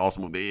was just an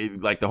awesome movie.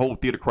 Like the whole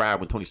theater cried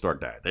when Tony Stark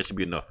died. That should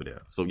be enough for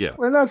that. So yeah.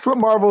 And that's what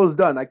Marvel has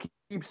done. I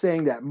keep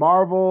saying that.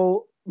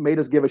 Marvel made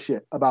us give a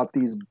shit about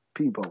these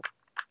people.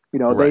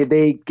 Right.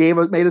 They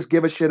made us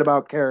give a shit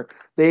about character.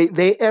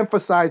 They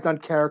emphasized on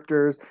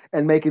characters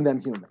and making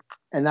them human.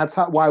 And that's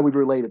why we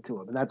related to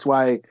them. And that's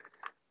why,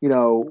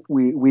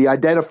 we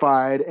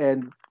identified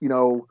and,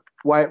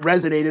 why it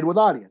resonated with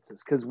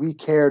audiences because we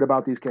cared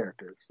about these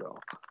characters. So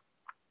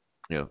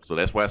yeah, so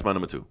that's why it's my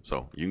number 2.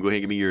 So you can go ahead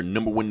and give me your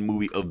number 1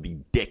 movie of the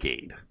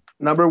decade.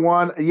 Number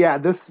 1,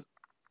 yeah,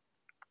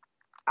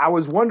 I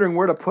was wondering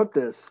where to put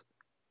this.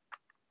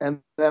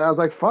 And then I was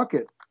like, fuck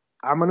it.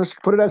 I'm going to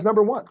put it as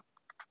number 1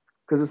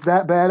 because it's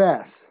that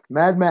badass.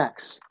 Mad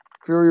Max,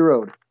 Fury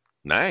Road.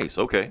 Nice.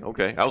 Okay.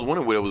 I was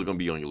wondering where it was going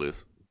to be on your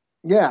list.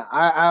 Yeah,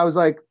 I was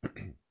like,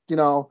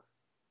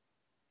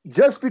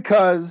 just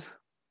because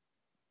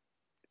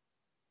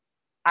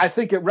I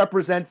think it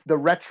represents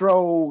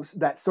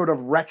that sort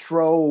of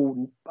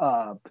retro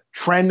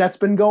trend that's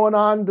been going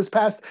on this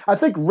past. I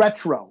think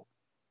retro,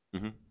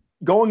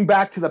 going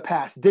back to the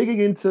past,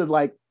 digging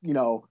into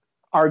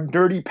our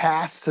dirty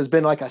past has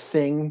been like a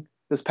thing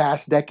this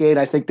past decade.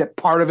 I think that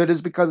part of it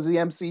is because of the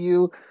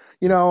MCU,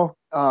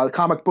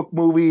 comic book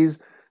movies,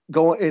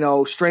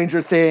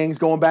 Stranger Things,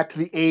 going back to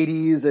the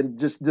 80s and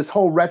just this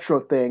whole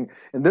retro thing.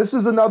 And this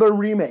is another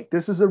remake.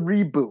 This is a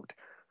reboot.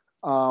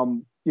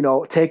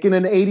 Taking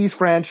an 80s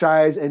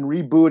franchise and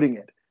rebooting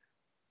it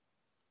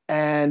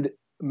and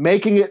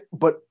making it,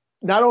 but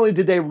not only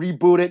did they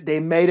reboot it, they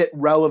made it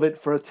relevant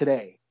for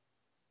today.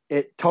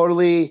 It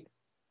totally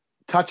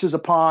touches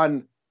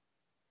upon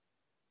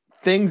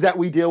things that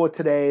we deal with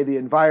today, the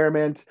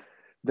environment,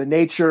 the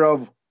nature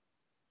of,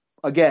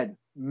 again,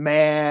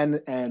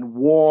 man and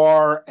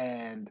war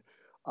and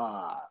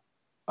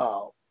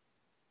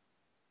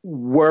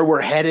where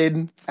we're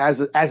headed as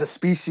a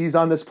species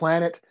on this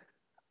planet.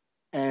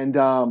 And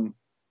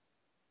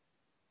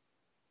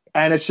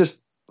it's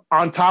just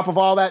on top of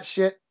all that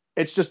shit,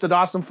 it's just an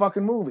awesome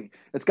fucking movie.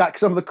 It's got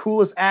some of the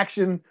coolest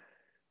action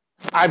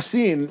I've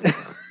seen.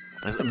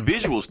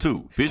 Visuals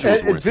too.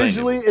 Visuals were insane.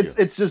 Visually,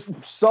 it's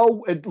just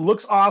so, it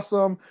looks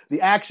awesome. The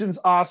action's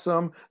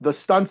awesome. The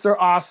stunts are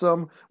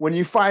awesome. When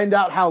you find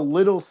out how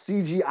little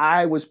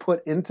CGI was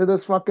put into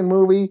this fucking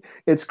movie,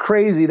 it's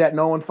crazy that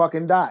no one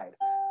fucking died.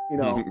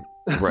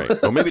 Right.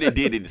 Or maybe they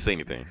didn't say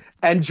anything.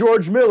 And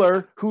George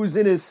Miller, who's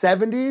in his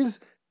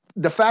 70s,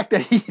 the fact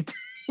that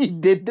he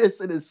did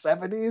this in his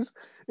 70s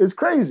is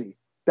crazy.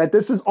 That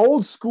this is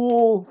old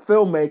school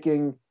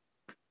filmmaking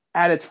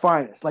at its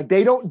finest. Like,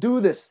 they don't do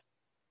this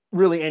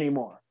really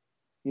anymore.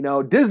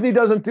 Disney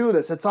doesn't do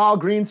this. It's all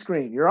green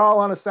screen. You're all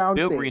on a sound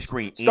They'll stage. green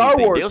screen Star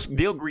anything. Wars.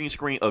 They'll green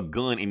screen a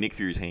gun in Nick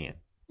Fury's hand.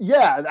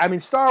 Yeah, I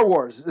mean, Star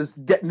Wars is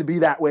getting to be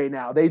that way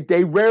now.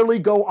 They rarely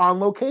go on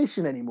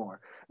location anymore.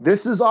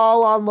 This is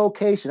all on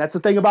location. That's the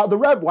thing about the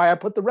Rev. Why I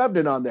put the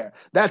Revenant on there.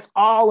 That's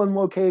all in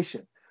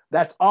location.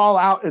 That's all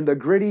out in the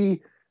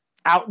gritty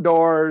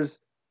outdoors,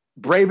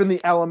 braving the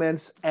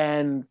elements,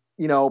 and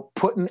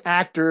putting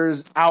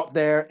actors out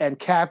there and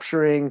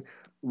capturing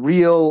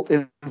real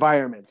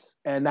environments.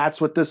 And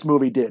that's what this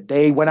movie did.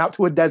 They went out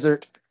to a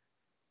desert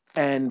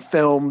and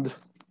filmed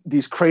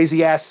these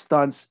crazy ass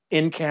stunts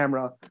in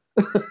camera,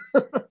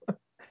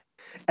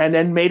 and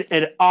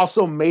then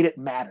also made it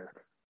matter.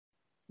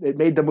 It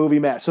made the movie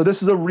matter. So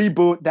this is a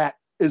reboot that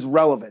is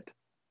relevant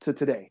to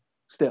today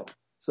still.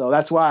 So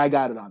that's why I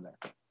got it on there.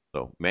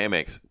 So Mad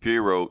Max, Fury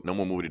Road,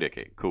 number 1 movie of the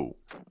decade. Cool.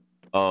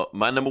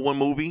 My number 1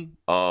 movie,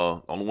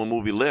 only one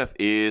movie left,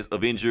 is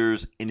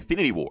Avengers: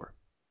 Infinity War.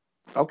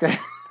 Okay.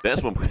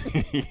 That's one.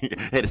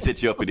 Had to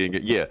set you up again.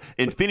 Yeah,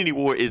 Infinity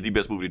War is the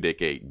best movie of the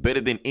decade,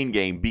 better than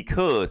Endgame,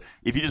 because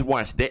if you just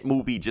watch that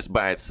movie just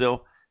by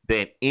itself,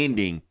 that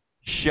ending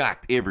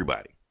shocked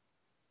everybody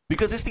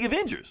because it's the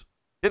Avengers.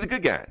 They're the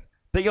good guys.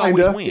 They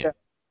always win. Yeah.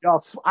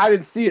 I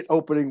didn't see it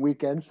opening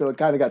weekend, so it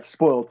kind of got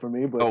spoiled for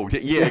me. But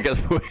yeah, it got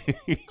spoiled.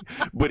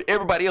 But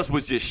everybody else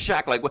was just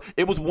shocked. Like,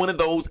 it was one of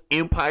those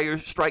Empire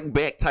Strike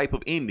Back type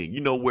of ending,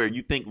 where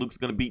you think Luke's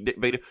gonna beat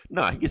Vader.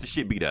 Nah, he gets the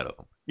shit beat out of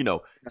him.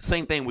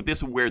 Same thing with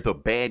this one where the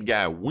bad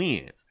guy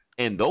wins.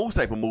 And those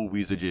type of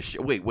movies are just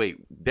wait,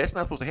 that's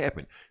not supposed to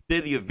happen.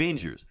 They're the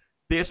Avengers.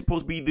 They're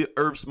supposed to be the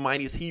Earth's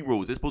mightiest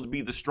heroes. They're supposed to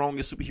be the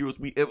strongest superheroes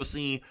we ever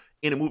seen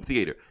in a movie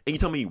theater. And you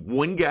tell me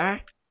one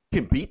guy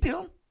can beat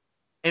them?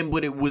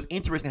 But it was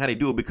interesting how they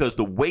do it, because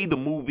the way the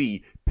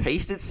movie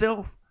paced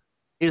itself,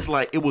 it's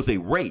like it was a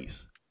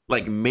race.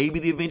 Like maybe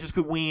the Avengers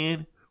could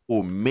win,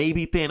 or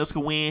maybe Thanos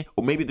could win,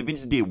 or maybe the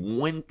Avengers did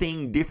one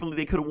thing differently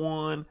they could have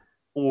won,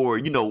 or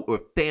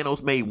if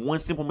Thanos made one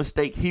simple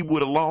mistake, he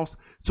would have lost.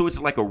 So it's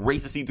like a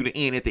race to see through the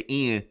end. At the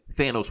end,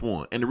 Thanos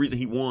won, and the reason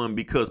he won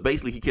because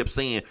basically he kept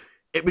saying,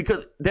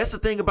 because that's the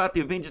thing about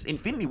the Avengers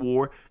Infinity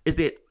War is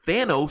that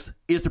Thanos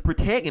is the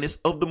protagonist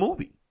of the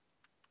movie.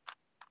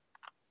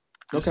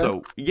 Okay.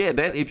 So yeah,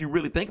 that if you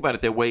really think about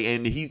it that way,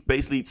 and he's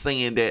basically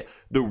saying that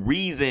the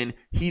reason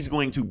he's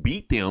going to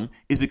beat them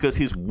is because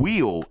his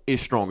will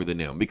is stronger than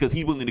them, because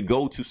he's willing to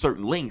go to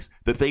certain lengths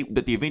that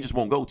the Avengers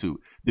won't go to.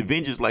 The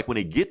Avengers, like when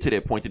they get to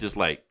that point, they're just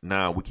like,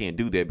 nah, we can't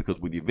do that because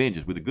we're the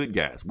Avengers, we're the good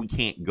guys, we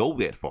can't go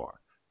that far.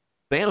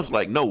 Thanos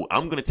like, no,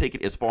 I'm gonna take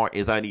it as far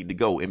as I need to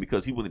go, and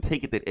because he willing to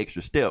take it that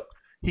extra step,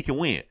 he can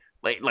win.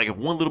 Like if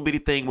one little bitty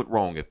thing went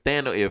wrong, if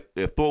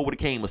Thor would have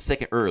came a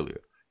second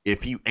earlier,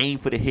 if he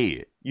aimed for the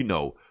head,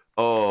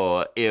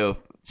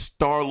 if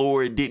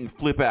Star-Lord didn't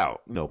flip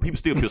out, people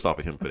still pissed off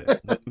at him for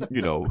that.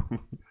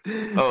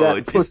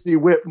 That pussy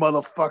whip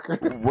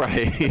motherfucker.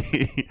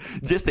 Right.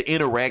 Just the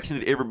interaction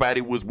that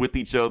everybody was with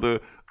each other.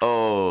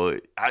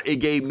 It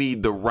gave me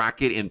the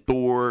Rocket and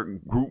Thor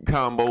group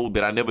combo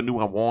that I never knew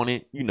I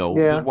wanted.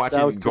 Just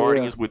watching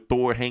Guardians with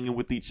Thor hanging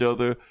with each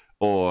other,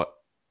 or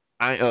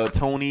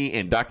Tony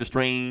and Doctor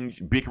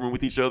Strange bickering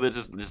with each other,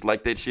 just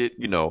like that shit.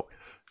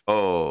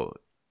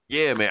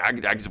 Yeah, man,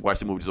 I just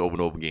watched the movie just over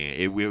and over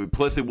again.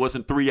 Plus, it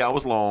wasn't 3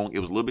 hours long. It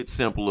was a little bit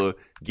simpler.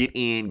 Get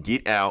in,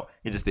 get out,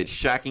 and just that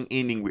shocking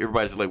ending where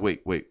everybody's just like,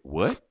 wait,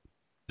 what?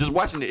 Just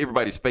watching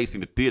everybody's face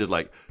in the theater,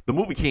 like, the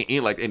movie can't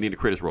end like, and then the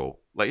credits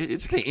roll. Like, it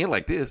just can't end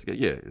like this.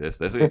 Yeah, that's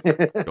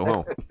it. Go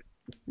home.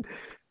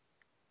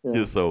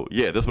 Yeah, so,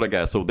 yeah, that's what I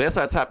got. So, that's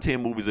our top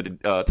 10 movies of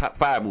the top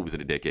 5 movies of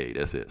the decade.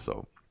 That's it.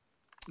 So,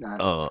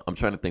 I'm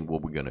trying to think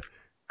what we're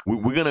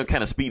gonna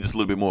kind of speed this a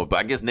little bit more, but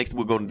I guess next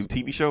we're going to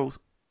do TV shows.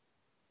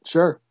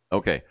 Sure.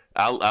 Okay,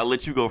 I'll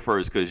let you go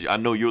first because I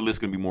know your list's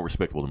gonna be more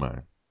respectable than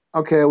mine.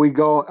 Okay, are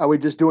we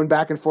just doing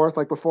back and forth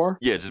like before?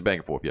 Yeah, just back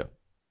and forth. Yeah.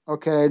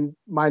 Okay,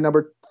 my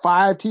number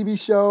 5 TV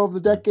show of the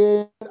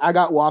decade, I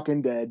got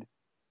Walking Dead.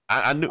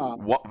 I knew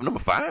number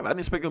 5. I didn't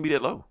expect it to be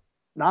that low.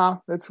 Nah,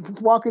 it's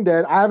Walking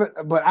Dead. I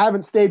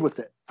haven't stayed with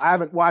it. I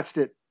haven't watched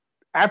it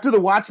after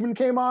The Watchmen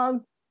came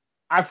on.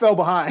 I fell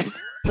behind.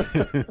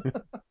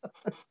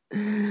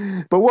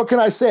 But what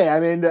can I say? I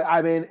mean,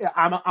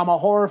 I'm a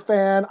horror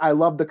fan. I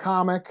love the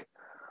comic.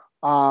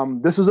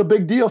 This was a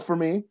big deal for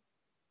me,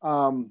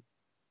 and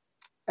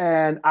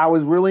I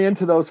was really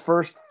into those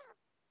first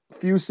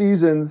few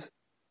seasons,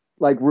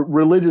 like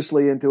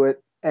religiously into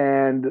it,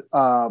 and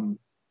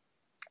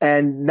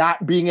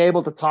not being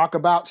able to talk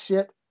about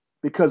shit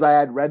because I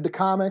had read the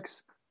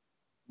comics.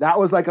 That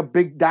was like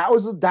that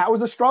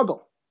was a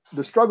struggle.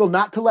 The struggle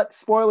not to let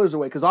spoilers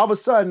away, because all of a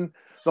sudden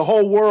the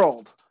whole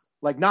world,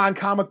 like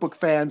non-comic book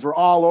fans, were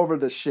all over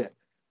this shit.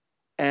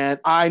 And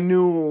I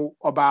knew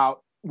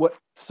about what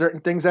certain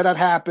things that had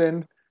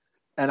happened,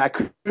 and I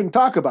couldn't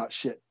talk about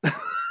shit.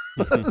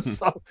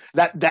 So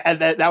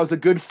that was a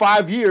good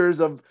 5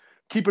 years of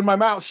keeping my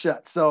mouth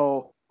shut.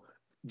 So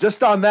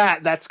just on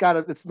that,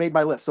 it's made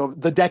my list. So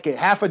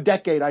half a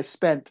decade I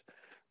spent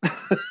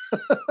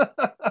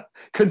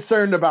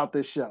concerned about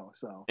this show.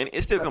 So, and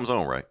it still comes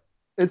on, right?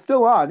 It's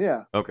still on,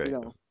 yeah. Okay.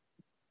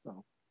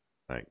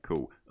 All right,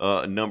 cool.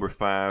 Number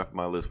 5,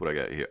 my list, what I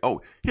got here.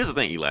 Oh, here's the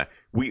thing, Eli.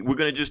 We're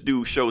going to just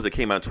do shows that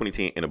came out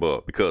 2010 and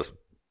above, because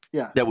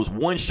that was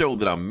one show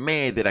that I'm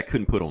mad that I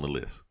couldn't put on the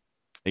list.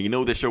 And you know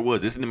what that show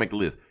was? This didn't make the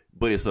list,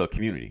 but it's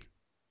Community.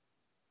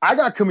 I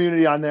got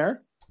Community on there.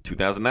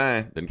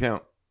 2009, doesn't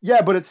count.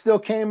 Yeah, but it still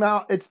came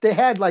out. They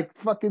had like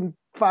fucking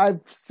 5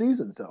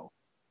 seasons, though.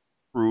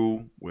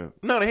 True. Well,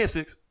 no, they had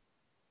 6.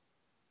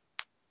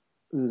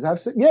 Does it have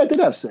 6? Yeah, it did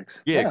have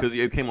 6. Yeah, because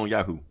it came on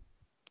Yahoo.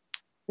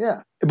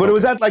 Yeah, but it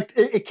was at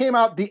it came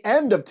out the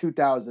end of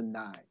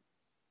 2009.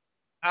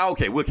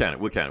 Okay, we'll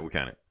count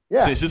it.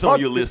 Yeah, since it's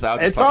on your list,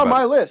 it's on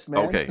my list,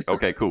 man.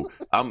 Okay, cool.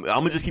 I'm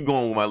gonna just keep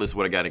going with my list.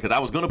 What I got it, because I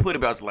was gonna put it,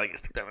 but I was like,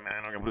 it's 2009.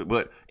 I'm gonna put it.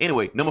 But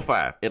anyway, number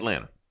 5,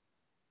 Atlanta.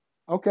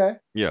 Okay.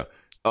 Yeah.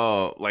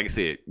 Like I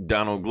said,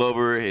 Donald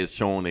Glover has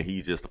shown that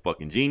he's just a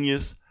fucking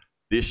genius.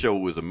 This show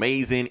was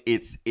amazing.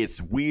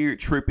 It's weird,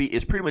 trippy.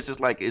 It's pretty much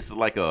just like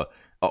a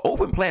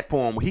open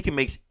platform where he can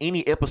make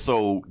any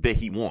episode that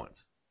he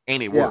wants.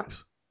 And it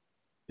works.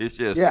 It's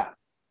just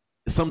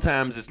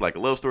sometimes it's like a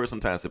love story,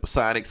 sometimes it's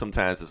episodic,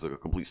 sometimes it's a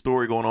complete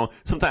story going on,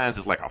 sometimes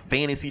it's like a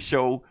fantasy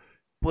show,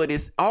 but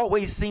it's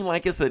always seemed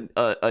like it's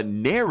a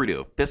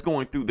narrative that's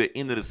going through the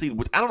end of the season,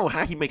 which I don't know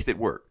how he makes that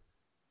work,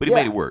 but he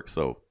made it work.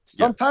 So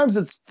sometimes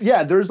there's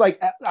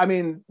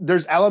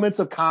there's elements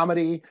of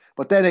comedy,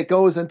 but then it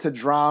goes into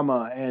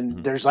drama,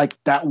 and there's like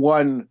that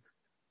one,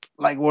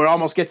 like where it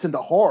almost gets into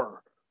horror.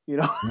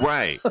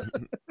 Right.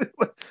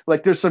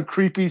 Like there's some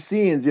creepy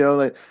scenes,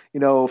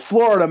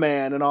 Florida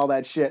Man and all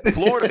that shit.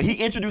 Florida. He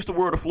introduced the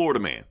word of Florida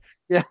Man.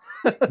 Yeah.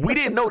 We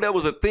didn't know that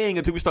was a thing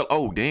until we started.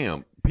 Oh,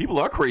 damn. People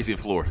are crazy in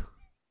Florida.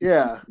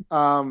 Yeah.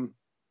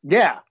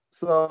 Yeah.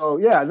 So,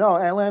 no,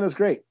 Atlanta's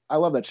great. I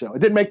love that show. It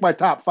didn't make my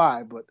top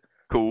 5, but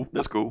Cool.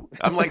 That's cool.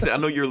 I'm like I said, I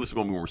know your list is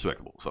gonna be more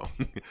respectable. So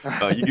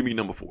you give me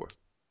number 4.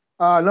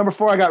 Number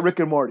 4, I got Rick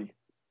and Morty.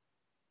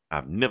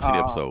 I've never seen the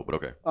episode, but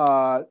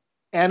okay.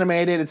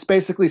 Animated. It's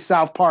basically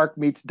South Park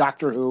meets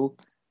Doctor Who.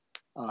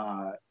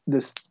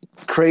 This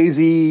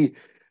crazy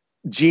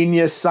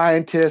genius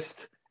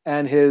scientist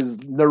and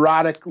his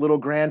neurotic little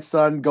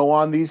grandson go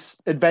on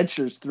these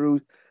adventures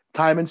through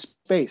time and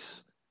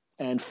space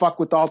and fuck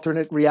with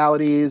alternate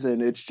realities.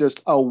 And it's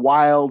just a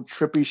wild,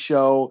 trippy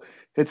show.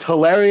 It's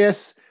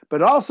hilarious,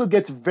 but it also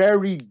gets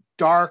very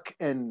dark,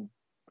 and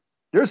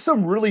there's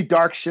some really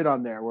dark shit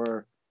on there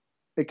where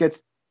it gets,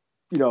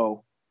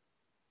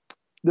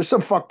 there's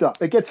some fucked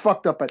up. It gets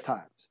fucked up at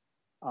times.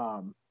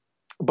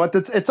 But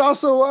it's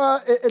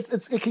also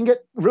it can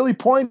get really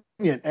poignant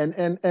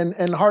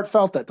and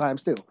heartfelt at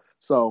times too.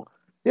 So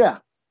yeah,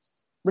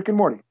 Rick and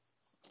Morty.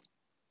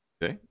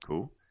 Okay,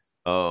 cool.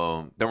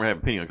 Don't really have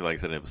an opinion because, like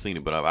I said, I've never seen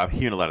it, but I've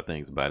heard a lot of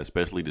things about it,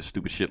 especially the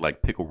stupid shit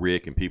like Pickle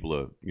Rick and people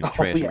are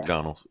trashing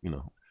McDonald's.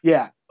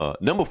 Yeah.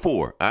 Number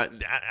 4,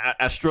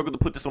 I struggled to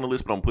put this on the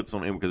list, but I'm gonna put this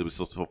on the end because it was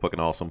so fucking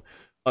awesome.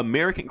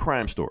 American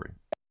Crime Story.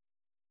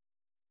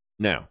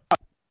 Now,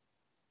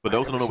 for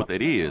those who don't know what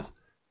that is,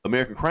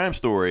 American Crime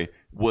Story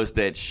was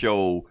that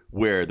show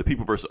where The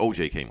People vs.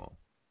 OJ came on.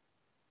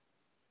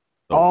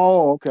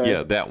 So, okay.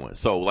 Yeah, that one.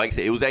 So, like I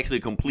said, it was actually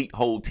a complete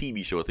whole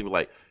TV show. I think it was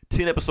like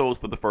 10 episodes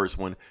for the first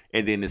one,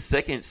 and then the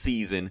second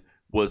season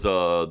was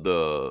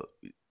the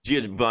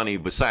Giovanni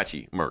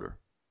Versace murder.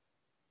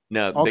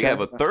 Now, they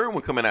have a third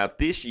one coming out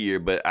this year,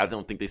 but I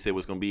don't think they said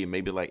what's going to be.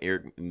 Maybe like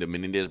Eric and the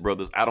Menendez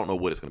brothers. I don't know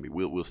what it's going to be.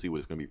 We'll see what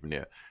it's going to be from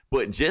there.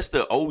 But just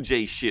the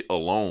OJ shit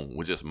alone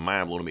was just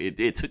mind-blowing to me.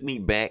 It took me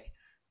back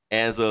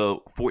as a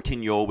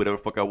 14-year-old, whatever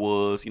the fuck I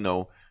was,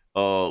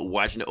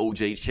 watching the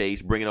OJ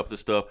chase, bringing up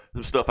some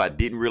stuff I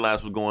didn't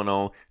realize was going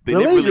on.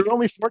 Really? You're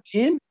only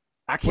 14?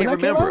 I can't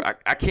remember.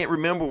 I can't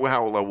remember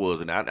how old I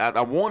was, and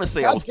I want to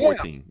say I was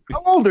 14.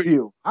 How old are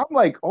you? I'm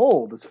like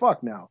old as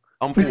fuck now.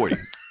 I'm 40.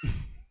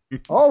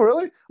 Oh,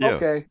 really? Yeah.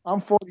 Okay.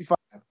 I'm 45.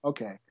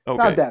 Okay.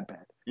 Not that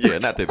bad. Yeah,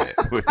 not that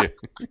bad.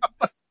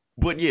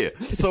 But yeah,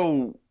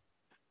 so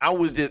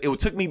it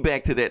took me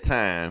back to that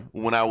time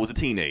when I was a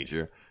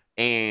teenager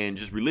and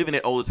just reliving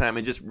it all the time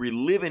and just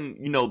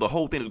reliving, the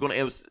whole thing.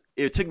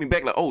 It took me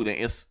back like,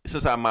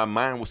 since my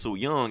mind was so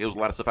young, it was a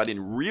lot of stuff I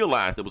didn't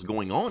realize that was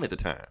going on at the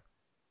time.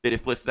 That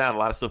it fleshed out a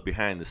lot of stuff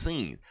behind the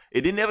scenes.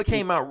 It never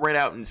came out right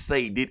out and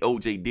say, did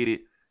OJ did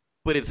it?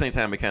 But at the same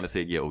time, it kind of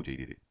said, yeah, OJ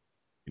did it.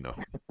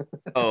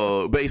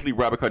 Basically,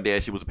 Robert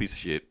Kardashian was a piece of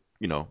shit,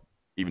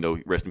 even though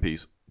rest in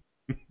peace.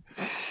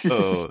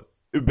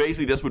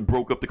 Basically, that's what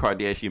broke up the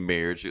Kardashian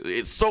marriage.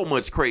 It's so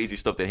much crazy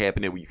stuff that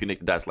happened there when you connect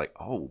the dots like,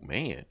 oh,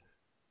 man.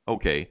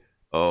 Okay.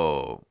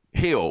 Hell,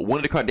 one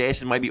of the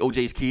Kardashians might be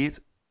OJ's kids.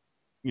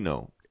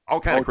 All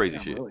kind of crazy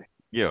shit. Really?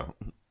 Yeah.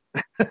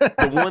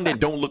 The one that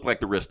don't look like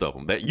the rest of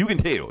them. That you can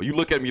tell. You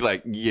look at me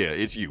like, yeah,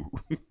 it's you.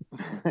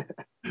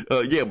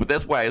 Yeah, but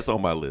that's why it's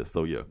on my list.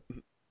 So, yeah.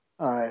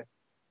 All right.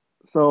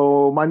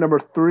 So my number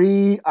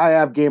 3, I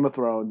have Game of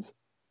Thrones.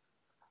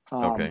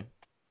 Okay.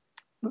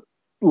 The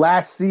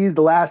last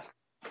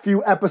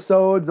few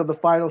episodes of the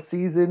final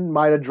season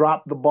might have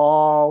dropped the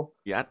ball.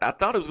 Yeah, I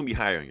thought it was gonna be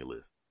higher on your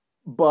list.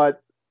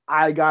 But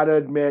I gotta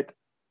admit,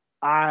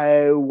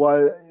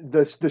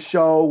 the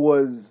show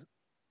was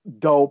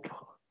dope.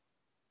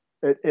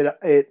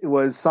 It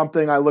was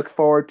something I look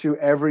forward to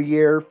every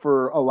year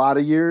for a lot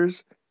of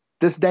years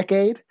this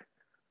decade.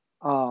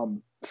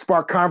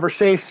 Sparked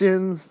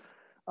conversations.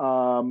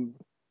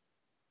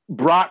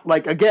 Brought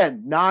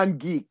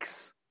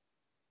non-geeks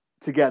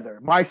together.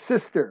 My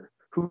sister,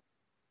 who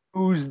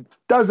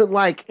doesn't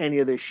like any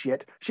of this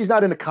shit. She's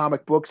not into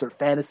comic books or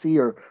fantasy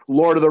or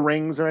Lord of the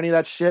Rings or any of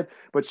that shit,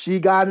 but she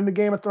got into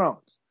Game of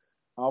Thrones.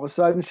 All of a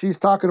sudden, she's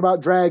talking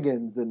about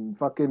dragons and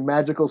fucking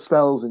magical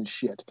spells and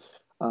shit.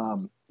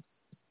 But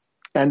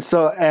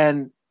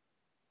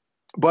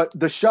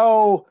the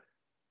show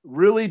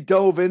really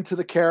dove into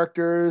the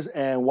characters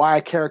and why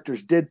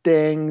characters did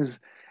things.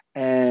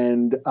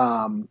 And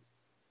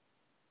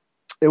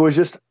it was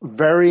just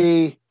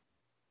very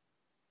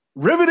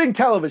riveting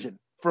television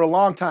for a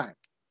long time.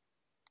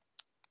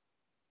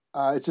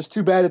 It's just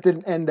too bad it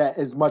didn't end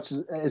as much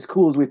as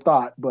cool as we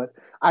thought. But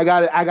I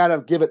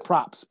gotta give it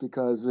props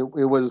because it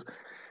was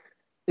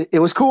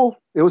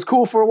cool. It was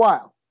cool for a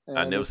while. And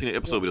I never seen an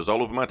episode, but it was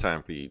all over my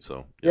time feed.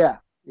 So yeah,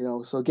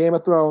 so Game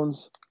of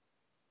Thrones,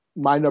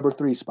 my number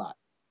 3 spot.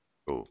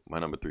 Oh, my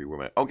number 3. Where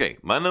am I? Okay,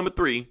 my number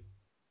 3.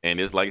 And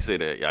it's like I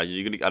said,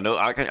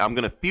 I'm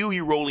gonna feel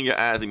you rolling your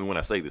eyes even when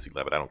I say this,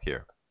 Eli, but I don't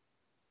care.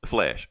 The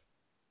Flash.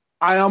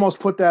 I almost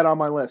put that on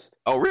my list.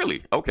 Oh,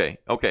 really? Okay.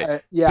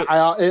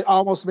 It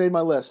almost made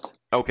my list.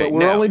 Okay, but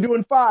we're only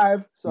doing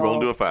 5. So. We're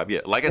only doing 5.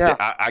 Yeah, like I said,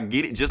 I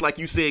get it. Just like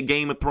you said,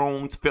 Game of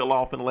Thrones fell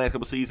off in the last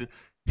couple of seasons.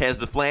 Has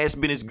the Flash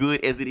been as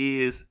good as it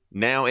is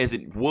now as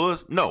it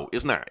was? No,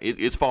 it's not.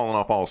 It's falling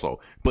off also.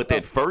 But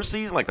that first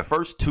season, like the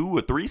first 2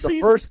 or 3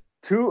 seasons, first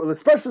 2,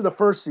 especially the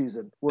first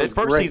season. That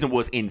first season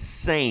was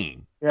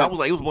insane. Yeah. I was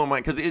like, it was blowing my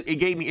mind because it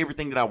gave me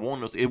everything that I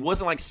wanted. It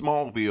wasn't like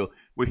Smallville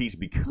where he's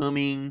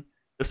becoming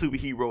a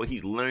superhero.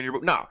 He's learning.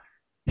 No,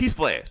 he's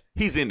Flash.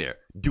 He's in there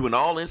doing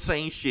all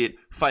insane shit,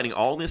 fighting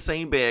all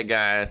insane bad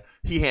guys.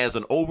 He has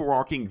an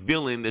overarching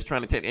villain that's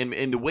trying to take.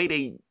 And the way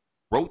they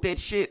wrote that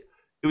shit,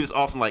 it was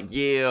awesome. Like,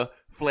 yeah,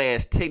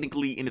 Flash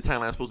technically in the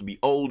timeline is supposed to be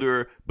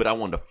older, but I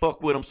wanted to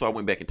fuck with him, so I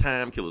went back in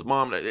time, kill his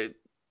mom.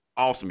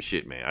 Awesome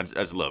shit, man. I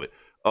just love it.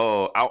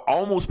 I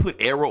almost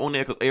put Arrow on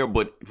there,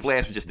 but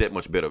Flash was just that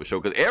much better of a show.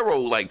 Because Arrow,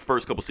 like,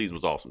 first couple seasons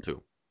was awesome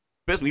too.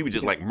 Especially he was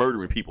just like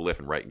murdering people left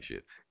and right and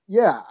shit.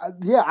 Yeah.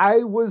 I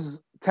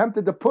was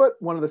tempted to put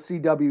one of the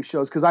CW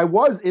shows because I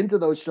was into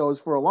those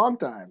shows for a long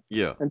time.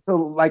 Yeah.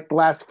 Until like the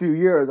last few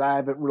years, I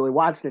haven't really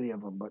watched any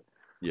of them. But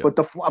yeah.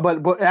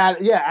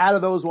 Out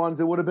of those ones,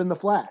 it would have been The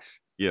Flash.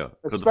 Yeah,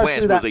 because The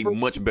Flash was a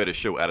much better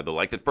show out of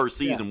the first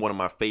season. One of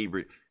my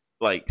favorite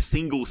like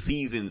single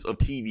seasons of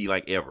TV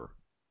like ever.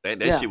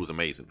 That shit was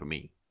amazing for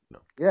me. You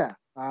know? Yeah,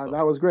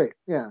 that was great.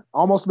 Yeah,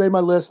 almost made my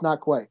list,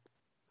 not quite.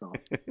 So,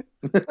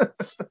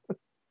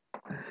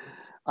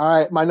 all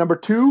right, my number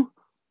two.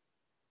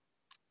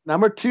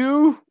 Number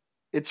two,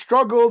 it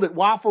struggled, it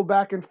waffled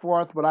back and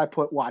forth, but I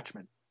put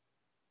Watchmen.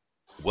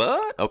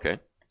 What? Okay.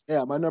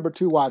 Yeah, my number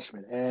two,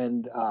 Watchmen,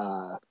 and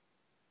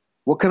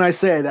what can I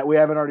say that we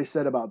haven't already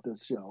said about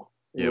this show?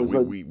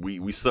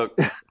 We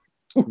sucked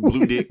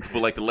blue dick for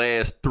like the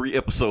last 3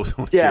 episodes.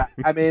 Yeah,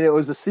 I mean, it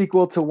was a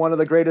sequel to one of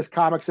the greatest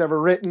comics ever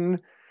written.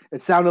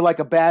 It sounded like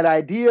a bad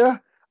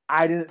idea.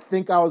 I didn't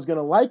think I was going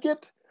to like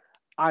it.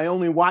 I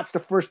only watched the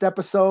first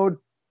episode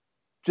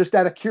just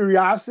out of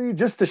curiosity,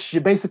 just to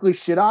basically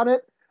shit on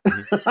it.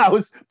 Mm-hmm. I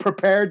was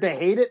prepared to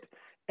hate it,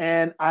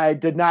 and I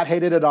did not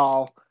hate it at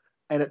all.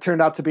 And it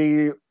turned out to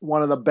be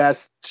one of the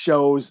best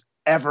shows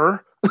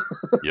ever.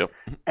 Yep.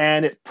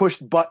 And it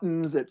pushed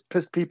buttons. It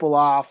pissed people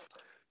off.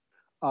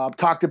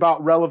 Talked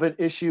about relevant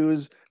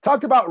issues.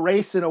 Talked about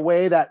race in a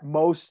way that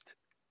most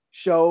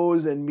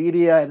shows and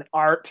media and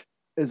art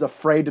is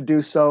afraid to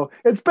do so.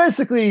 It's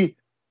basically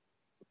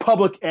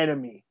Public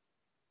Enemy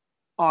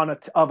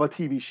of a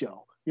TV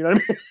show. You know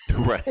what I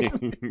mean? Right.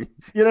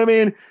 You know what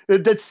I mean?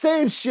 That's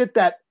saying shit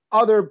that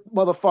other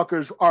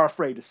motherfuckers are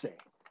afraid to say.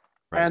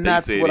 Right. And they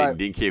that's said what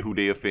they didn't care who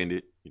they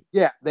offended.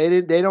 Yeah, they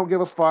don't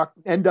give a fuck.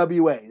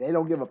 NWA, they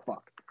don't give a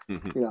fuck.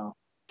 Mm-hmm. You know,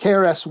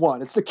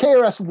 KRS-One. It's the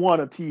KRS-One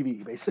of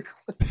TV, basically.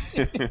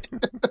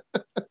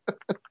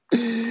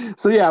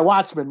 So yeah,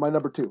 Watchmen, my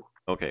number two.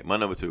 Okay, my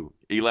number two.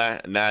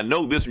 Eli, now I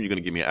know this one you're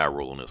gonna give me an eye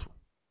roll on this one.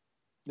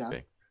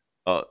 Yeah.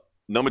 Okay.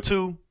 Number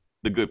two,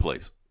 The Good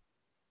Place.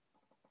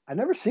 I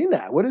never seen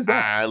that. What is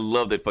that? I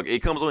love that fuck.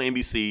 It comes on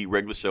NBC,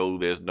 regular show.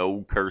 There's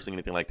no cursing,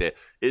 anything like that.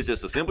 It's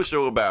just a simple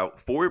show about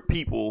 4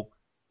 people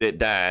that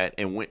died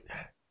and went.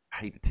 I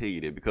hate to tell you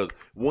that because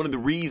one of the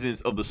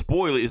reasons of the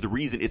spoiler is the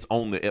reason it's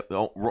on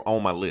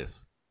my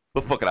list.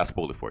 But fuck it, I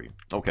spoiled it for you.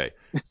 Okay,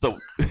 so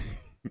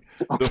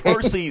the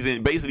first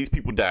season, basically these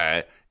people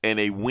died and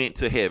they went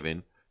to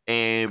heaven,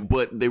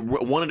 but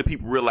one of the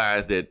people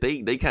realized that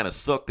they kind of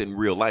sucked in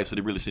real life, so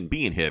they really shouldn't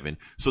be in heaven.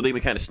 So they've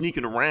been kind of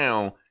sneaking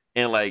around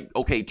and like,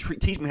 okay,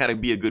 teach me how to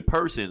be a good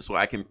person so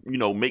I can,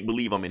 make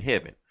believe I'm in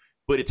heaven.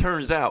 But it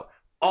turns out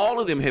all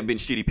of them have been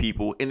shitty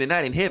people, and they're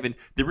not in heaven.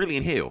 They're really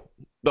in hell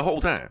the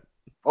whole time.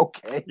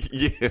 Okay.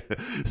 Yeah.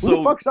 So, who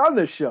the fuck's on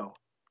this show?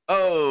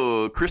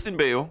 Oh, Kristen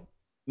Bell,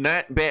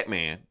 not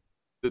Batman,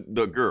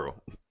 the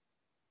girl.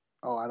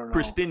 Oh, I don't know.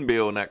 Kristen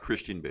Bell, not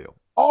Christian Bell.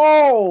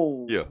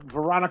 Oh, yeah.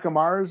 Veronica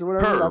Mars or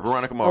whatever.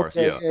 Veronica Mars.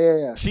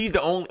 Okay. Yeah. She's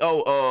the only.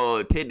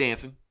 Ted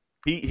Danson.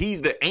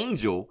 He's the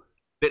angel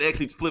that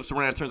actually flips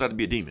around and turns out to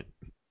be a demon.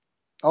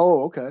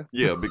 Oh, okay.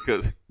 Yeah,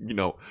 because,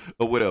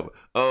 or whatever.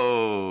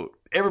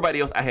 Everybody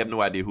else, I have no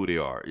idea who they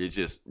are. It's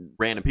just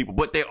random people.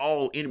 But they're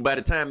all, by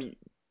the time,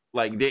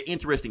 they're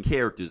interesting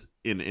characters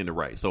in the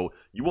right. So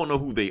you won't know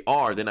who they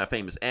are. They're not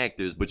famous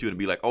actors, but you're going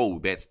to be like, oh,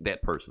 that's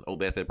that person. Oh,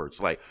 that's that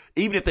person. Like,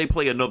 even if they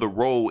play another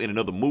role in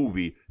another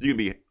movie, you're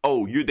going to be,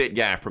 oh, you're that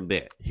guy from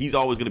that. He's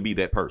always going to be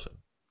that person.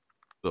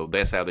 So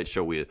that's how that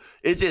show is.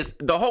 It's just,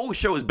 the whole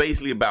show is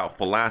basically about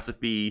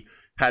philosophy,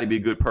 how to be a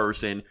good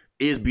person.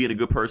 Is being a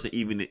good person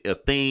even a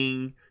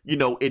thing?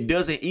 It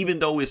doesn't, even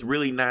though it's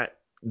really not,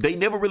 they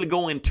never really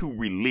go into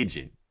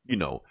religion,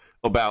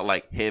 about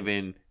like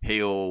heaven,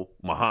 hell,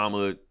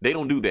 Muhammad. They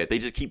don't do that. They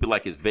just keep it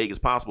like as vague as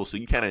possible. So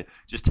you kind of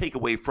just take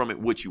away from it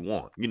what you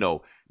want,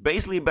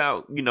 basically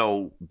about,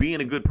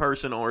 being a good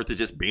person on earth is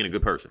just being a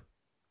good person.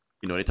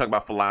 They talk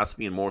about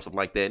philosophy and more stuff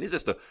like that. And it's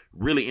just a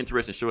really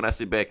interesting show. And I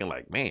sit back and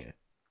like, man,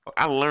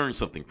 I learned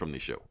something from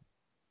this show.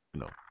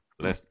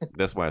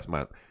 That's why it's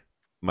my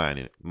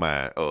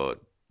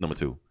number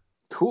two.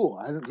 Cool.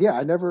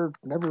 I never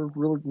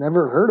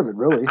heard of it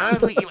really.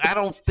 Honestly, I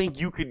don't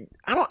think you could.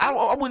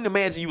 I wouldn't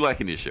imagine you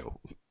liking this show.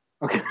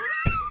 Okay.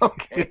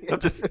 Okay. I'm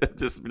just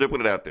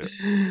put it out there.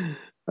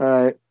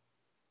 All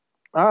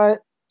right.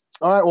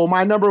 Well,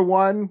 my number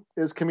one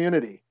is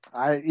Community.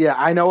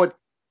 I know it.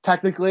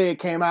 Technically, it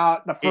came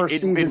out the first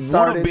season. It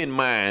would have been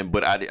mine,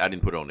 but I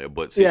didn't put it on there.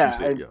 But since you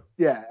said,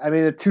 yeah. I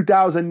mean, in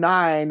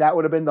 2009, that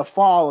would have been the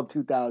fall of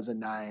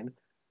 2009.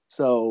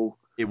 So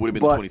it would have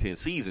been the 2010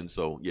 season.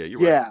 So yeah, you're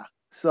right. Yeah.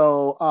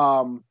 So,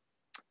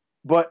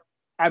 but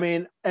I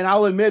mean, and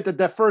I'll admit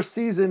that first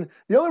season,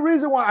 the only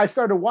reason why I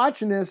started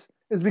watching this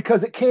is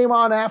because it came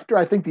on after,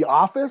 I think, The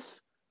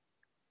Office.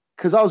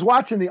 Because I was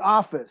watching The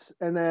Office,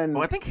 and then...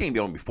 I think it came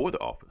on before The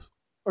Office.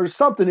 Or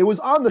something. It was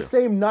on the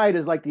same night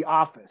as, like, The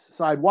Office.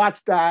 So I'd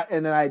watch that,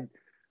 and then I'd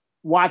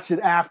watch it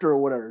after or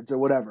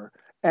whatever.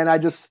 And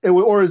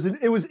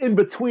it was in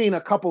between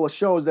a couple of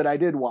shows that I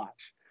did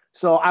watch.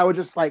 So I would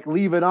just, like,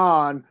 leave it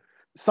on.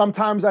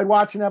 Sometimes I'd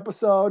watch an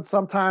episode.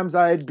 Sometimes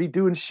I'd be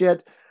doing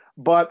shit.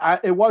 But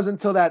it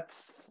wasn't until that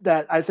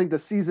I think the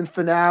season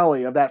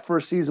finale of that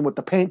first season with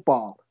the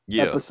paintball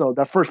episode,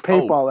 that first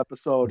paintball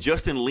episode.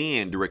 Justin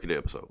Lin directed the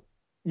episode.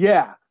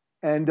 Yeah.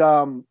 And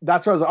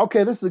that's where I was like,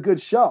 okay, this is a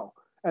good show.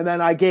 And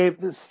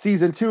then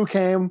season 2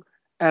 came,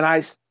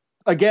 and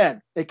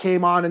it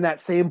came on in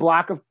that same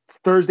block of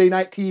Thursday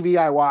night TV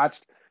I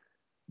watched.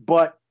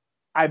 But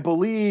I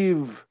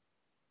believe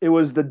it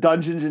was the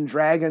Dungeons and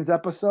Dragons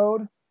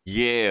episode.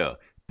 Yeah.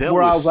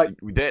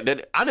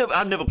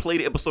 I never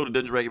played an episode of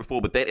Dungeons and Dragons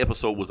before, but that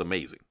episode was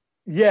amazing.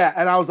 Yeah,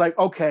 and I was like,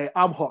 okay,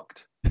 I'm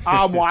hooked.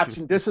 I'm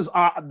watching.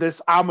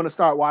 I'm going to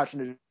start watching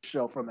the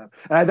show from them.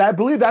 And I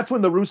believe that's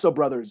when the Russo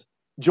brothers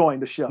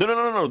joined the show.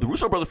 No. The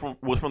Russo brothers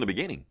was from the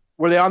beginning.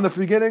 Were they on the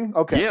beginning?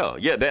 Okay.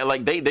 Yeah.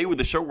 They were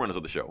the showrunners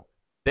of the show.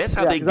 That's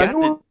how they got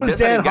the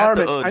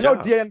job. I know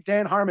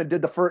Dan Harmon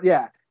did the first.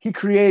 Yeah, he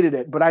created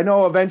it, but I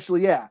know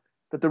eventually, that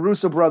the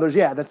Russo brothers,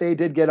 that they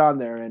did get on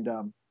there, and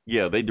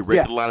they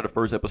directed a lot of the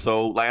first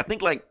episode. Like I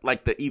think,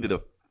 either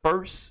the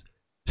first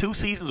 2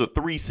 seasons or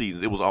 3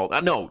 seasons. It was all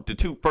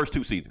the first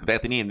 2 seasons. Because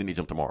at the end, then they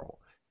jumped to Marvel.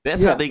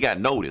 That's how they got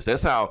noticed.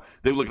 That's how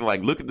they were looking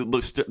like. Look at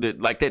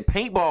like that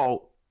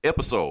paintball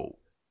episode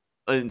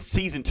in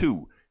season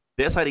 2.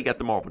 That's how they got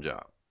the Marvel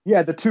job.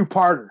 Yeah, the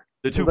 2-parter.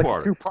 The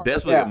 2-parter.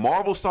 That's what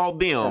Marvel saw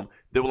them. Yeah.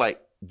 They were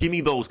like, "Give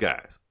me those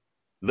guys.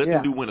 Let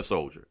them do Winter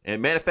Soldier."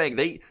 And matter of fact,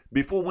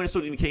 before Winter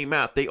Soldier came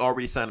out, they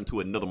already signed him to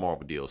another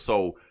Marvel deal.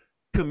 So,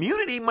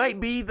 Community might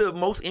be the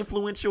most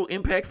influential,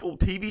 impactful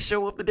TV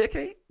show of the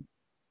decade.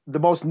 The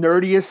most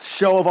nerdiest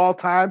show of all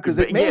time, because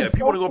if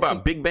you want to go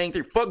about Big Bang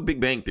Theory, fuck Big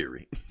Bang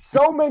Theory.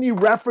 So many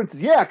references,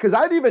 because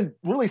I didn't even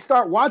really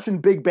start watching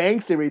Big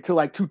Bang Theory till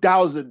like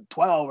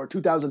 2012 or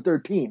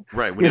 2013.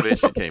 Right, whenever that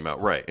shit came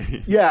out, right?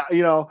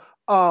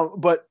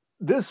 But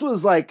this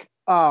was like,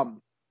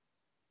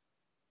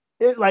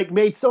 it like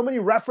made so many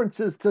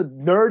references to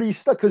nerdy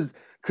stuff because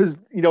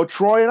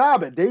Troy and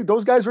Abed,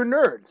 those guys were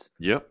nerds.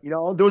 Yep.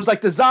 There was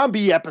like the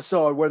zombie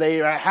episode where they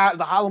had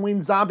the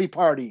Halloween zombie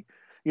party,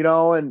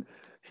 and.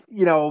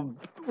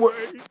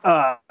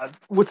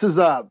 What's his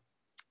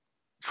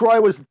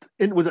Troy was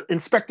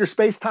Inspector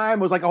Space Time,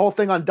 was like a whole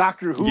thing on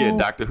Doctor Who. Yeah,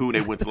 Doctor Who. They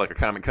went to like a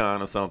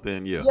Comic-Con or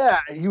something. Yeah. Yeah,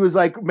 he was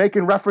like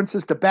making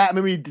references to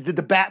Batman. He did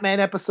the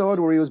Batman episode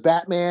where he was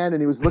Batman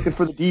and he was looking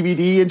for the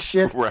DVD and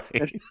shit.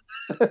 Right.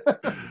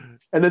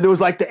 And then there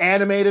was like the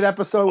animated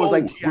episode.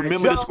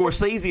 Remember the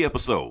Scorsese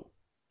episode?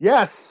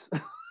 Yes.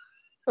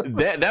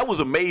 That was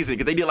amazing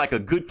because they did like a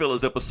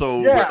Goodfellas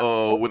episode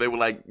where they were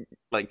like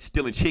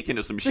stealing chicken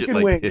or some shit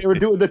like that. They were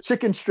doing the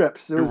chicken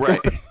strips. Right.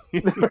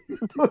 They were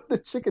doing the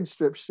chicken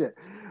strip shit.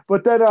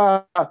 But then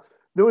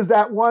there was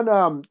that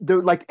one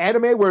like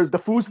anime where it's the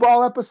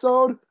foosball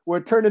episode where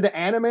it turned into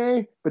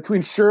anime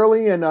between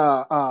Shirley and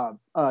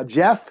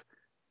Jeff,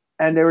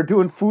 and they were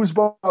doing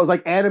foosball. It was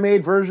like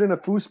animated version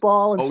of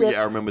foosball and shit. Oh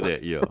yeah, I remember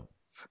that. Yeah.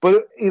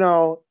 But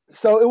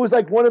so it was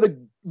like one of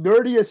the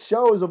nerdiest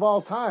shows of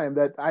all time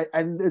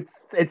and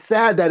it's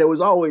sad that it was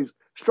always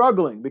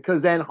struggling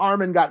because then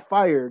Harmon got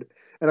fired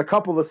and a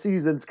couple of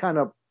seasons kind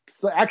of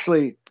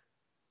actually,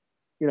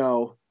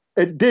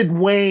 it did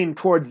wane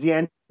towards the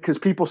end because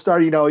people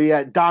started,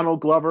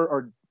 Donald Glover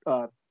or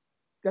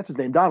that's his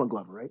name, Donald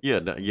Glover, right? Yeah,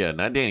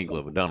 not Danny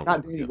Glover, Donald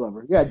Glover. Not Danny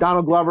Glover. Yeah,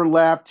 Donald Glover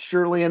left,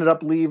 Shirley ended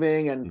up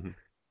leaving and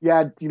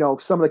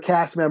some of the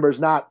cast members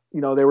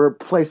they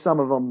replaced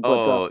some of them.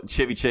 But,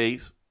 Chevy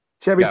Chase.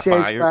 Chevy Chase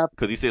fired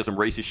because he said some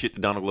racist shit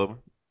to Donald Glover.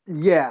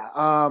 Yeah,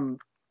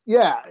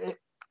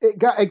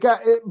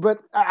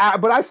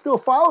 but I still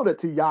followed it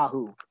to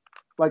Yahoo.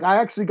 Like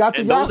I actually got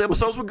the Yahoo. Those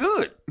episodes were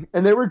good,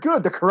 and they were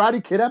good. The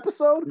Karate Kid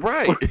episode,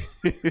 right?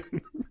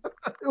 It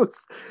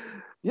was,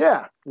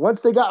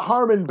 Once they got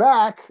Harmon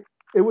back,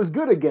 it was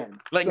good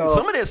again. Like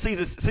some of that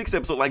season 6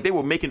 episode, like they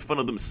were making fun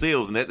of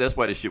themselves, and that's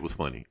why this shit was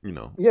funny,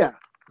 Yeah.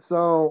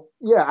 So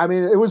I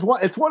mean,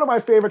 it's one of my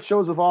favorite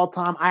shows of all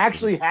time. I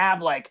actually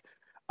have like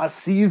a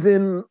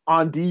season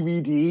on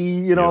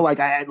DVD,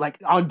 like I had like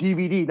on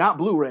DVD, not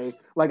Blu-ray.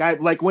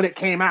 Like when it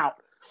came out,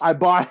 I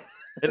bought.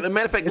 And as a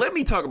matter of fact, let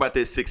me talk about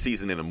this 6th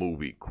season in a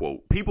movie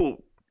quote.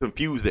 People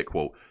confuse that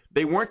quote.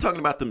 They weren't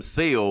talking about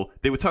themselves.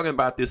 They were talking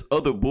about this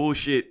other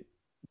bullshit.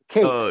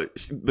 Cape.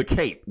 The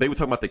Cape. They were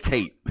talking about the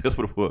Cape. That's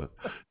what it was.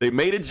 They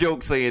made a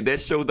joke saying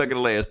that show's not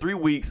gonna last 3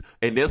 weeks,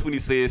 and that's when he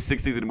said 6th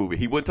season in the movie.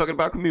 He wasn't talking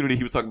about Community.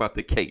 He was talking about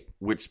the Cape,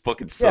 which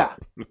fucking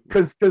sucked. Yeah,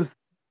 because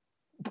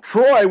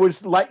Troy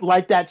was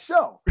like that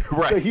show.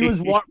 Right. So he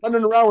was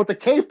running around with the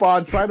cape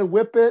on, trying to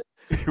whip it.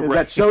 Right.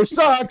 That show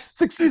sucks.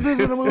 6 seasons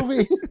in a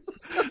movie.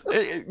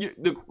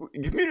 The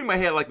Community might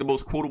have like the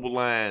most quotable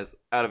lines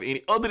out of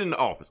any, other than The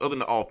Office. Other than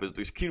The Office,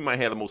 the Community might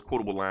have the most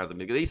quotable lines.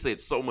 They said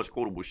so much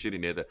quotable shit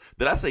in there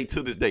that I say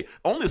to this day.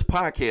 On this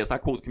podcast, I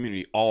quote the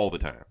Community all the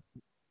time.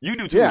 You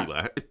do too,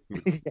 Eli.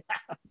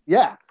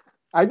 Yeah,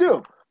 I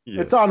do.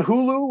 Yeah. It's on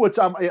Hulu, which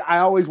I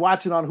always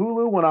watch it on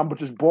Hulu when I'm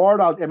just bored.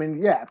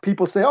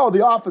 People say, "Oh,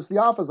 The Office."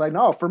 I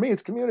know. For me,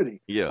 it's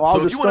Community. Yeah. Well,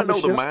 So if you want to know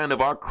the mind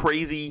of our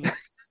crazy,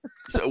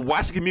 so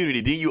watch the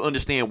Community. Then you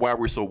understand why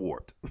we're so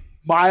warped.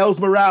 Miles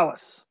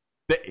Morales.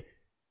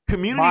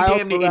 Community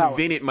damn near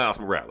invented Miles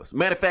Morales.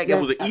 Matter of fact, it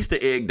was an Easter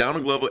egg.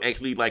 Donald Glover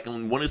actually, like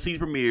on one of the season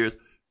premieres,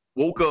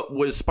 woke up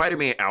with a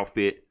Spider-Man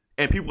outfit,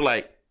 and people were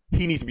like,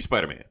 he needs to be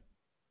Spider-Man.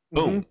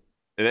 Boom. Mm-hmm.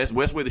 And that's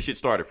where the shit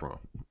started from.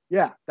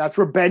 Yeah, that's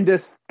where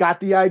Bendis got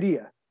the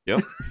idea.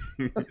 Yep.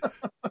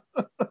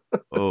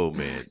 Oh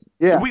man.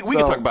 Yeah, we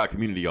can talk about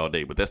Community all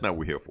day, but that's not what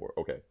we're here for.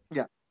 Okay.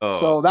 Yeah.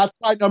 So that's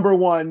my number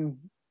one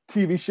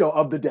TV show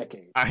of the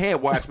decade. I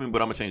had Watchmen,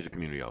 but I'm gonna change the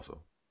Community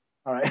also.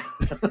 All right.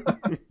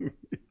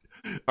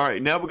 All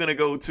right. Now we're gonna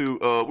go to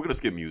we're gonna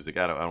skip music.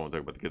 I don't want to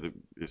talk about it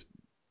because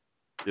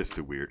it's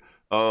too weird.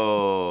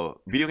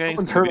 Video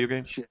games. Video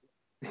games. Shit.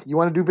 You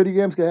want to do video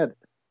games? Go ahead.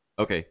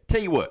 Okay.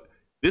 Tell you what.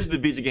 This is the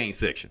video game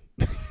section.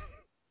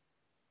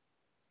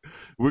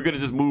 We're gonna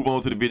just move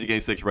on to the video game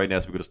section right now,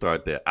 so we're gonna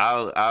start there.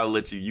 I'll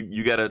let you.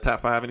 You got a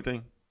top 5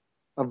 anything?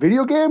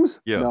 Video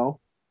games? Yeah. No.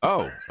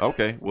 Oh,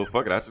 okay. Well,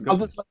 fuck it. I'll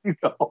just let you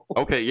know.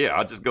 Okay, yeah,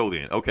 I'll just go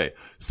then. Okay,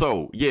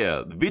 so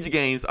yeah, the video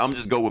games. I'm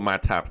just go with my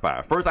top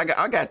 5. First, I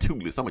got 2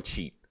 lists. I'm gonna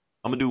cheat.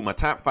 I'm gonna do my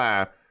top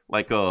 5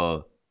 like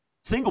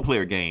single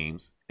player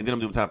games, and then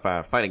I'm doing top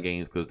 5 fighting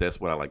games because that's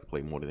what I like to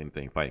play more than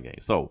anything, fighting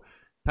games. So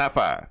top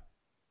 5.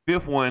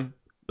 5th one,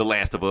 The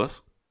Last of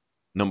Us.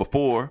 Number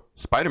 4,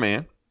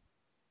 Spider-Man.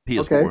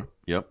 PS4. Okay.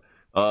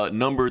 Yep.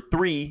 Number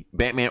 3,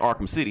 Batman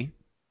Arkham City.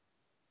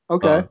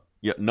 Okay.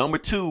 Yeah. Number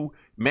 2,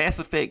 Mass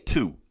Effect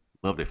 2.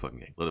 Love that fucking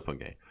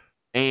game.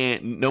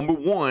 And number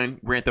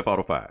 1, Grand Theft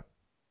Auto 5.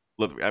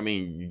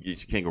 You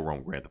can't go wrong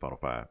with Grand Theft Auto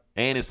 5.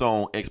 And it's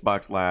on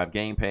Xbox Live,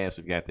 Game Pass.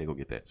 If you got that, go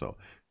get that. So,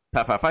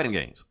 top 5 fighting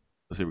games.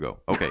 Here we go.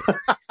 Okay.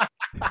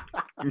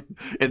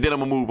 And then I'm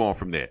going to move on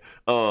from there.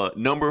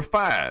 Number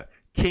 5,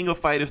 King of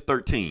Fighters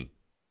 13.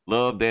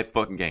 Love that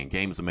fucking game.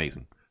 Game is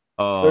amazing.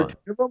 13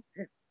 of them?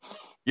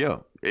 Yeah.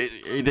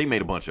 They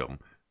made a bunch of them.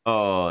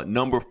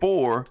 Number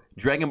 4,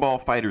 Dragon Ball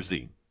Fighter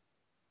Z.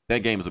 That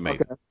game is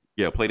amazing. Okay.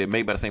 Yeah, played it,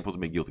 made by the same folks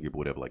who made Guilty Gear,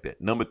 whatever like that.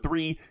 Number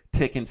 3,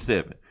 Tekken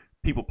 7.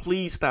 People,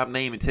 please stop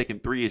naming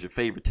Tekken 3 as your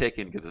favorite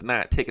Tekken because it's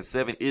not. Tekken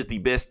 7 is the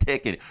best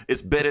Tekken.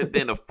 It's better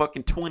than a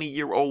fucking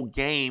 20-year-old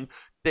game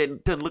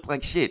that doesn't look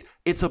like shit.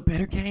 It's a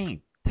better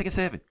game. Tekken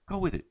 7. Go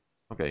with it.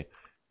 Okay.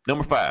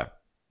 Number 5,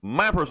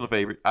 my personal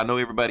favorite. I know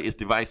everybody is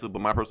divisive,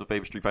 but my personal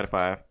favorite, Street Fighter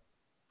 5.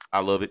 I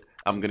love it.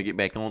 I'm going to get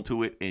back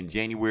onto it in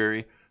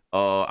January.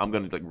 I'm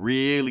gonna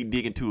really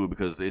dig into it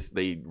because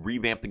they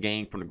revamped the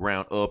game from the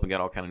ground up and got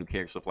all kind of new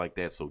characters, stuff like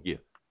that. So yeah,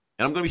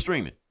 and I'm gonna be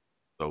streaming.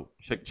 So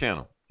check the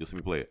channel. You'll see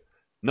me play it.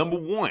 Number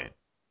 1,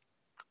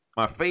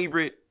 my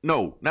favorite.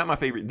 No, not my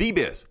favorite. The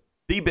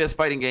best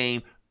fighting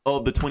game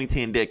of the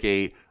 2010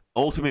 decade.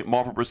 Ultimate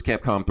Marvel vs.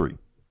 Capcom 3.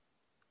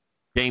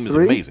 Game is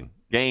amazing.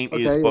 Game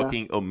is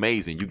fucking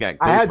amazing. You got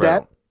Ghost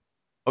Rider.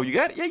 Oh, you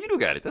got it? Yeah, you do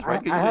got it. That's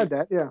right. I had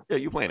that, yeah. Yeah,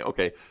 you playing it.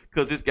 Okay.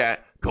 Because it's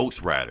got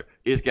Ghost Rider.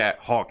 It's got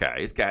Hawkeye.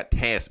 It's got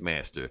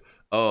Taskmaster.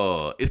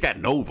 It's got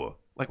Nova.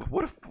 Like,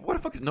 what the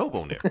fuck is Nova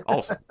on there?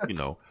 Awesome.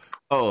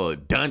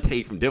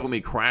 Dante from Devil May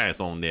Cry is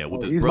on there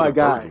with his brother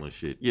Virgil and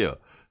shit. Yeah.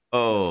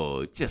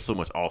 Just so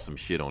much awesome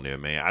shit on there,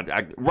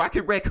 man.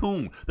 Rocket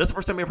Raccoon. That's the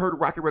first time I ever heard of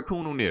Rocket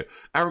Raccoon on there.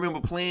 I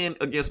remember playing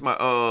against my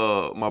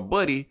my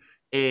buddy,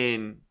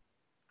 and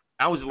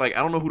I was like, I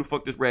don't know who the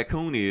fuck this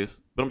raccoon is,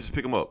 but I'm just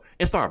pick him up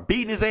and start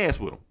beating his ass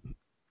with him.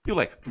 You're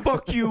like,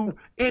 fuck you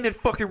and that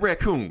fucking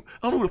raccoon.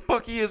 I don't know who the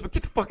fuck he is, but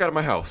get the fuck out of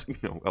my house.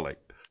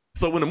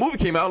 So when the movie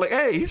came out, like,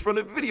 hey, he's from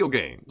the video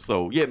game.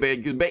 So yeah,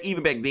 even back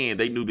then,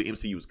 they knew the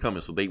MCU was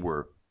coming, so they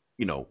were,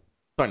 starting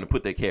to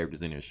put their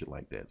characters in there and shit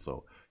like that.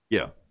 So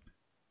yeah.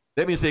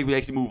 That being said, we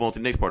actually move on to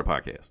the next part of the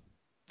podcast.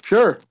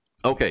 Sure.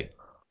 Okay.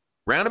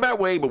 Roundabout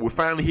way, but we're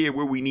finally here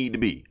where we need to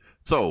be.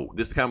 So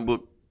this is Comic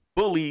Book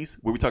Bullies,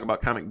 where we talk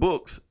about comic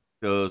books,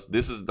 because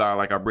this is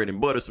our bread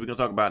and butter. So we're gonna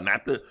talk about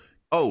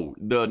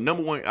the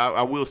number one.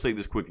 I will say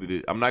this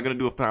quickly. I'm not gonna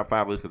do a top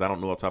 5 list because I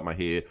don't know off the top of my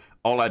head.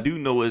 All I do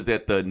know is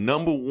that the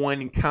number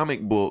one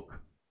comic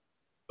book,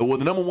 or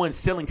the number one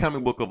selling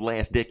comic book of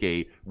last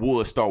decade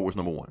was Star Wars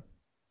 #1.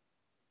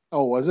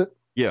 Oh, was it?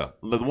 Yeah,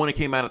 the one that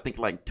came out, I think,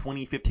 like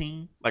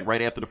 2015, like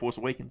right after The Force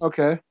Awakens.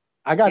 Okay,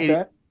 I got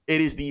that.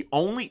 It is the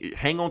only.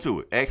 Hang on to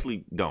it.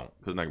 Actually, don't,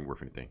 because it's not gonna work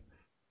for anything.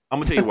 I'm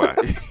gonna tell you why.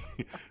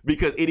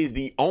 Because it is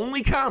the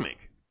only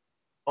comic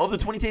of the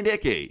 2010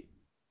 decade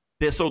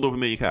that sold over 1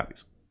 million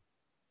copies.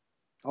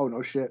 Oh,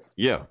 no shit.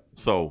 Yeah.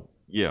 So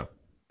yeah,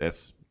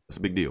 that's a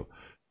big deal.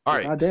 All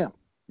right. Goddamn.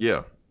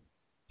 Yeah.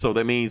 So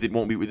that means it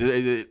won't be.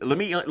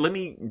 Let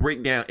me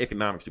break down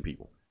economics to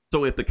people.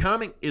 So if the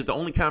comic is the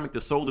only comic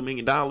that sold $1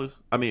 million,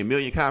 1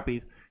 million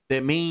copies,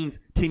 that means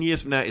 10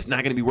 years from now it's not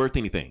going to be worth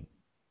anything.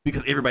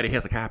 because everybody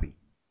has a copy.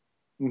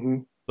 Mm-hmm.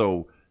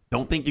 So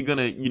don't think you're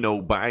gonna,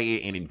 buy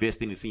it and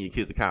invest in it and send your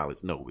kids to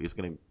college. No, it's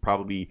gonna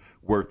probably be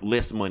worth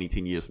less money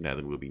 10 years from now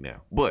than it will be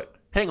now. But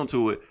hang on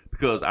to it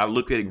because I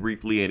looked at it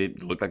briefly and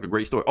it looked like a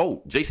great story.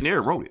 Oh, Jason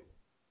Aaron wrote it.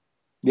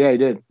 Yeah, he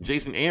did.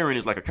 Jason Aaron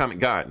is like a comic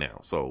god now.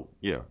 So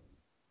yeah.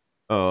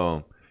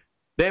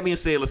 That being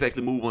said, let's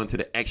actually move on to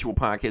the actual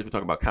podcast. We're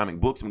talking about comic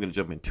books. We're going to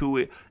jump into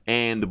it,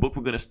 and the book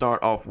we're going to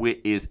start off with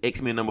is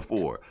X-Men number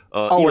 4.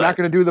 We're not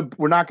going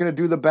to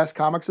do the best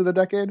comics of the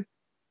decade.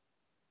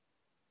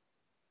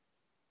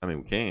 I mean,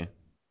 we can.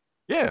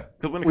 Yeah,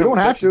 because we don't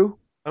have to.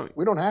 I mean,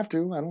 we don't have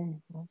to. I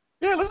don't.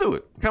 Yeah, let's do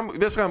it.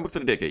 Best comic books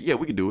of the decade. Yeah,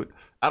 we can do it.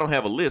 I don't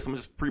have a list. I'm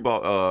just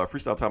freestyle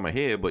top of my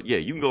head. But yeah,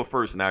 you can go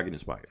first, and I'll get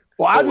inspired.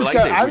 Well,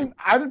 I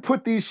didn't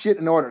put these shit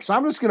in order, so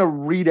I'm just gonna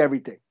read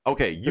everything.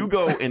 Okay, you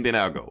go, and then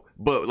I'll go.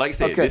 But like I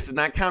said, This is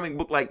not comic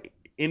book like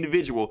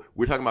individual.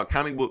 We're talking about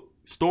comic book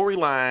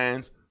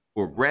storylines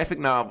or graphic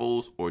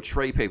novels or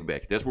trade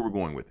paperbacks. That's where we're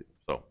going with it.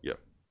 So yeah.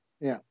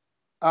 Yeah.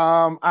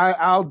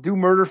 I'll do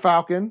Murder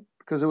Falcon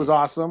because it was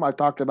awesome. I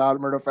talked about it,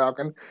 Murder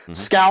Falcon. Mm-hmm.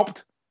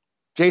 Scalped.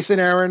 Jason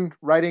Aaron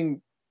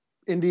writing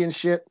Indian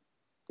shit,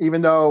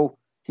 even though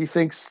he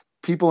thinks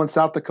people in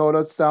South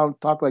Dakota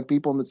talk like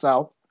people in the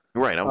South.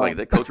 Right, I was like,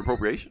 that culture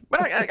appropriation?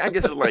 But I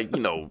guess it's like,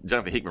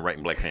 Jonathan Hickman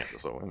writing Black Panther.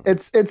 So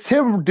it's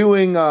him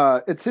doing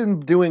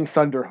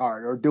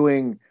Thunderheart or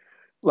doing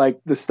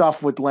like the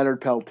stuff with Leonard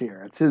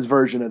Peltier. It's his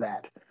version of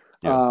that.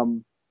 Yeah.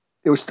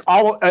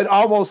 It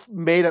almost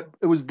made it.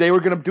 It was they were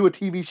going to do a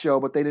TV show,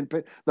 but they didn't.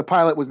 The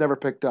pilot was never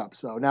picked up,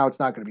 so now it's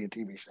not going to be a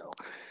TV show.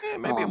 Yeah,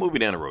 maybe a movie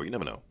down the road. You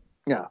never know.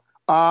 Yeah.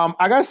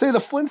 I gotta say the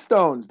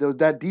Flintstones, those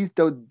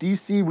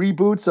DC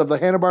reboots of the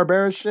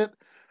Hanna-Barbera shit.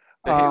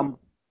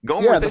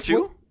 That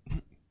you?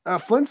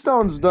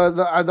 Flintstones,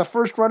 the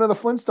first run of the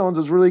Flintstones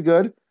was really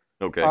good.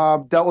 Okay.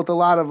 Dealt with a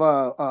lot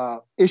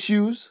of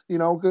issues, a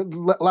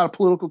lot of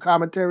political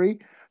commentary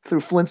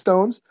through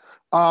Flintstones.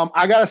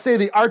 I gotta say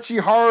the Archie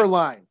horror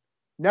line.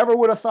 Never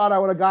would have thought I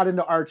would have got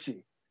into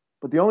Archie,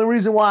 but the only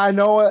reason why I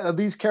know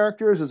these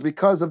characters is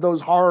because of those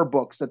horror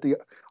books that the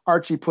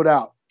Archie put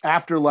out.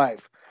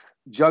 Afterlife,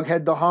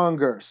 Jughead the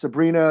Hunger,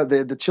 Sabrina,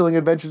 the Chilling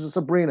Adventures of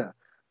Sabrina,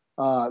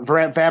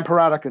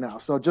 Vampirodica now.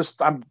 So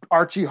I'm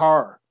Archie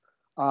horror.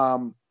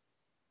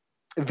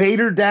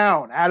 Vader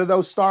Down, out of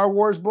those Star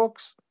Wars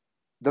books,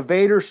 the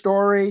Vader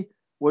story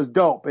was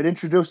dope. It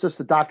introduced us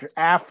to Dr.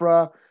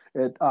 Aphra.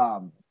 It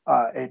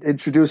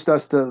introduced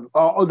us to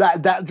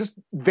that just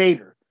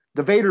Vader.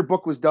 The Vader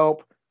book was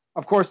dope.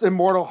 Of course,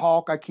 Immortal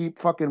Hulk. I keep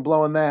fucking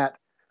blowing that.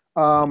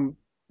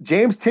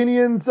 James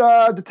Tynion's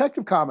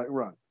Detective Comic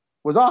run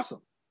was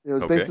awesome. It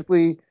was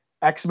basically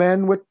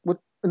X-Men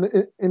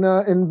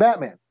in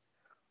Batman.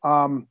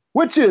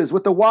 Witches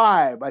with the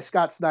Y by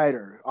Scott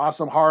Snyder.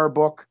 Awesome horror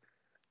book.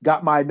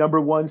 Got my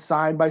 #1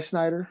 signed by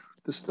Snyder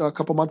just a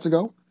couple months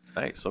ago.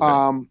 Nice.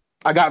 Okay.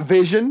 I got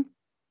Vision.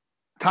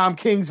 Tom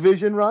King's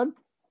Vision run.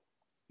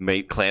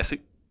 Made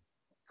classic.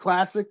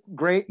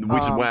 Great.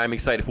 Which is why I'm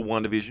excited for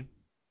WandaVision.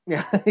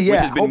 Yeah. Which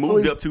has been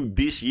moved up to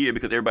this year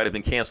because everybody's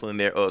been canceling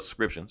their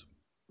subscriptions.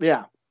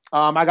 Yeah.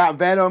 I got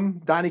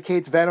Venom, Donny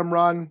Cates' Venom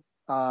run.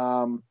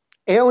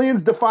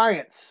 Aliens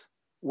Defiance.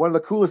 One of the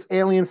coolest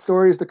alien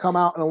stories to come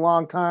out in a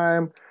long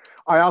time.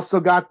 I also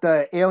got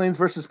the Aliens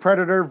versus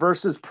Predator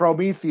versus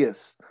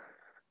Prometheus.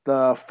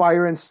 The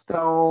Fire and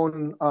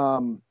Stone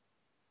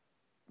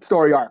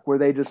story arc where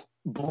they just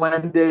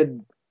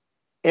blended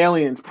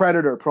Aliens,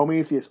 Predator,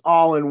 Prometheus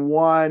all in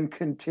one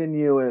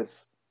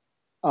continuous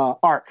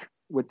arc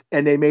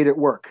and they made it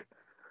work.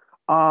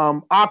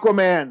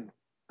 Aquaman,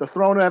 the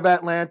Throne of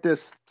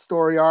Atlantis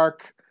story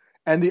arc,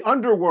 and the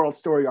Underworld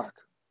story arc.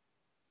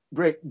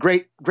 Great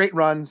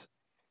runs.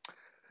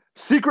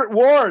 Secret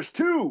Wars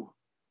 2.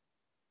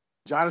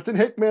 Jonathan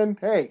Hickman.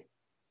 Hey.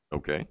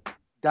 Okay.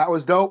 That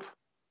was dope.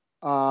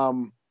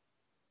 And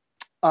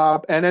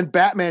then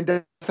Batman,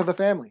 Death of the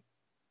Family.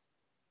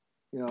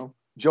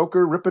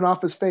 Joker ripping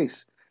off his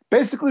face.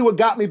 Basically what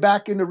got me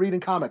back into reading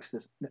comics.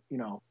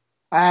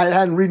 I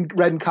hadn't read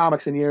in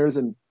comics in years,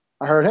 and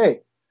I heard, hey,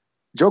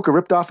 Joker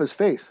ripped off his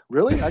face.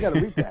 Really? I got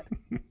to read that.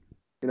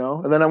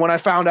 And then when I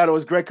found out it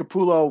was Greg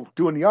Capullo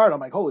doing the art, I'm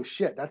like, holy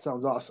shit, that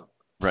sounds awesome.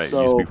 Right.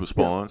 So, you speak for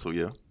Spawn, so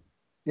yeah.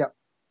 Yeah.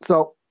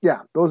 So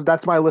yeah,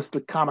 that's my list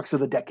of comics of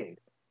the decade.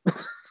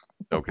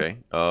 Okay.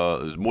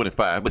 There's more than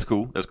 5. That's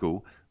cool.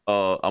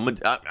 I'm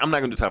not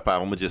gonna do top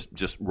 5. I'm gonna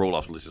just roll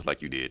off the list just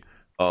like you did.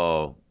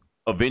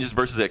 Avengers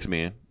versus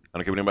X-Men. I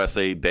don't care what anybody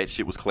say. That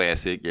shit was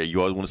classic. Yeah, you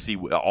always want to see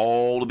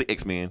all of the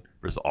X-Men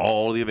versus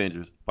all of the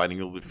Avengers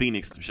fighting over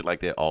Phoenix and shit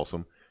like that.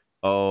 Awesome.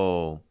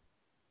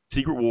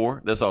 Secret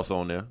War. That's also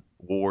on there.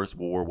 War,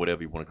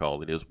 whatever you want to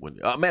call it is.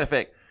 Matter of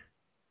fact,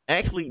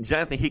 actually,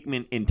 Jonathan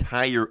Hickman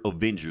entire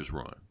Avengers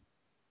run.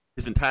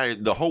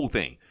 The whole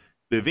thing.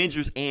 The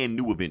Avengers and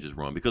New Avengers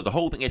run, because the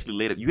whole thing actually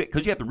led up,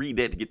 because you have to read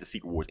that to get the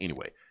Secret Wars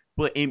anyway.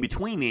 But in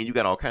between then, you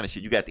got all kind of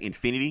shit. You got the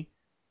Infinity,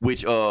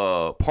 which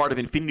part of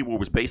Infinity War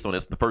was based on.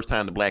 That's the first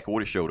time the Black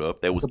Order showed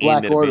up. That was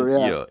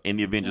in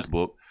the Avengers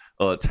book.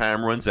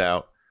 Time Runs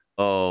Out.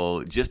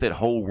 Just that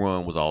whole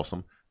run was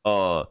awesome.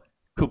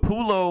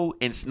 Capullo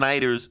and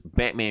Snyder's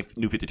Batman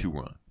New 52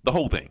 run. The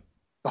whole thing.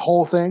 The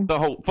whole thing. The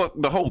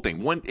whole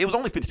thing. It was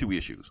only 52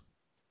 issues.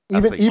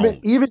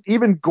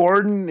 Even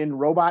Gordon in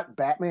robot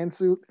Batman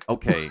suit.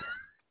 Okay.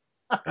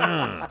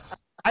 I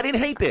didn't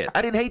hate that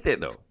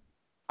though.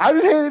 I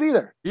didn't hate it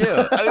either.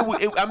 Yeah,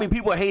 I mean,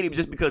 people hate it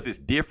just because it's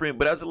different,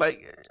 but I was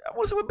like, I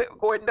want to see what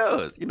Gordon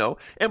does, you know.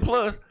 And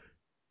plus,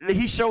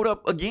 he showed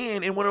up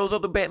again in one of those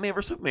other Batman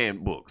vs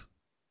Superman books,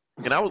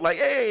 and I was like,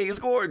 hey, it's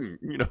Gordon,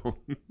 you know.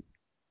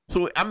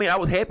 So I mean, I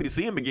was happy to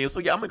see him again. So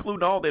yeah, I'm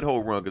including all that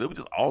whole run because it was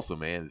just awesome,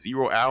 man.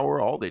 0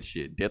 Hour, all that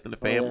shit. Death in the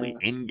Family,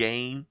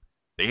 Endgame.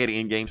 They had an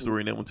Endgame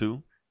story in that one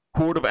too.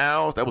 Court of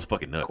Owls, that was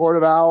fucking nuts. Court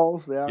of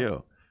Owls, yeah. Yeah.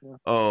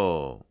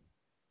 Oh,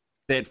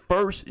 that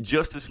first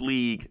Justice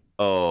League,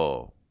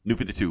 New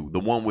 52, the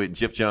one with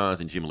Jeff Johns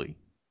and Jim Lee.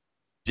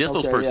 Just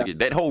those first,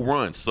 that whole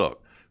run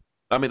sucked.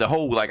 I mean, the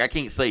whole, like, I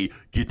can't say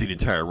get the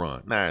entire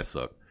run. Nah, it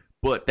sucked.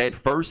 But that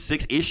first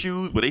 6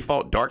 issues where they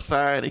fought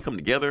Darkseid, they come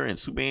together and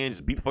Superman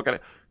just beat the fuck out of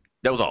it.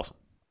 That was awesome.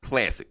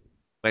 Classic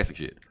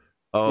shit.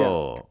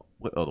 Oh,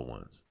 what other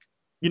ones?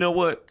 You know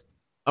what?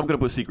 I'm gonna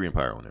put Secret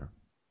Empire on there.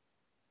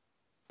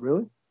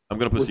 Really? I'm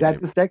gonna put. Was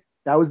that this decade?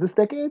 That was this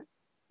decade?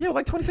 Yeah,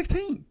 like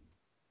 2016.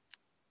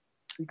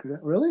 Secret?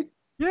 Really?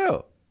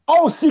 Yeah.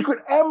 Oh, Secret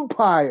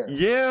Empire.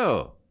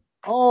 Yeah.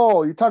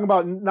 Oh, you're talking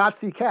about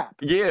Nazi Cap.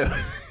 Yeah.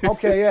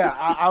 Okay, yeah.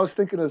 I was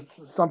thinking of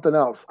something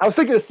else. I was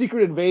thinking of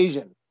Secret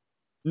Invasion.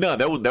 No,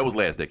 that was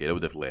last decade. That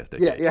was definitely last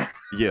decade.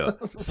 Yeah.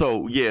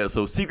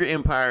 So Secret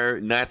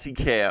Empire, Nazi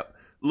Cap.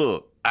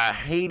 Look, I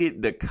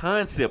hated the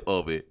concept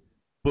of it,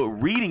 but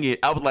reading it,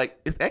 I was like,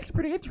 it's actually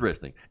pretty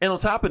interesting. And on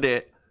top of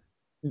that,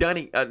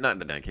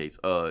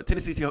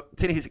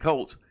 Tennessee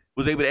Colts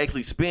was able to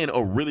actually spin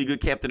a really good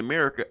Captain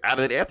America out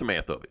of the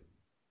aftermath of it.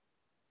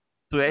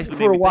 So it actually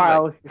for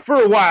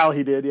a while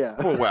he did, yeah.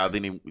 For a while,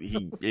 then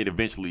it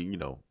eventually, you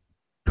know,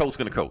 Colts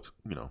gonna coach,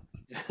 you know.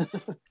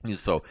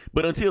 So,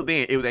 but until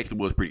then, it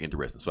was pretty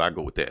interesting. So I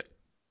go with that.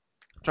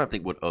 I'm trying to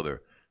think what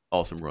other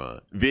awesome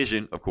run.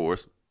 Vision, of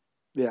course.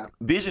 Yeah.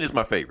 Vision is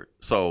my favorite.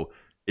 So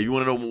if you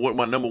want to know what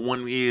my number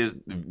one is,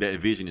 that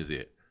Vision is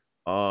it.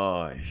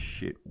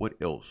 Shit. What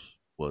else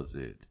was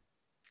it?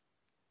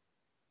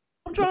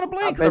 I'm trying to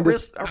blank. I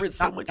read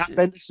so much shit.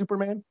 Bendis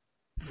Superman?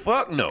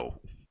 Fuck no.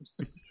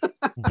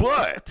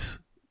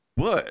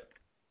 but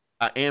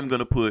I am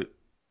gonna put.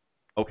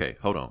 Okay,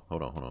 hold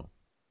on.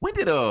 When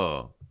did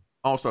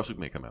All-Star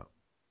Superman come out?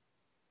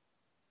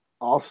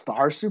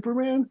 All-Star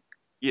Superman?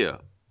 Yeah.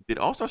 Did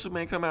All-Star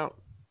Superman come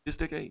out this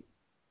decade?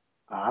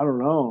 I don't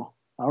know.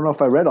 I don't know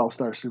if I read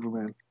All-Star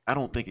Superman. I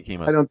don't think it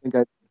came out. I don't think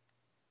I.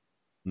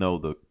 No,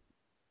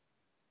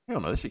 hell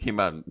no, that shit came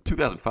out in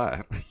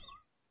 2005.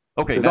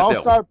 Okay, is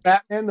All-Star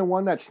Batman the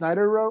one that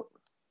Snyder wrote?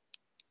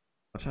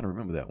 I'm trying to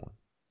remember that one.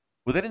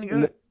 Was that any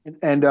good?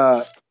 And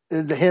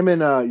him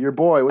and your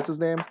boy, what's his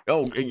name?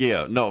 Oh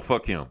yeah, no,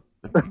 fuck him.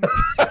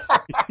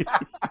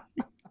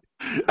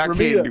 I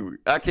can't do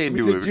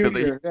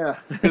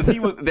it because he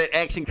was that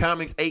Action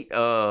Comics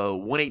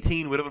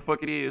 118, whatever the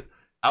fuck it is.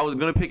 I was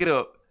gonna pick it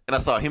up and I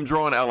saw him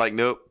drawing. I was like,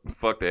 nope,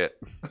 fuck that.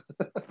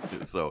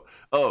 So,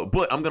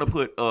 but I'm gonna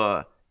put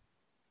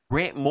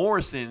Grant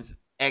Morrison's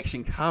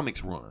Action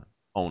Comics run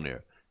on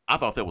there. I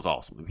thought that was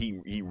awesome. He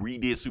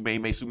redid Superman. He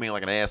made Superman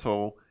like an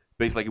asshole,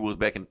 basically like it was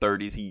back in the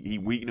 30s. He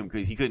weakened him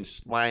because he couldn't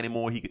fly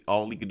anymore.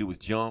 All he could do was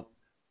jump.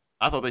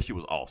 I thought that shit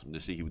was awesome to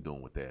see he was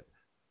doing with that.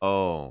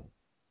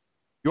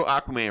 Your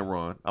Aquaman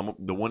run,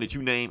 the one that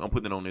you named, I'm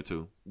putting it on there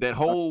too. That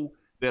whole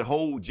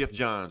Jeff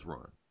Johns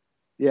run.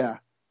 Yeah.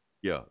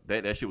 Yeah,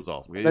 that shit was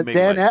awesome. Dan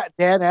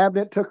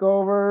Abnett took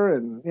over,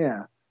 and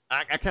yeah.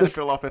 I kind of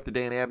fell off after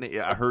Dan Abnett.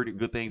 Yeah, I heard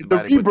good things the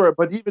about rebirth, it.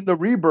 but even the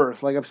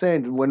rebirth, like I'm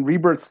saying, when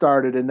Rebirth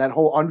started and that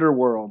whole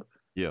underworld.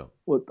 Yeah.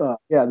 With that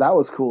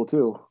was cool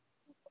too.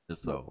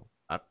 So,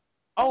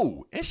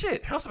 and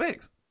shit, House of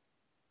X.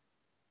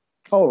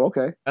 Oh,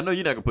 okay. I know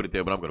you're not gonna put it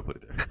there, but I'm gonna put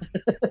it there.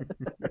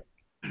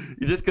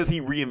 Just because he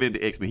reinvented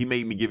the X-Men, he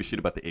made me give a shit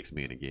about the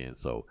X-Men again.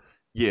 So,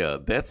 yeah,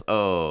 that's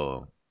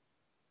I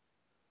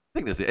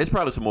think that's it. It's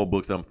probably some more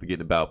books that I'm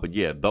forgetting about, but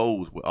yeah,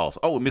 those were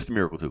awesome. Oh, and Mr.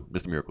 Miracle too.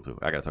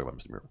 I gotta talk about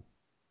Mr. Miracle.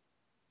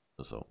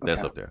 So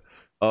that's up there.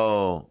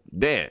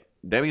 That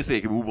being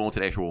said, can we move on to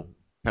the actual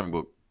comic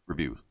book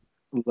reviews?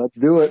 Let's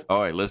do it.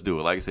 All right, let's do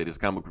it. Like I said, it's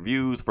comic book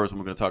reviews. The first one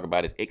we're gonna talk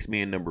about is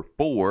X-Men number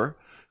 4.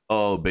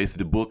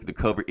 Basically, the book, the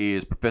cover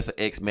is Professor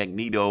X,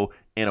 Magneto,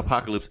 and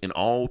Apocalypse in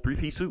all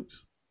 3-piece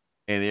suits,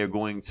 and they're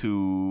going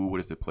to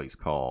what is the place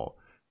called?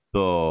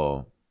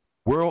 The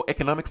World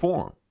Economic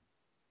Forum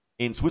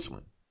in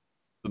Switzerland.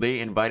 So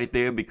they invited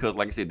there because,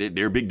 like I said,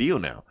 they're a big deal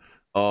now.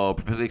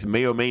 Professor X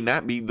may or may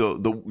not be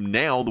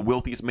the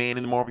wealthiest man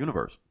in the Marvel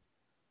Universe.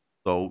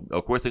 So,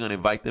 of course, they're going to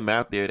invite them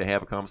out there to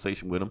have a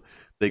conversation with them.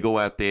 They go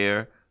out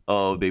there,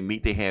 they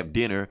meet, they have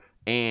dinner,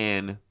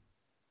 and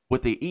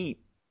what they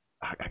eat,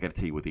 I got to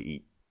tell you what they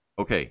eat.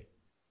 Okay.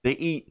 They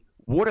eat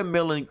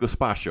watermelon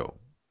gazpacho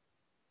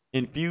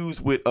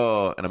infused with,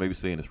 and I may be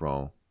saying this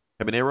wrong,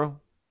 habanero? Am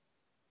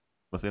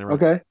I saying it right?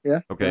 Okay, yeah.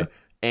 Okay. Yeah.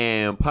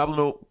 And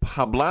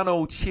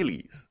poblano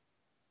chilies.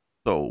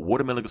 So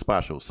watermelon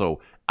gazpacho.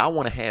 So I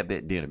want to have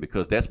that dinner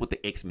because that's what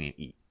the X-Men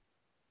eat.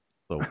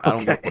 So I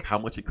don't give a fuck how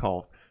much it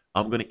costs.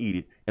 I'm gonna eat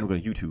it and I'm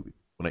gonna YouTube it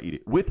when I eat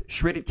it with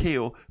shredded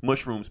kale,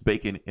 mushrooms,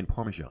 bacon, and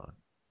Parmesan.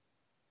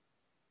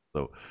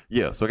 So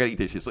yeah, so I gotta eat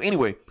that shit. So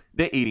anyway,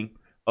 they're eating.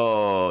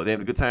 They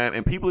have a good time,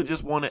 and people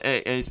just want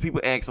to. As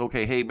people ask,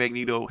 okay, hey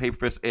Magneto, hey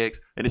Professor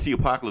X, and they see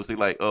Apocalypse, they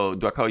like, do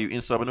I call you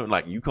Insubordinate?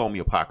 Like, you call me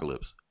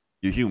Apocalypse.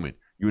 You're human.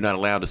 You're not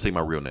allowed to say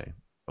my real name.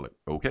 I'm like,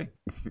 okay,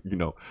 you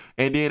know.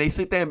 And then they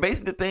sit there, and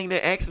basically the thing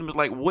they're asking them is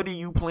like, what do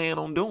you plan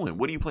on doing?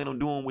 What do you plan on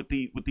doing with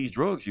these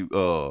drugs you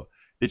that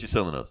you're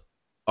selling us?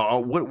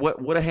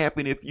 What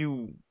happen if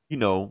you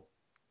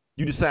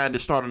decide to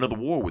start another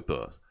war with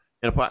us?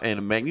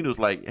 And Magneto's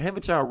like,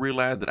 haven't y'all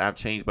realized that I've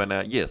changed by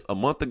now? Yes, a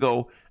month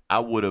ago, I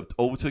would have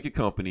overtook your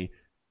company.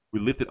 We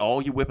lifted all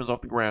your weapons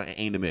off the ground and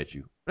aimed them at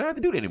you. I don't have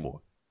to do that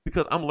anymore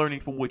because I'm learning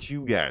from what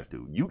you guys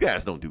do. You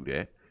guys don't do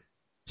that.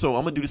 So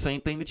I'm going to do the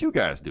same thing that you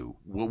guys do.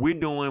 What we're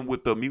doing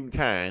with the mutant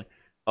kind,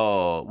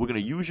 we're going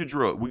to use your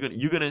drug.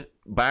 You're going to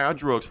buy our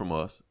drugs from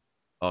us.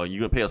 You're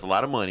going to pay us a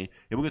lot of money.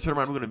 And we're going to turn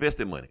around and we're going to invest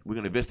that money. We're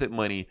going to invest that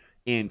money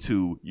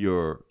into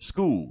your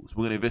schools.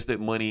 We're going to invest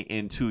that money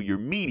into your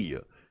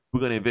media.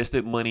 We're going to invest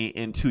that money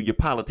into your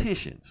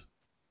politicians.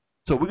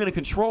 So we're going to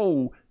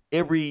control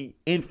every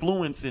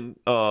influence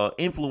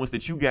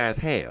that you guys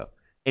have,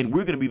 and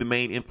we're going to be the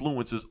main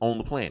influencers on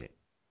the planet.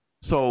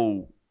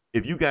 So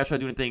if you guys try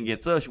to do anything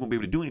against us, you won't be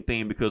able to do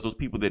anything because those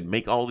people that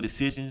make all the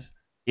decisions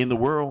in the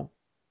world,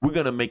 we're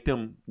going to make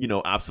them,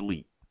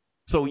 obsolete.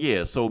 So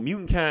yeah, so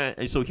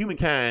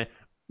humankind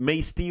may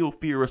still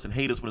fear us and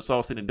hate us when it's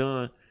all said and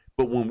done,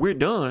 but when we're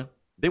done,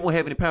 they won't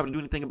have any power to do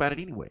anything about it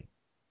anyway.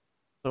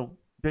 So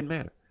it doesn't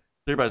matter.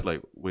 Everybody's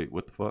like, wait,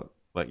 what the fuck?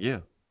 Like, yeah,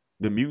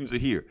 the mutants are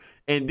here.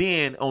 And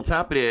then on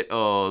top of that,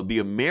 the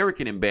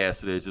American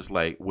ambassador is just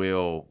like,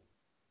 well,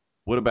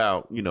 what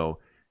about,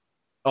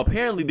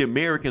 apparently the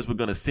Americans were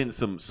going to send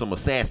some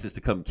assassins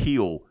to come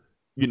kill,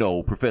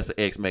 Professor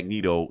X,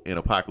 Magneto, and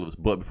Apocalypse.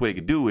 But before they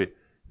could do it,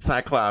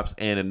 Cyclops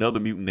and another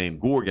mutant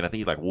named Gorgon, I think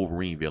he's like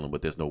Wolverine villain,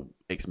 but there's no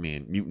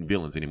X-Men mutant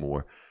villains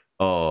anymore.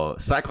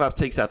 Cyclops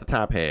takes out the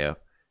top half,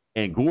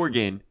 and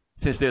Gorgon,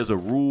 since there's a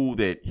rule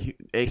that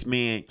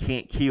X-Men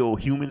can't kill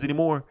humans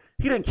anymore,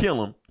 he doesn't kill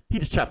them. He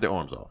just chopped their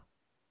arms off,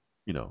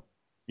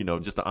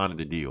 just to honor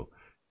the deal.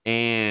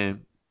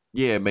 And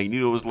yeah,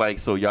 Magneto was like,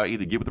 so y'all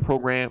either get with the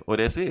program or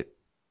that's it.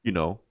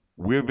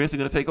 We're eventually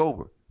going to take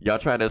over. Y'all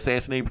trying to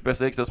assassinate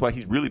Professor X. That's why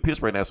he's really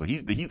pissed right now. So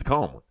he's the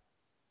calm one.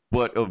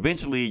 But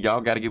eventually,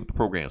 y'all got to get with the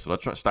program. So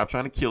stop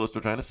trying to kill us.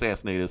 They're trying to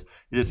assassinate us.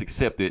 Just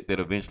accept it that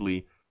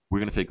eventually we're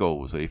going to take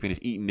over. So they finish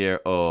eating their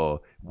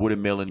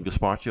watermelon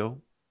gazpacho.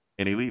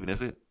 And they leave, and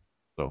that's it.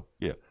 So,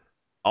 yeah.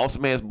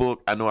 Awesome ass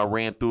book. I know I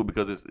ran through it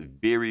because it's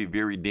very,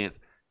 very dense.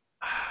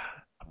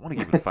 I want to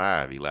give it a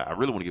 5, Eli. I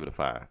really want to give it a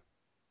 5.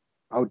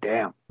 Oh,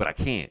 damn. But I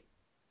can't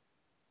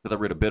because I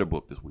read a better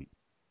book this week.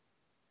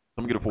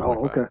 I'm going to get a 4.5.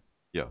 Oh, okay.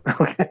 Yeah.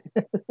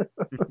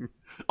 Okay.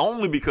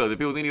 Only because if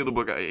it was any other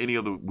book, any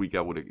other week,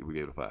 I would have given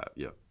it a 5.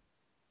 Yeah.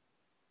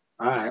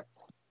 All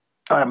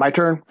right, my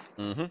turn.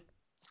 Mm-hmm.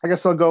 I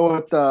guess I'll go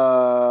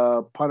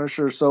with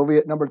Punisher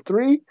Soviet number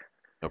 3.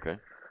 Okay.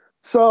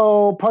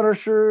 So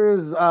Punisher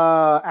is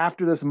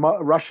after this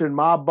Russian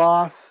mob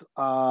boss,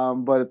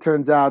 but it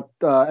turns out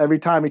every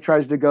time he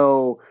tries to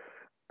go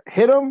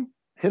hit him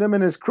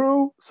and his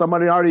crew,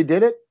 somebody already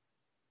did it.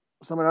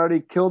 Somebody already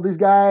killed these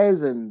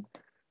guys and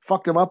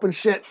fucked them up and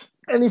shit.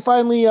 And he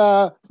finally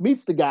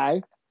meets the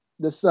guy,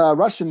 this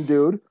Russian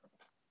dude.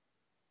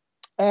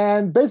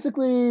 And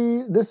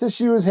basically this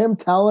issue is him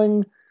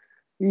telling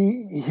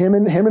him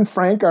and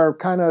Frank are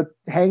kind of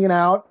hanging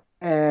out,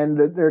 and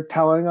they're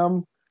telling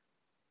him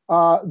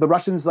the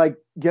Russians like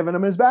giving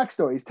him his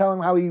backstory. He's telling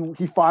him how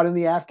he fought in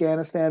the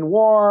Afghanistan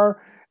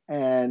war,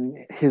 and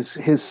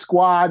his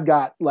squad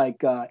got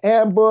like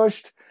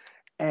ambushed,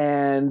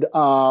 and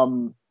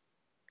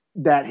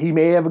that he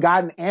may have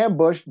gotten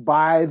ambushed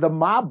by the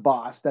mob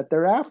boss that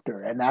they're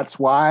after, and that's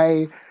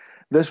why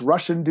this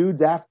Russian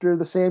dude's after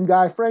the same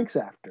guy Frank's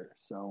after.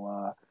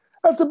 So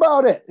that's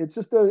about it. It's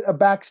just a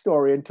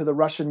backstory into the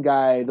Russian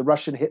guy, the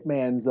Russian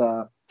hitman's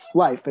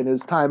life and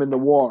his time in the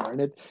war.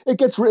 And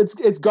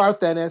it's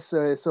Garth Ennis,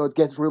 so it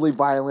gets really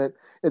violent.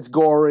 It's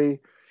gory.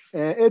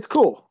 And it's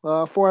cool.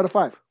 4 out of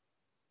 5.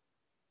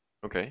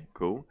 Okay,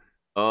 cool.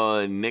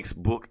 Next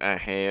book I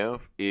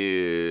have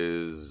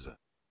is,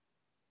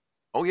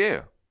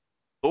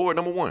 Thor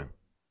number 1.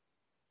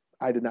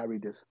 I did not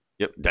read this.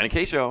 Yep, Donny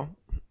Cates, y'all.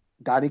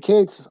 Donny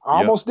Cates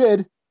almost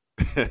did.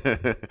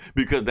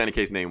 Because Donny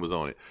Cates' name was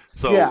on it.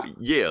 So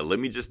yeah, let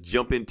me just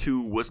jump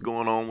into what's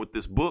going on with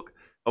this book.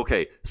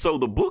 Okay, so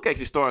the book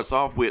actually starts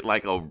off with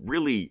like a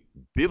really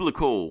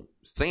biblical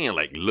saying,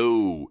 like,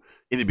 lo,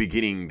 in the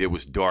beginning there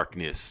was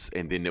darkness,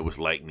 and then there was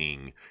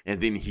lightning, and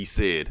then he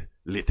said,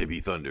 let there be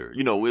thunder.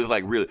 It was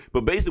like really,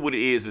 but basically what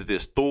it is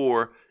this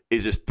Thor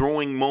is just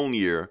throwing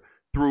Mjolnir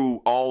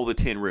through all the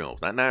 10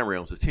 realms. Not 9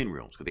 realms, it's 10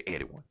 realms, because they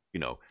added one.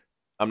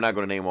 I'm not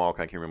going to name all, I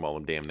can't remember all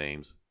them damn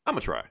names. I'm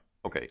going to try.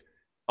 Okay,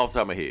 off the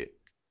top of my head.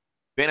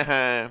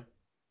 Vanaheim,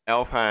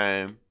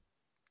 Alfheim,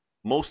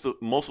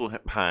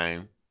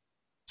 Muspelheim,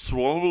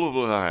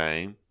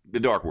 Swallow the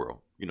Dark World.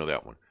 You know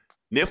that one.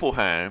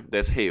 Niflheim,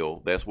 that's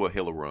hell. That's where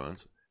Hela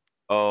runs.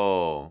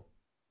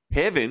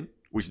 Heaven,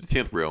 which is the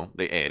 10th realm,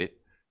 they added.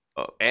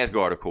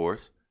 Asgard, of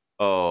course.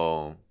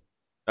 I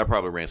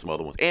probably ran some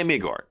other ones. And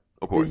Midgard,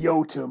 of course. The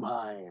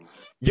Jotunheim.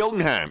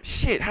 Jotunheim.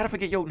 Shit, how to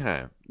forget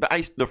Jotunheim?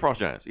 The Frost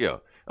Giants, yeah.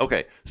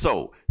 Okay,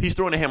 so he's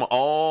throwing the hammer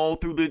all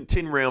through the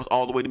 10 realms,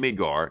 all the way to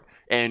Midgard.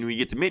 And when you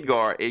get to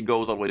Midgard, it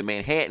goes all the way to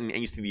Manhattan, and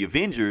you see the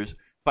Avengers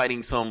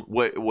fighting some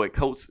what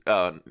Coates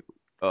in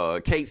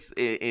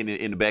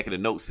the back of the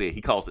note said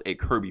he calls it a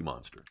Kirby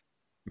monster.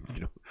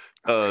 You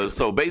know,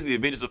 so basically, the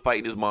Avengers are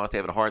fighting this monster,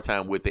 having a hard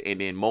time with it,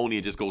 and then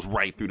Mjolnir just goes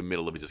right through the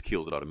middle of it, just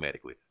kills it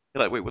automatically.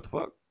 They're like, wait, what the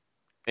fuck?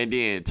 And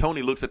then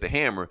Tony looks at the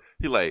hammer.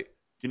 He's like,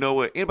 you know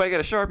what? Anybody got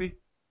a Sharpie?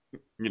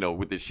 You know,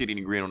 with this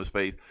shit-eating grin on his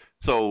face.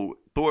 So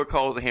Thor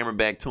calls the hammer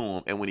back to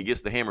him, and when he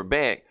gets the hammer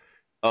back,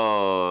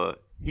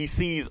 he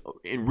sees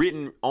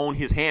written on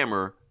his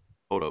hammer.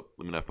 Hold up,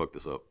 let me not fuck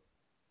this up.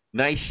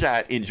 Nice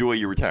shot. Enjoy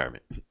your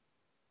retirement.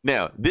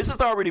 Now, this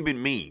has already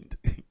been memed.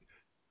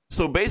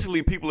 So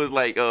basically, people is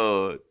like,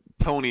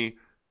 Tony,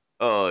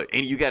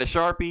 and you got a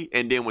Sharpie?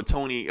 And then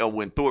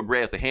when Thor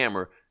grabs the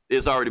hammer,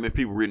 there's already been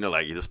people reading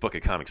like, yeah, this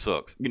fucking comic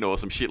sucks. You know, or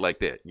some shit like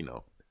that, you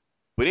know.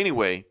 But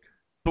anyway,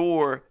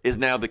 Thor is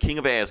now the king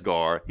of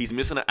Asgard. He's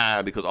missing an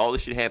eye because all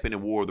this shit happened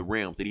in War of the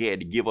Realms that he had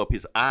to give up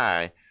his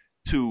eye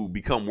to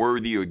become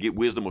worthy or get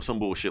wisdom or some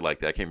bullshit like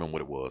that. I can't remember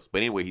what it was. But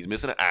anyway, he's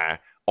missing an eye.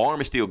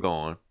 Arm is still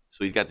gone.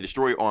 So he's got the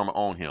destroyer armor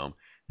on him.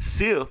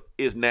 Sif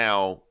is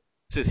now,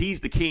 since he's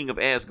the king of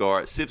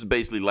Asgard, Sif's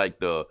basically like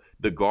the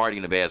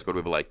guardian of Asgard,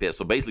 whatever like that.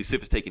 So basically,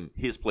 Sif is taking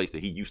his place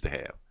that he used to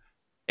have.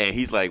 And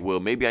he's like, well,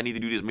 maybe I need to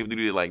do this. Maybe to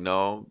do that. Like,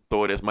 no,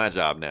 Thor, that's my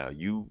job now.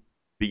 You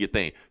be your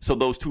thing. So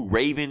those two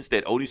ravens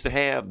that Odin used to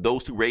have,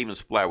 those two ravens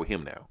fly with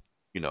him now,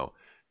 you know.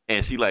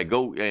 And she like,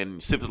 go,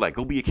 and Sif is like,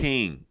 go be a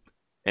king.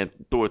 And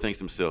Thor thinks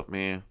to himself,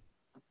 man,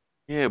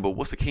 yeah, but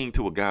what's a king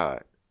to a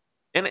god?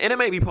 And it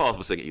made me pause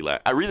for a second, Eli.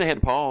 I really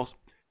had to pause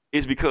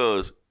is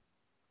because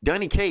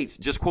Donny Cates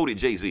just quoted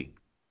Jay-Z.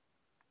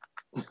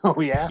 Oh,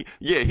 yeah?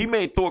 He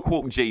made Thor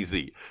quote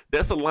Jay-Z.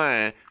 That's a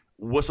line.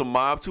 What's a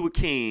mob to a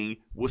king?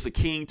 What's a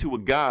king to a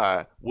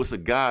god? What's a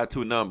god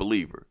to a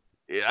non-believer?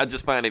 I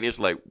just find it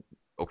interesting, like,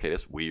 okay,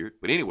 that's weird.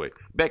 But anyway,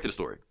 back to the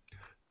story.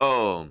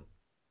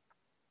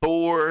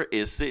 Thor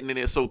is sitting in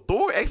there. So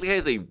Thor actually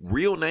has a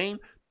real name.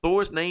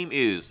 Thor's name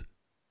is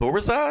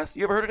Thorazaz.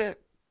 You ever heard of that?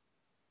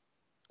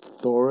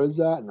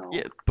 Thorazaz? No.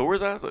 Yeah,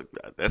 Thorazaz.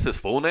 That's his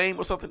full name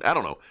or something? I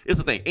don't know. It's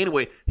a thing.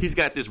 Anyway, he's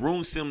got this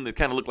rune symbol that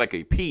kind of look like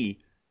a P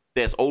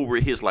that's over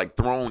his like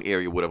throne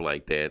area, whatever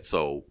like that.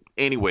 So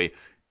anyway,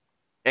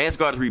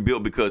 Asgard is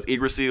rebuilt because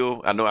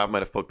Yggdrasil, I know I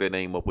might have fucked that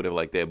name up, whatever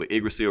like that, but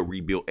Yggdrasil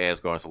rebuilt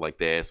Asgard and stuff like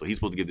that. So he's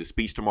supposed to give this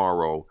speech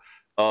tomorrow.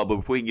 But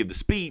before he can give the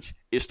speech,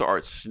 it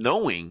starts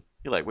snowing.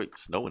 You're like, wait,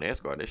 snow in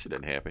Asgard? That shit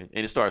doesn't happen.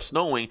 And it starts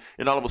snowing,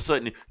 and all of a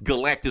sudden,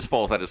 Galactus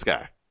falls out of the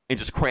sky and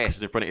just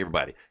crashes in front of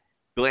everybody.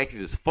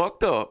 Galactus is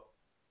fucked up.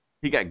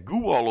 He got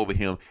goo all over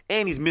him,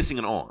 and he's missing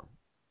an arm.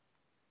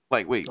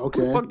 Like, wait, who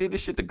the fuck did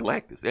this shit to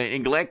Galactus?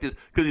 And Galactus,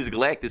 because he's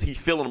Galactus,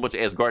 he's filling a bunch of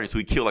Asgardians, so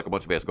he killed like a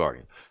bunch of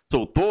Asgardians.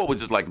 So Thor was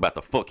just like about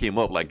to fuck him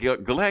up, like,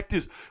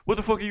 Galactus, what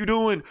the fuck are you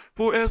doing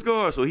for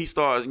Asgard? So he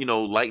starts, you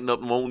know, lighting up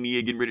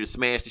Mjolnir, getting ready to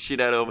smash the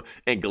shit out of him.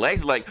 And Galactus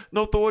is like,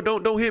 no, Thor,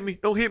 don't hit me,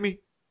 don't hit me.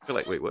 They're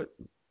like, wait, what?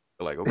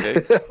 They're like,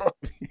 okay.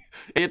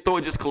 And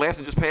Thor just collapses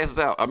and just passes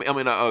out.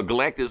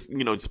 Galactus,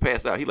 you know, just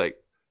passed out. He like,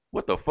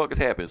 what the fuck has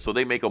happened? So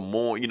they make a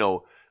more, you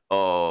know,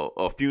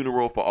 a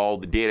funeral for all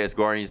the dead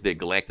Asgardians that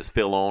Galactus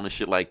fell on and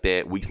shit like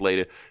that weeks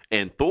later.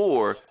 And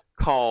Thor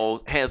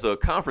has a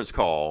conference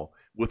call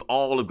with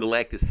all of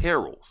Galactus'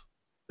 heralds.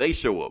 They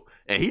show up.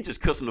 And he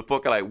just cussing the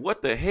fuck out like,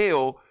 what the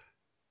hell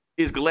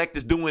is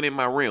Galactus doing in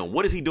my realm?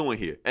 What is he doing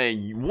here?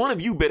 And one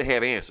of you better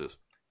have answers.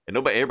 And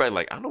everybody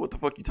like, I don't know what the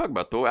fuck you talking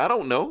about, Thor. I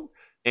don't know.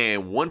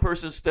 And one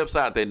person steps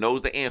out that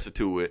knows the answer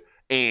to it,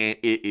 and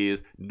it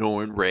is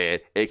Norrin Radd,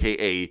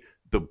 a.k.a.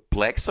 the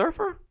Black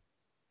Surfer?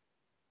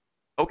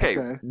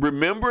 Okay.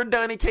 Remember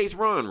Donny Cates'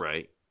 run,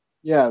 right?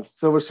 Yeah,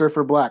 Silver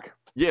Surfer Black.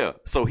 Yeah,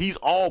 so he's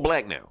all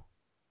black now.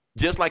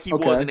 Just like he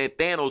was in that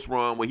Thanos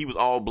run where he was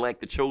all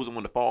black, the chosen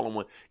one, the fallen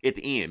one at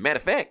the end. Matter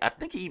of fact, I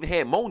think he even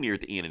had Mjolnir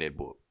at the end of that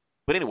book.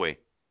 But anyway,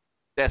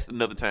 that's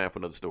another time for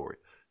another story.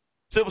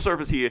 Silver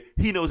Surfer's here.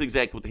 He knows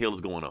exactly what the hell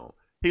is going on.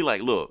 He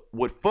like, look,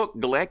 what fucked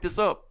Galactus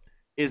up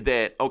is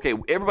that, okay,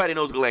 everybody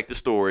knows Galactus'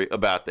 story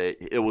about that.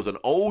 It was an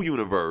old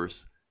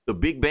universe. The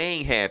Big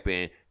Bang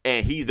happened,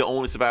 and he's the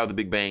only survivor of the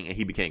Big Bang, and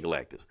he became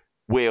Galactus.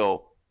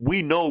 Well,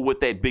 we know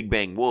what that Big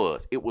Bang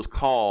was. It was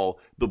called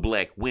the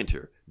Black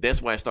Winter.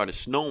 That's why it started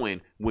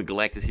snowing when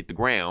Galactus hit the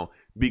ground,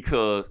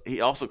 because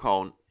he also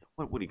called,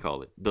 what do you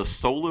call it? The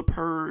Solar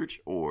Purge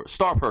or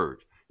Star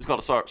Purge. It's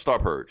called a Star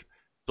Purge.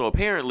 So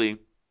apparently,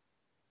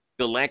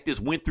 Galactus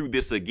went through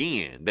this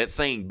again. That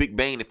same Big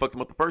Bang that fucked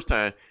him up the first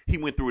time, he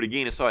went through it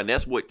again and saw it, and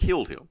that's what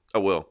killed him. Oh,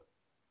 well,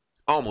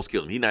 almost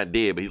killed him. He's not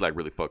dead, but he's like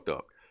really fucked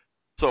up.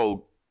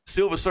 So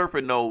Silver Surfer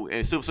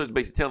and Silver Surfer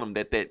basically telling him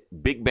that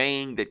Big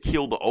Bang that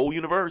killed the old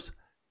universe,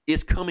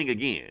 It's coming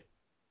again.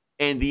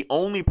 And the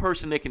only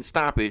person that can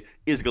stop it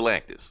is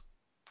Galactus.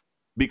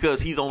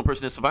 Because he's the only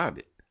person that survived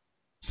it.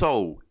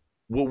 So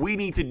what we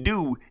need to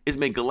do is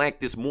make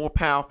Galactus more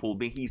powerful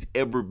than he's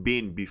ever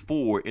been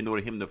before in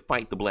order for him to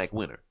fight the Black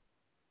Winter.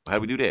 How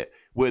do we do that?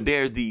 Well,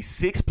 there's these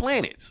 6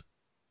 planets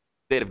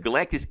that if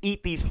Galactus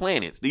eat these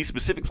planets, these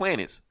specific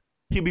planets,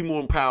 he'll be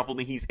more powerful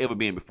than he's ever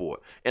been before.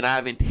 And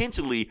I've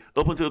intentionally,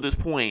 up until this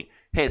point,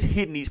 has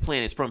hidden these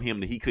planets from him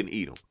that he couldn't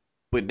eat them.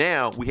 But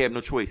now we have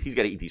no choice. He's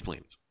got to eat these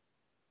planets.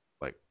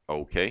 Like,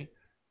 okay.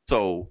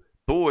 So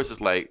Thor is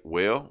just like,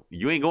 well,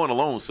 you ain't going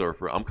alone,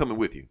 Surfer. I'm coming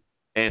with you.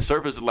 And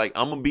Surfer's is like,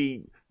 I'm going to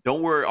be,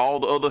 don't worry, all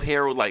the other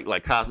heroes,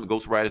 like Cosmic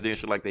Ghost Riders there and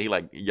shit like that. He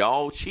like,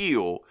 y'all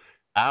chill.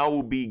 I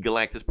will be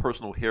Galactus'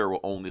 personal hero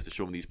on this to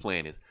show him these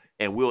planets.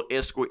 And we'll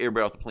escort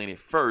everybody off the planet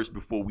first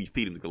before we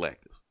feed him to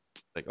Galactus.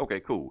 Like, okay,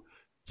 cool.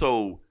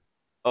 So,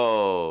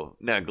 now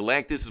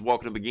Galactus is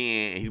walking up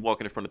again, and he's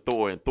walking in front of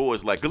Thor, and Thor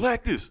is like,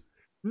 Galactus,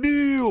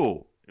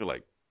 kneel. You're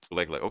like,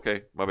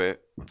 okay, my bad.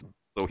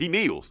 So he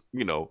kneels,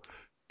 you know.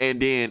 And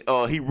then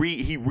he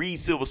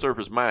reads Silver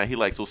Surfer's mind. He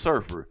like, so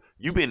Surfer,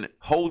 you've been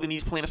holding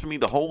these planets for me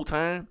the whole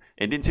time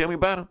and didn't tell me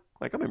about them?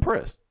 Like, I'm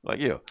impressed. Like,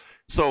 yeah.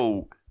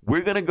 So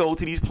we're going to go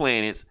to these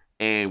planets,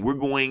 and we're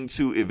going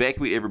to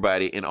evacuate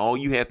everybody, and all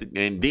you have to,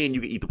 and then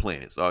you can eat the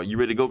planets. You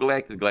ready to go,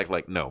 Galactus? Galactus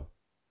like, no.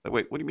 Like,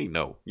 wait, what do you mean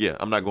no? Yeah,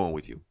 I'm not going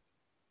with you.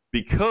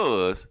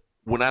 Because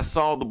when I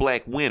saw the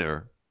Black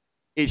Winter,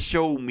 it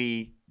showed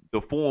me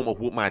the form of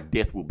what my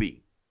death will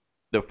be.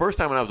 The first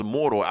time when I was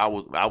immortal,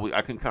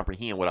 I couldn't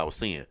comprehend what I was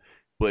seeing.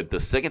 But the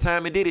second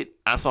time it did it,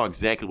 I saw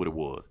exactly what it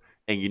was.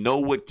 And you know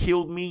what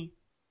killed me?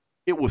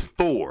 It was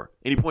Thor.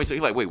 And he points at,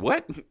 he's like, wait,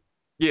 what?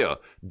 Yeah,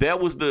 that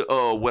was the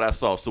what I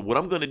saw. So what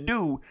I'm gonna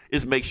do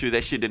is make sure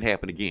that shit didn't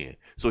happen again.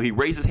 So he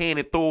raises his hand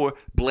at Thor,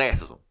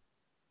 blasts him.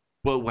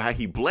 But while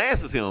he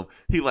blasts him,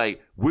 he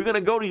like, we're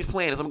gonna go to these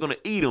planets. I'm gonna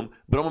eat them,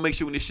 but I'm gonna make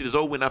sure when this shit is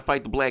over and I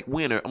fight the Black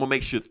Winter, I'm gonna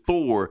make sure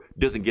Thor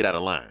doesn't get out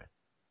of line.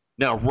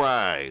 Now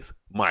rise,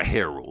 my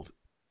herald.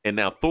 And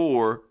now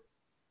Thor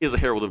is a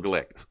herald of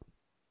Galactus.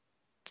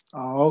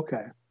 Oh,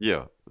 okay.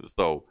 Yeah.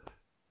 So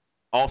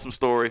awesome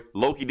story.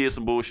 Loki did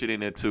some bullshit in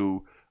there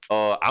too.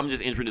 I'm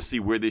just interested to see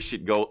where this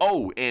shit goes.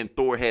 Oh, and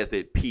Thor has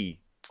that P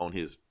on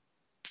his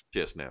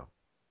chest now.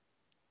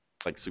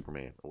 Like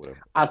Superman or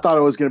whatever. I thought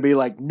it was going to be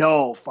like,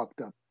 no,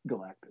 fucked up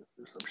Galactus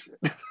or some shit.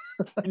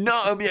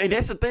 No, I mean,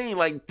 that's the thing.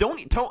 Like,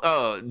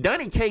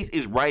 Donny Cates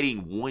is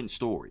writing one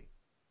story.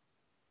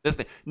 That's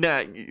the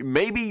now.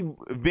 Maybe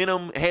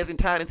Venom hasn't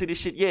tied into this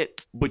shit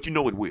yet, but you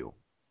know it will.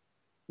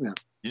 Yeah.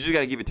 You just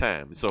got to give it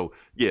time. So,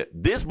 yeah,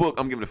 this book,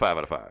 I'm giving it a 5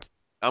 out of 5.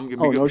 I'm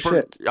giving it a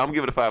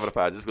 5 out of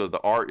 5 just because the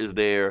art is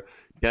there.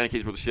 Donny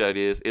Cates wrote the shit out of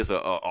this. It's an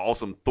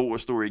awesome Thor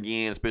story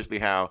again, especially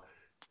how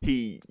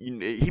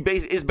it's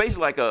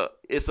basically like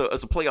it's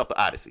a play off the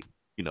Odyssey,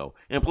 you know.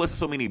 And plus, there's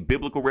so many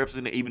biblical references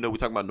in it, even though we're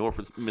talking about Norse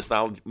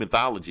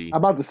mythology. I'm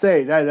about to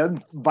say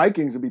that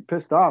Vikings would be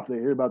pissed off if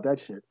they hear about that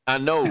shit. I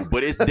know,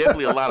 but it's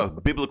definitely a lot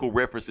of biblical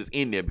references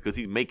in there because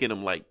he's making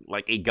them like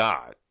a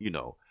god, you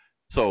know.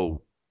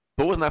 So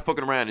Thor's not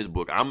fucking around in this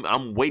book.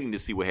 I'm waiting to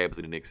see what happens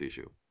in the next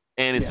issue.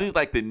 And it seems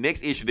like the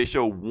next issue they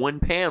show one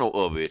panel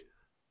of it,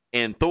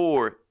 and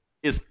Thor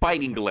is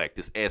fighting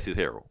Galactus as his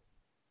herald.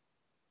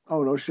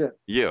 Oh no shit.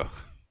 Yeah.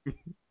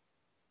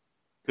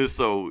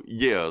 So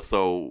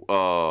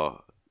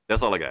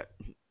that's all I got.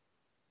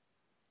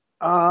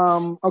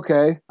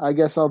 Okay. I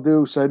guess I'll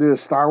do. So I did a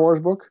Star Wars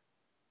book.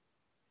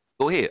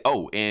 Go ahead.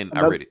 Oh, and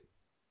I read it.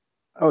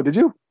 Oh, did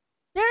you?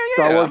 Yeah.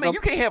 Star Wars I mean, you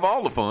can't have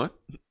all the fun.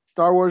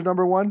 Star Wars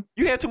 #1.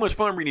 You had too much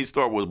fun reading these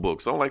Star Wars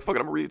books. So I'm like, fuck it,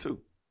 I'm gonna read it too.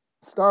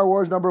 Star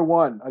Wars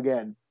 #1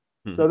 again.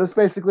 Mm-hmm. So this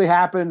basically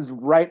happens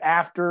right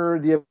after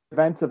the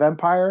events of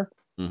Empire.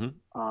 Mm-hmm.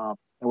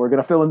 And we're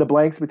going to fill in the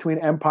blanks between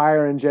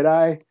Empire and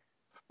Jedi.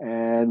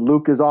 And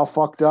Luke is all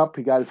fucked up.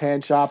 He got his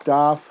hand chopped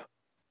off.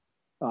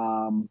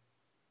 All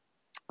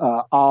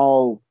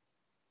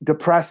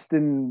depressed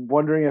and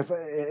wondering if,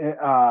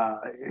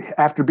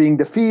 after being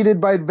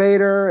defeated by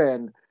Vader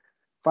and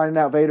finding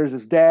out Vader's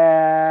his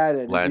dad.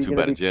 And lied to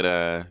about a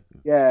Jedi.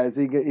 Yeah, is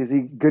he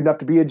good enough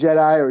to be a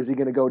Jedi, or is he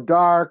going to go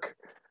dark?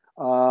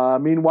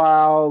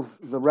 Meanwhile,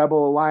 the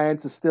Rebel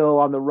Alliance is still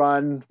on the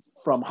run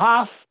from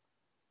Hoth.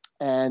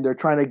 And they're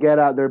trying to get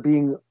out.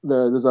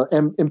 There's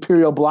an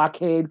Imperial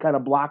blockade kind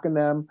of blocking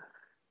them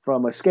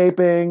from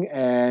escaping.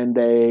 And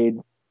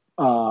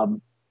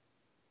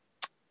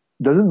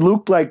doesn't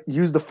Luke like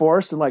use the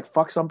Force and like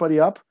fuck somebody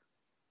up?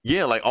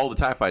 Yeah, like all the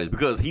TIE fighters,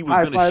 because he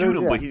was going to shoot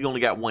him, but he's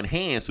only got one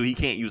hand, so he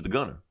can't use the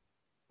gunner.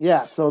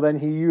 Yeah, so then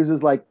he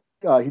uses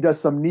he does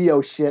some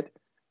Neo shit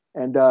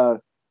and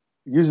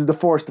uses the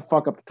Force to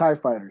fuck up the TIE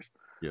fighters.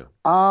 Yeah.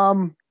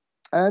 And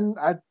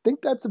I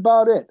think that's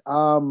about it.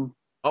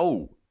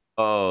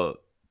 Poe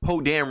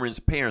Dameron's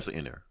parents are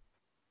in there.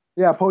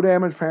 Yeah, Poe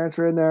Dameron's parents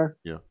are in there.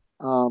 Yeah.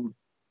 I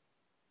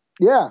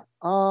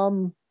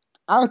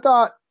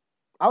thought,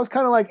 I was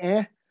kind of like,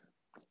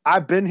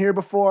 I've been here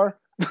before.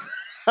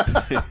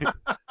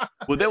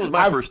 Well, that was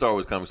my first Star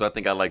Wars comic, so I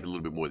think I liked it a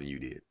little bit more than you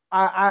did.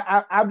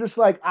 I'm just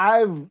like,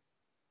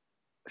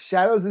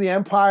 Shadows of the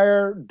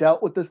Empire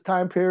dealt with this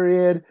time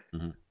period.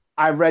 Mhm.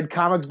 I read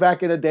comics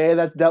back in the day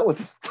that's dealt with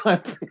this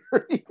time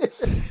period.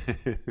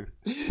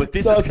 But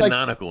this So is it's like-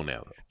 canonical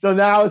now. So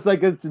now it's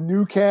like it's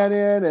new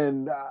canon,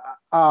 and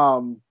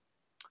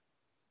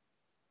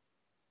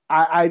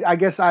I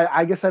guess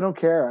I don't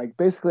care.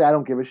 Basically, I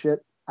don't give a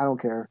shit. I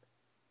don't care.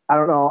 I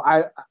don't know.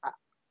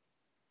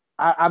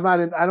 I'm not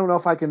in. I don't know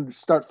if I can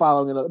start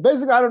following another.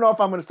 Basically, I don't know if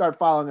I'm going to start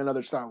following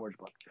another Star Wars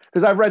book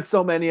because I've read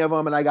so many of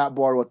them and I got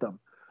bored with them.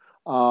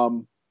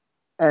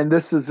 And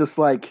this is just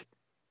like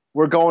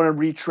we're going and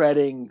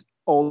retreading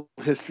old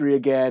history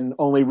again,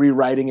 only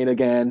rewriting it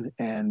again.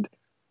 And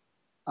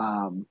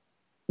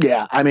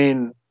yeah, I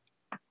mean,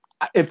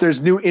 if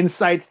there's new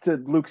insights to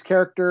Luke's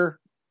character,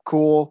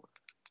 cool.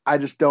 I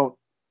just don't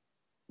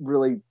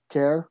really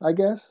care, I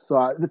guess.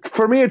 So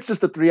for me, it's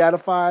just a 3 out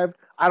of 5.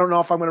 I don't know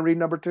if I'm going to read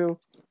number 2.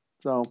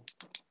 So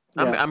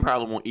yeah. I'm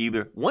probably won't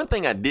either. One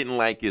thing I didn't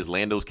like is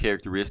Lando's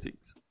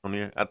characteristics on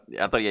there. I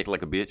thought he acted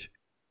like a bitch.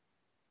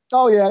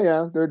 Oh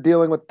yeah. They're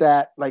dealing with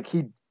that. Like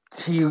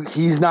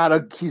he's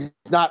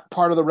not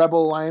part of the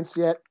Rebel Alliance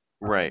yet.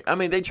 Right. I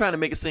mean, they trying to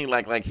make it seem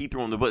like he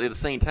threw him but at the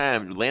same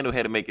time, Lando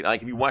had to make it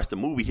like if you watch the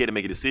movie, he had to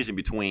make a decision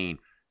between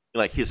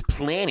like his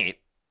planet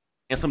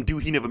and some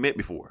dude he never met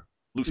before,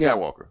 Luke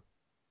Skywalker.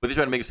 But they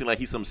try to make it seem like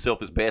he's some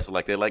selfish bastard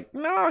like that. Like,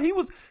 no, he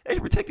was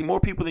protecting more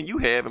people than you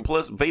have, and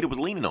plus Vader was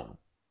leaning on him.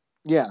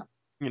 Yeah.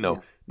 You know.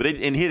 Yeah. But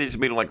in here they just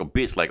made him like a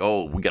bitch, like,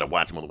 oh, we gotta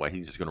watch him otherwise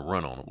he's just gonna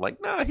run on him.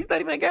 Like, nah, he's not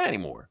even that guy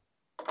anymore.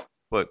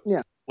 But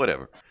yeah,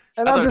 whatever.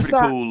 And I I'm thought it was just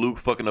pretty not cool, Luke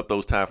fucking up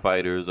those TIE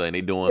fighters and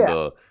they doing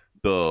the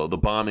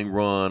bombing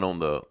run on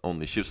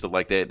the ship, stuff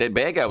like that. That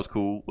bad guy was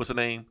cool. What's her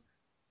name?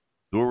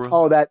 Zora?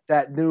 Oh, that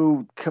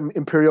new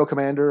Imperial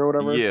commander or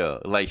whatever. Yeah,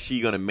 like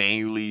she gonna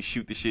manually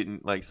shoot the shit and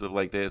like stuff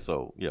like that.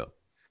 So yeah.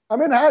 I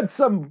mean, I had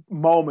some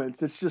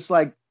moments. It's just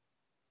like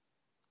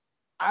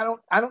I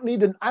don't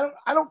need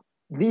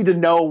to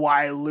know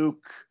why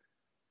Luke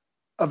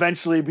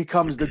eventually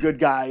becomes the good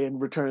guy in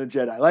Return of the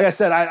Jedi. Like I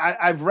said,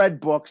 I've read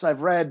books,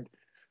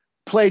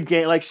 played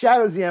game like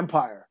Shadows of the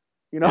Empire.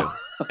 You know.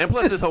 Yeah. And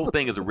plus, this whole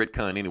thing is a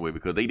retcon anyway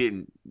because they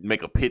didn't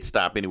make a pit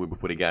stop anyway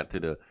before they got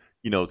to the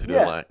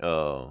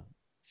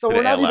So to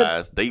we're the not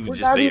allies. They were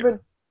just there.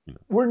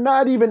 We're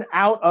not even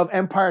out of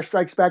Empire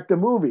Strikes Back the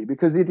movie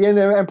because at the end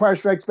of Empire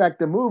Strikes Back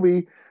the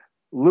movie,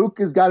 Luke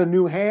has got a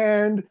new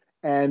hand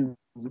and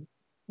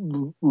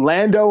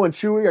Lando and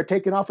Chewie are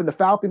taking off in the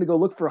Falcon to go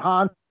look for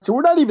Han. So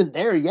we're not even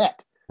there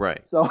yet.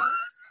 Right. So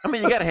I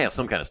mean, you got to have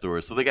some kind of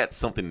story. So they got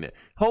something that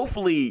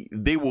hopefully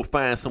they will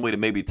find some way to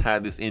maybe tie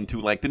this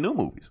into like the new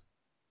movies.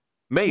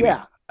 Maybe.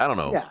 Yeah. I don't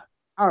know. Yeah.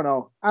 I don't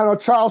know.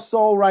 Charles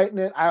Soule writing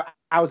it.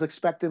 I was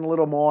expecting a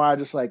little more. I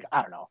just like,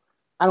 I don't know.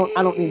 I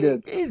don't need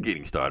to. He's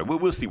getting started.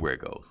 We'll see where it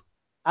goes.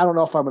 I don't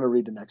know if I'm going to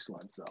read the next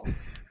one. So.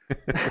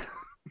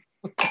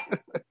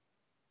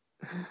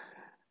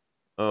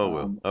 Oh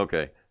well.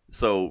 Okay.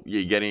 So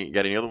you got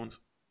any other ones?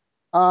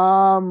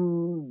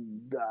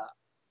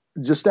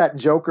 Just that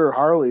Joker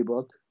Harley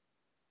book.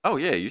 Oh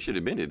yeah, you should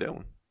have been to that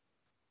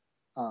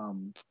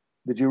one.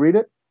 Did you read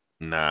it?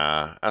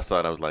 Nah, I saw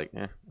it. I was like,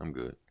 I'm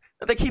good.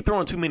 They keep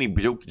throwing too many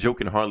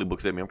Joker and Harley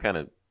books at me. I'm kind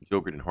of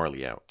Joker and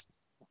Harley out.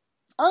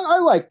 I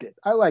liked it.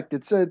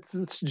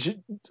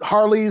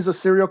 Harley's a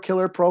serial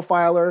killer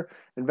profiler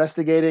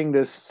investigating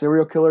this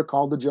serial killer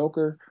called the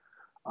Joker.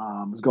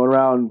 He's going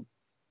around,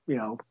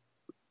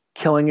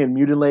 killing and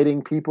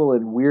mutilating people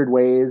in weird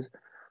ways.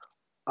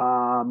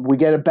 We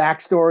get a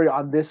backstory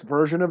on this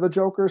version of the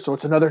Joker, so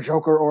it's another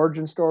Joker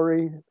origin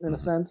story in a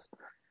sense.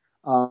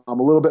 A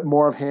little bit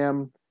more of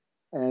him,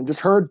 and just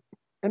her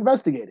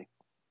investigating.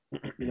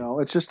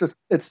 It's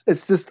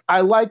just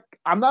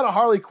I'm not a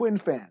Harley Quinn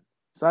fan,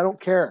 so I don't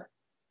care.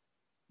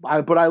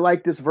 But I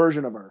like this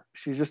version of her.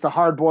 She's just a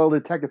hard-boiled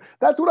detective.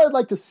 That's what I'd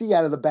like to see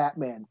out of the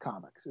Batman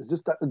comics. Is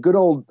just a good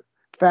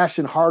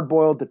old-fashioned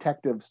hard-boiled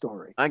detective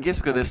story. I guess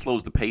because that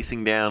slows the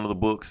pacing down of the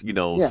books,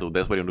 so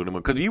that's why they don't do them.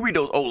 Because you read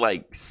those old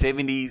like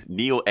 70s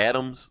Neil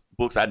Adams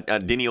books,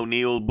 Denny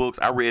O'Neil books.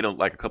 I read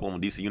like a couple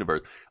on DC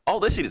Universe.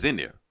 All that shit is in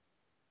there.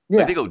 Yeah,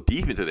 like, they go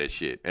deep into that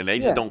shit, and they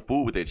just don't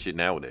fool with that shit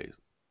nowadays.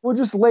 Well,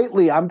 just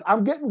lately,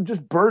 I'm getting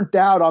just burnt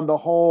out on the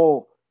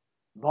whole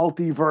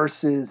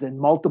multiverses and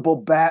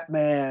multiple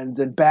Batmans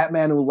and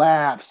Batman Who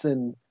Laughs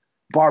and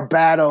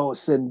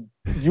Barbados and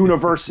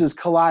universes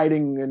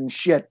colliding and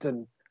shit.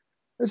 And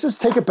let's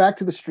just take it back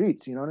to the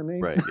streets. You know what I mean?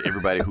 Right.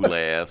 Everybody who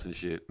laughs and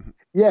shit.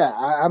 Yeah,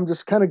 I'm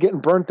just kind of getting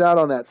burnt out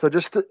on that. So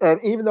and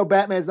even though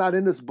Batman's not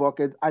in this book,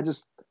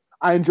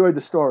 I enjoyed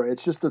the story.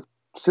 It's just a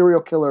serial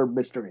killer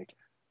mystery.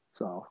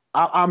 So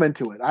I'm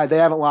into it. They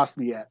haven't lost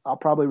me yet. I'll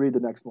probably read the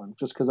next one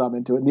just because I'm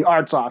into it. And the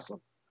art's awesome.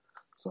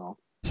 So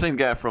same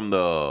guy from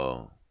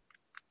the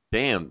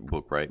Damn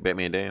book, right?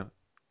 Batman Damn.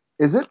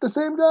 Is it the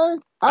same guy?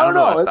 I don't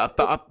know. I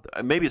thought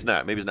maybe it's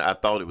not. Maybe it's not. I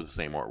thought it was the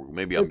same artwork.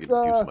 Maybe I'm getting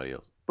confused with somebody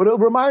else. But it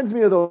reminds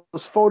me of those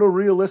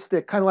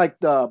photorealistic, kind of like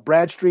the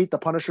the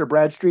Punisher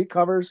Bradstreet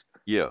covers.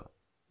 Yeah.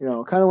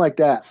 Kind of like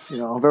that.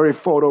 Very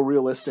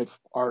photorealistic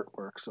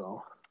artwork.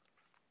 So.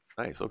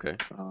 Nice. Okay.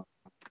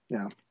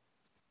 Yeah.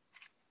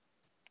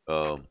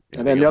 And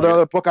then the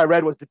other book I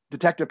read was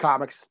Detective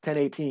Comics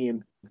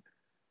 1018.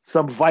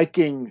 Some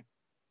Viking.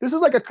 This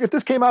is if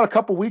this came out a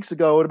couple weeks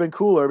ago, it would have been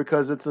cooler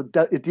because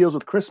it deals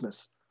with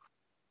Christmas.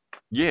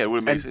 Yeah, it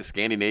would make it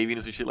Scandinavian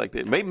or some shit like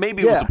that.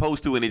 Maybe it was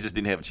supposed to, and it just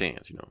didn't have a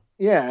chance, you know.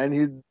 Yeah,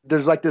 and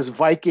there's like this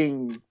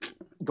Viking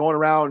going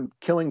around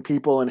killing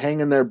people and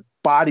hanging their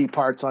body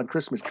parts on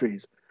Christmas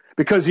trees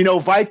because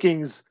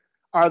Vikings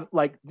are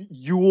like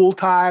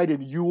Yuletide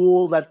and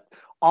Yule, that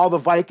all the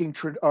Viking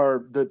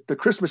or the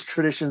Christmas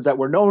traditions that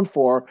we're known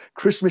for,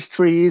 Christmas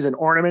trees and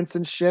ornaments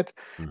and shit,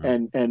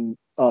 and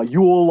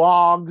Yule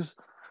logs.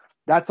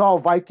 That's all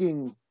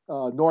Viking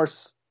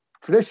Norse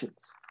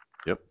traditions.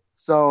 Yep.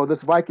 So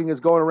this Viking is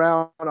going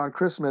around on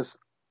Christmas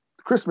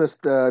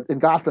in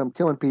Gotham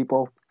killing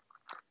people,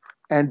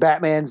 and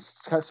Batman's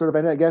sort of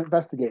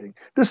investigating.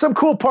 There's some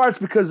cool parts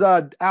because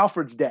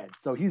Alfred's dead,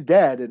 so he's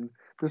dead, and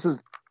this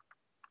is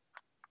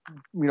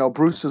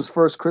Bruce's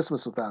first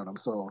Christmas without him.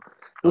 So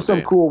there's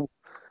some cool,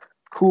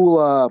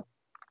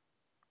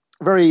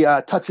 very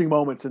touching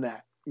moments in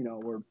that.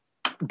 Where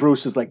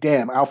Bruce is like,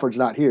 "Damn, Alfred's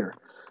not here."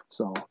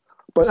 So.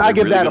 But I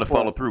give that a 4.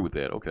 Follow through with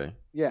that, okay?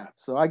 Yeah,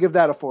 so I give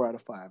that a 4 out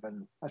of 5,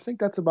 and I think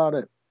that's about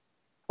it.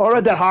 Oh, I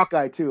read that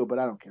Hawkeye too, but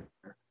I don't care.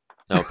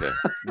 Okay,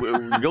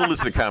 go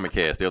listen to Comic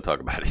Cast; they'll talk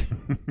about it.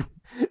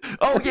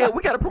 Oh yeah,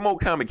 we got to promote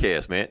Comic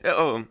Cast, man.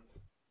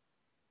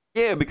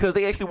 Yeah, because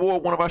they actually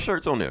wore one of our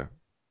shirts on there.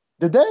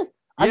 Did they? Yeah.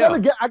 I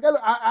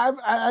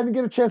didn't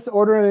get a chance to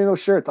order any of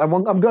those shirts. I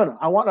want a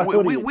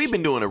hoodie. We've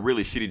been doing a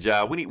really shitty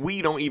job.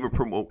 We don't even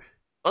promote.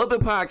 Other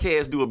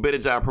podcasts do a better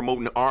job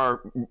promoting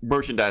our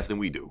merchandise than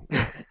we do.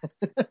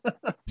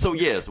 So,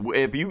 yes,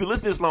 if you've been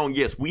listening this long,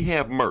 yes, we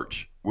have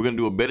merch. We're going to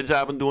do a better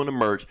job in doing the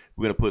merch.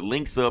 We're going to put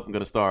links up. We're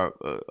going to start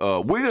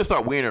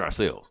wearing it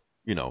ourselves,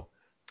 Yeah.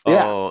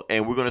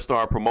 And we're going to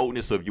start promoting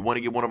it. So if you want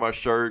to get one of our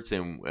shirts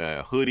and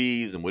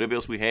hoodies and whatever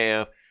else we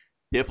have,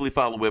 definitely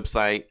follow the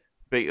website,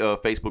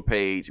 Facebook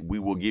page. We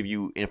will give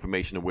you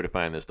information of where to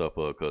find that stuff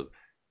because,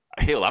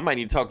 hell, I might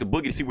need to talk to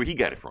Boogie to see where he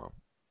got it from.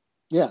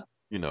 Yeah.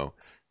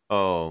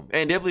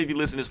 And definitely if you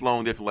listen this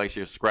long, definitely like,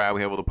 share, subscribe.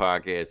 We have other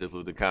podcasts.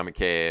 Definitely the Comic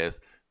Cast.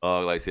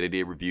 Like I said, they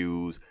did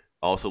reviews.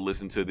 Also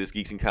listen to This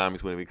Geeks and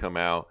Comics when we come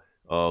out.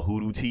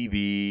 Hoodoo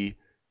TV.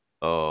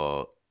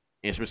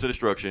 Instruments of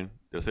Destruction.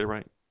 Did I say it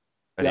right?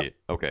 I did.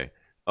 Okay.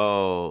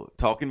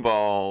 Talking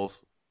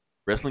Balls.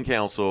 Wrestling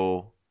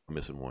Council. I'm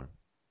missing one.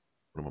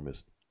 What am I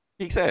missing?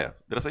 Geeks Have.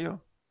 Did I say y'all?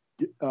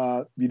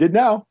 You did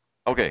now.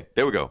 Okay.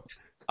 There we go.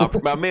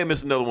 I may have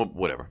missed another one.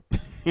 Whatever.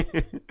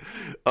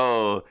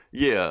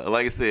 Yeah,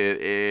 like I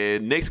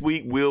said, next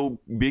week we'll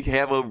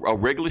have a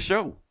regular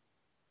show.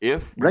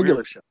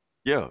 Show.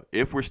 Yeah,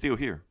 if we're still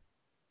here.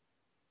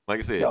 Like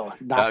I said,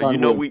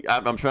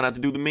 I'm trying not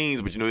to do the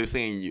memes, but they're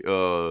saying you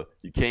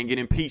can't get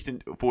impeached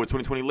for a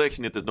 2020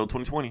 election if there's no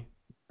 2020.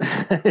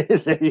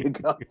 There you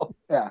go.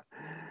 Yeah,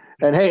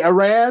 and hey,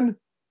 Iran,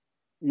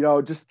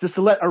 just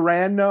to let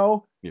Iran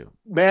know. Yeah,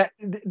 man,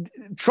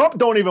 Trump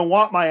don't even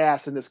want my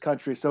ass in this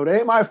country, so it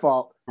ain't my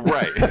fault.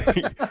 Right?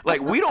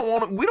 Like we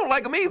don't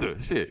like him either.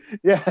 Shit.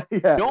 Yeah.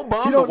 Don't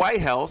bomb the White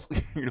House.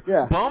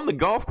 Bomb the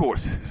golf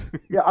courses.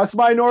 Yeah, us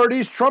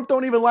minorities. Trump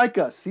don't even like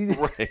us. He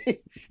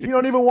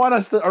don't even want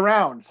us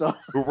around. So.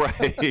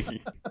 Right.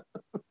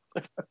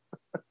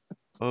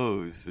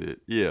 Oh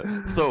shit.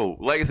 Yeah. So,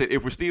 like I said,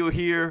 if we're still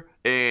here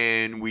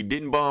and we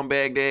didn't bomb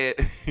Baghdad,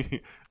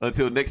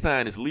 until next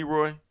time, it's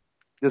Leroy.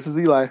 This is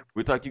Eli.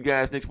 We'll talk to you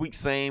guys next week.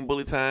 Same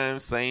bully time,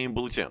 same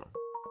bully channel. 1,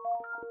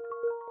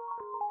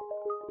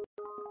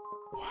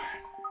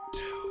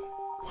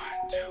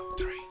 2,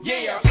 3.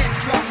 Yeah,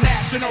 Islam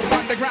National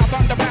Underground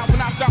Thunderbounds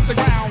when I stop the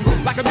ground.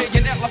 Like a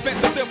million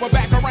elephants, a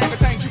silverback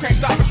orangutan. You can't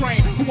stop a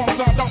train. Who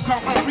wants some? Don't come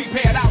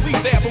unprepared. I'll be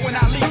there, but when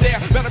I leave there,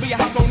 better be a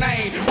household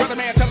name.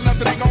 Weatherman telling us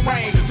it ain't gonna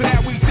rain. So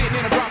now we sitting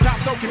in a drop top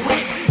soaking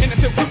wet. In the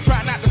silk suit,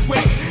 try not to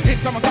sweat. Hit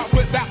somersaults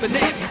without the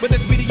net. But this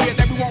will be the year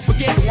that we won't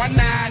forget.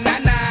 1999.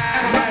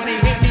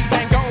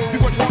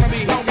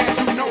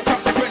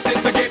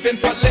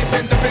 For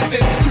living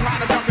defenses, too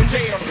hot to jump in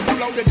jail, too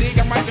low to dig,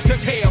 I might just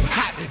touch hell.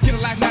 Hot, get a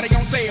life, now they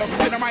on sale,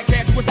 then I might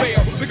catch you a spell.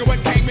 Look at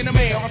what came in the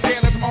mail, I'm scared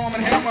of some arm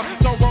and hammer,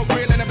 so road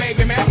grill and a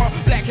baby mama,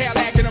 black hair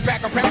in the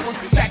back of pampers,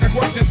 stack of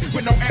questions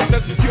with no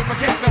answers, cure for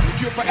cancer,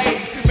 cure for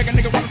AIDS, make a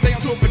nigga wanna stay on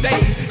tour for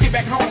days, get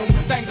back home,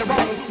 things are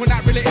wrong, when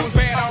not really it was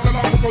bad all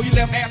along, before you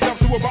left ass up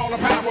to a ball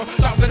of power,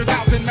 thoughts at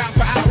 1,000 miles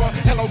per hour,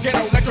 hello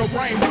ghetto, let your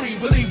brain breathe,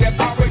 believe there's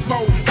always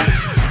more,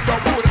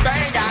 don't pull the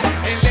bang out,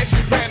 unless you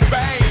plan to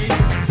bang.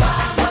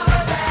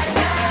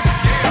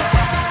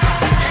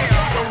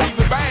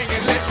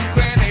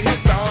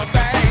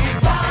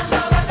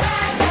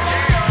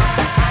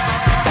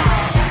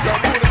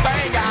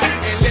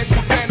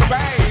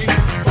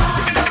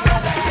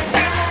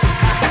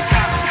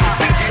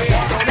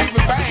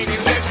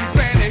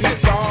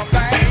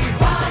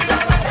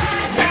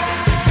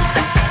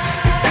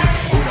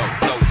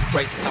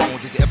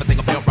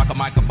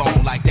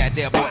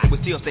 There, boy, it will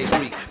still stay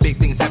street. Big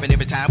things happen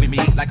every time we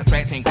meet. Like a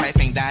track team, crash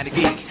ain't dying to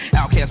geek.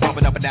 Outcast cats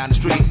bumping up and down the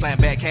street. Slam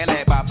back,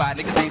 Cadillac by 5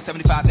 niggas, day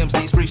 75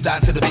 MCs freestyle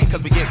to the beat,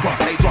 cause we get crunk,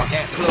 stay drunk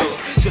at the club.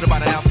 Should've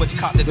bought an ounce, but you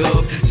caught the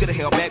dub. Should've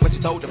held back, but you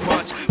throw the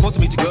punch. Supposed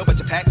to meet you good, but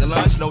you packed the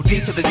lunch. No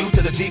D to the U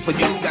to the G for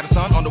you. Got a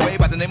son on the way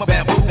by the name of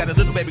Bamboo. Got a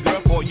little baby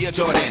girl for a year,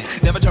 Jordan.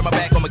 Never turn my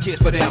back on my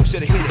kids for them.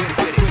 Should've hit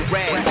it,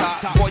 rag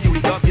top. Before you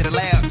eat up, get a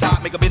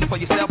laptop. Make a business for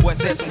yourself, boy,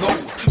 set some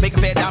goals. Make a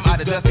fat dime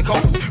out of Dusty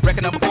Cold.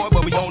 Record number 4,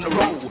 but we on the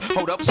road.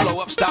 Hold up, slow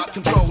up, stop,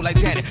 control like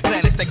Janet.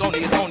 Planet, stay on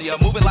it's on ya.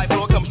 Moving like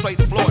floor, come straight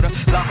to Florida.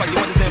 Lock all your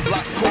windows, then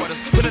block the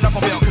quarters. Put it up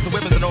on bail, cause the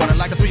weapon's in order.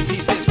 Like a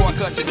 3-piece bitch before I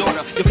cut your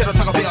daughter. Your kid on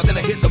Taco Bell, then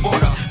I hit the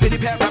border. Penny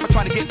Pat rapper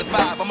trying to get the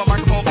 5. I'm a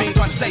microphone fiend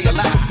trying to stay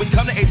alive. When you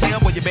come to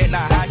ATM, well, you bet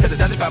not high, cause the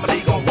Dudley family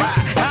gon' ride.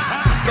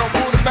 Don't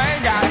pull the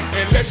bang out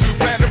unless you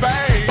plan to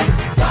bang.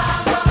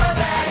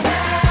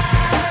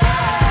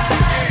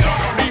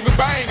 Don't even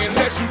bang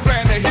unless you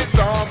plan to hit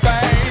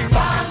something.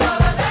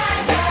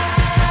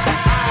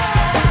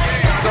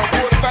 Don't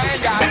pull the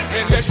bang out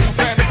unless you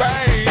plan to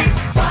bang.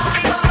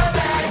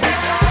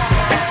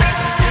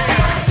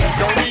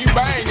 Don't even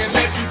bang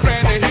unless you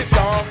plan to hit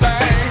something.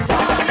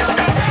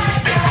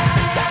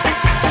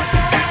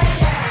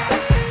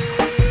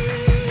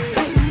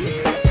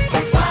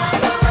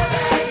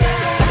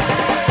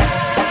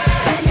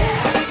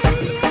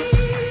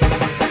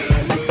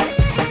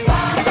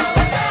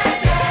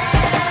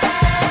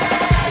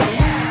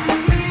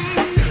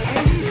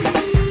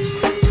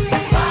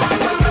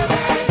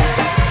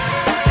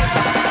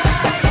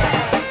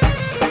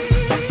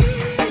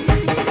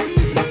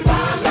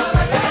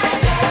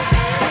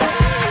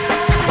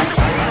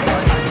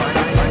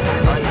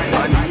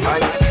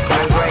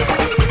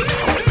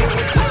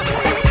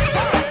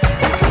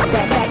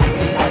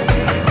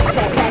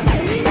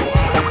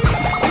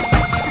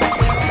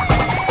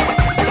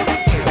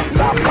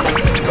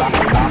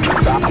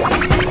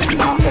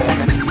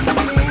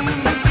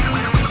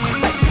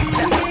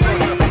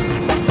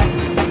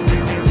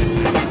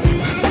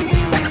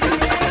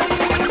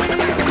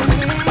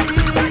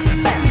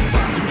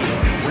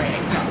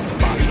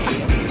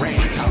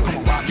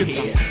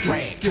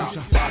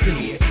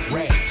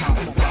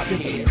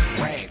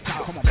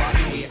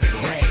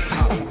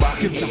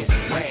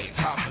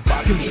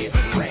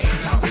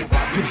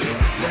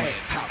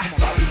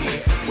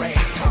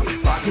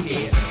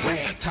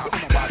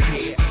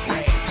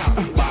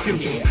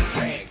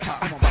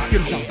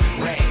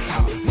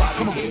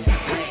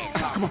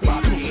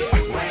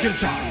 Give him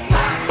some.